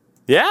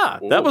 Yeah,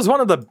 Ooh. that was one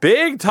of the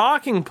big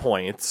talking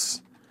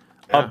points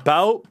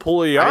about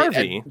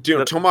Puljujarvi.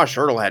 Dude, Tomas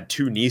Hertl had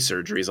 2 knee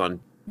surgeries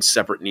on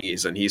separate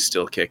knees, and he's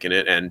still kicking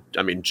it. And,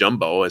 I mean,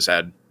 Jumbo has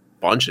had a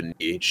bunch of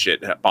knee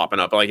shit popping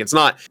up. Like,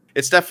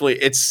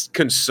 it's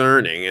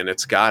concerning, and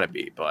it's got to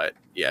be. But,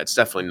 yeah, it's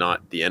definitely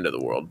not the end of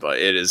the world. But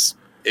it's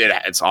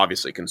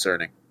obviously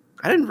concerning.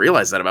 I didn't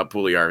realize that about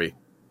Puljujarvi.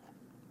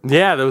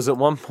 Yeah, there was at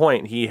one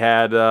point he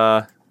had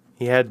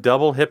he had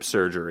double hip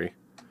surgery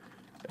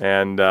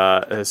and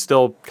has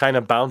still kind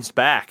of bounced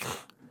back.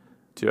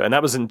 And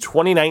that was in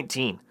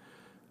 2019.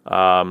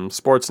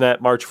 Sportsnet,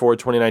 March 4,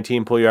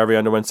 2019, Puljujarvi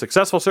underwent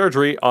successful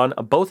surgery on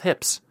both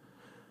hips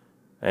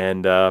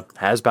and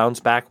has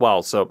bounced back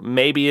well. So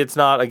maybe it's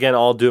not, again,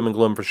 all doom and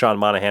gloom for Sean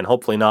Monahan.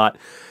 Hopefully not.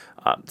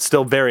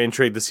 Still very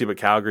intrigued to see what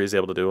Calgary is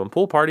able to do. And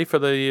Pool Party, for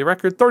the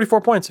record,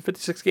 34 points in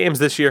 56 games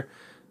this year.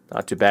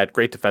 Not too bad.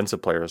 Great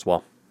defensive player as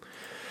well.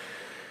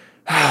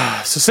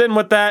 So sitting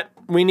with that,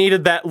 we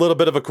needed that little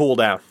bit of a cool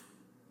down.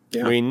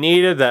 Yeah. We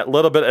needed that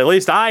little bit, at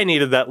least I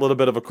needed that little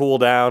bit of a cool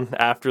down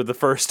after the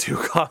first two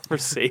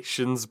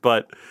conversations.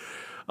 But,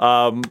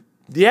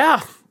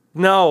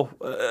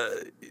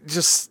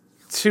 just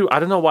two. I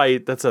don't know why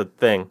that's a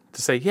thing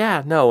to say,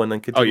 yeah, no, and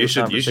then continue. Oh,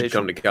 you should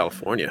come to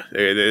California.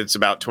 It's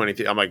about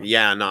 20. I'm like,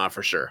 yeah, nah,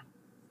 for sure.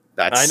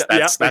 That's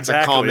exactly.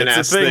 A common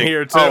ass thing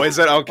here too. Oh, is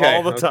it? Okay.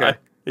 All the time.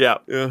 Yeah.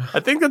 I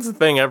think that's a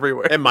thing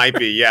everywhere. It might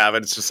be, yeah,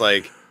 but it's just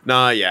like,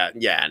 no,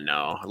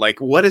 no. Like,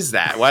 what is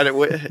that? Why?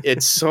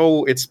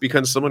 It's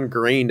become so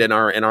ingrained in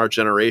our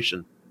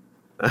generation.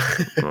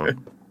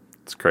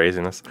 It's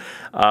craziness.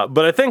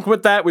 But I think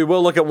with that, we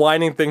will look at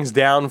winding things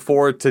down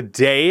for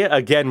today.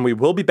 Again, we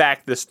will be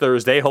back this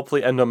Thursday.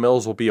 Hopefully, Endo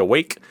Mills will be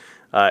awake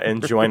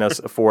and join us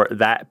for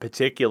that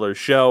particular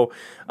show.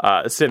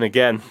 Sin,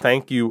 again,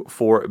 thank you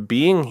for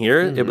being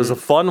here. Mm-hmm. It was a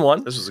fun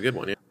one. This was a good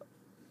one, yeah.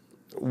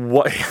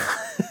 What?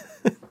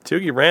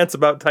 Toogie rants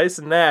about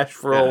Tyson Nash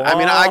for a long time. I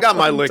mean, I got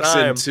my licks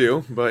in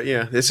too, but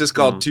yeah, this is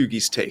called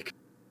Toogie's Take.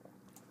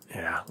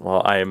 Yeah,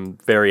 well, I am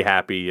very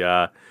happy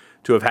to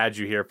have had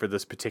you here for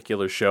this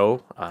particular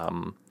show.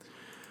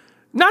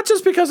 Not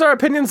just because our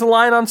opinions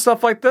align on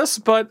stuff like this,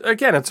 but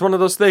again, it's one of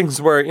those things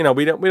where,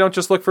 we don't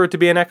just look for it to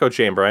be an echo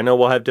chamber. I know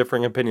we'll have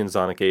differing opinions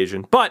on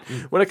occasion, but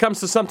when it comes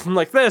to something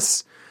like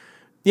this,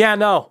 yeah,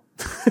 no.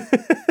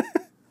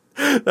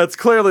 That's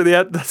clearly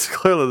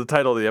the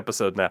title of the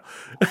episode now.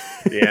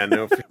 Yeah,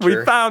 no, for sure.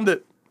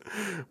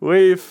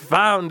 We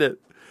found it.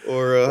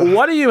 Or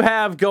what do you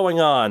have going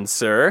on,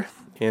 sir,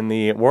 in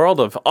the world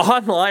of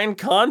online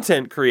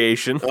content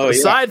creation,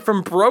 aside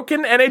from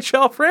broken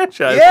NHL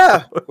franchise?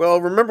 Yeah. Well,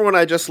 remember when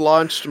I just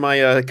launched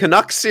my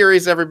Canucks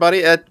series, everybody?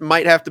 It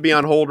might have to be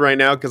on hold right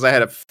now because I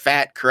had a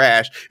fat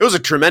crash. It was a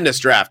tremendous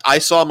draft. I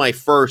saw my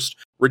first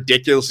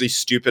ridiculously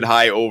stupid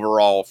high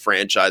overall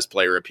franchise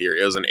player appear.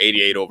 It was an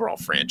 88 overall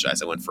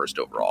franchise. I went first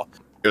overall.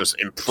 It was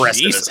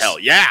impressive as hell.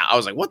 Yeah. I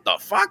was like, what the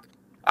fuck?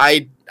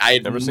 I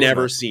had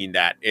never seen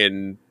that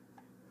in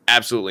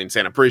absolutely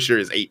insane. I'm pretty sure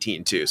it's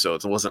 18 too, so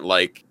it wasn't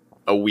like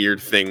a weird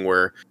thing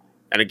where,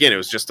 and again, it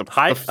was just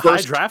high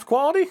draft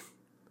quality.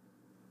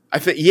 I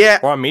think, yeah,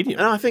 or on medium.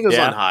 No, I think it was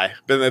on high.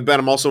 But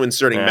I'm also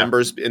inserting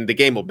members, and the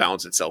game will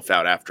balance itself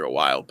out after a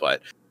while.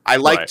 But I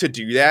like to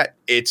do that.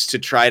 It's to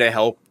try to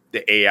help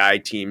the AI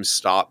teams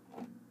stop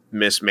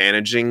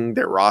mismanaging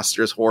their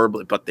rosters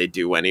horribly, but they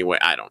do anyway.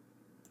 I don't.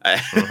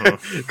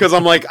 Because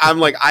I'm like,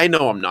 I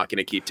know I'm not going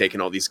to keep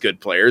taking all these good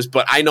players,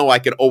 but I know I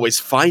could always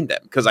find them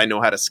because I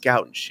know how to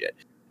scout and shit.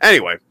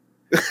 Anyway,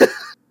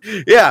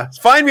 yeah,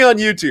 find me on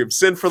YouTube,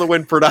 Sin for the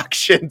Win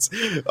Productions,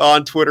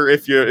 on Twitter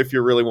if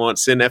you really want,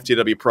 Sin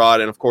FTW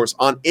Prod, and of course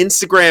on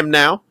Instagram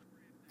now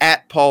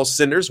at Paul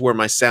Cinders, where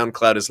my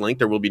SoundCloud is linked.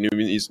 There will be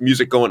new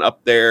music going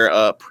up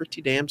there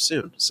pretty damn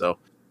soon. So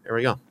there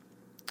we go.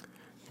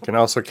 You can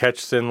also catch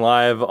Sin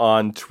live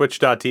on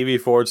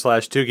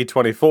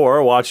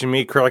twitch.tv/Toogie24, watching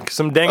me crack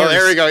some dingers. Oh,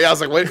 there we go. Yeah, I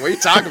was like, what are you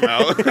talking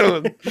about?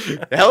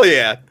 Hell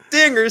yeah.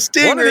 Dingers.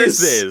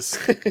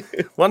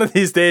 One of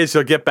these days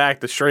you'll get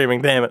back to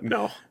streaming, damn it.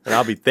 No. And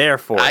I'll be there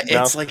for it.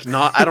 It's like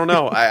not, I don't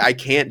know. I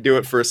can't do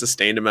it for a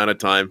sustained amount of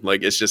time.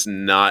 Like, it's just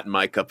not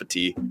my cup of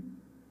tea.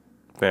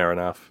 Fair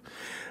enough.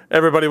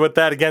 Everybody, with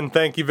that, again,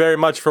 thank you very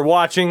much for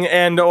watching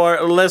and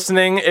or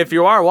listening. If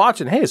you are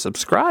watching, hey,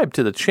 subscribe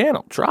to the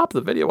channel. Drop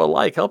the video a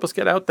like. Help us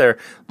get out there a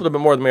little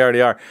bit more than we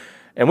already are.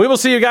 And we will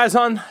see you guys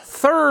on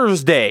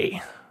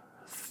Thursday.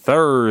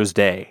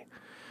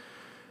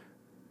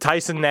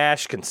 Tyson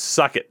Nash can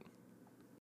suck it.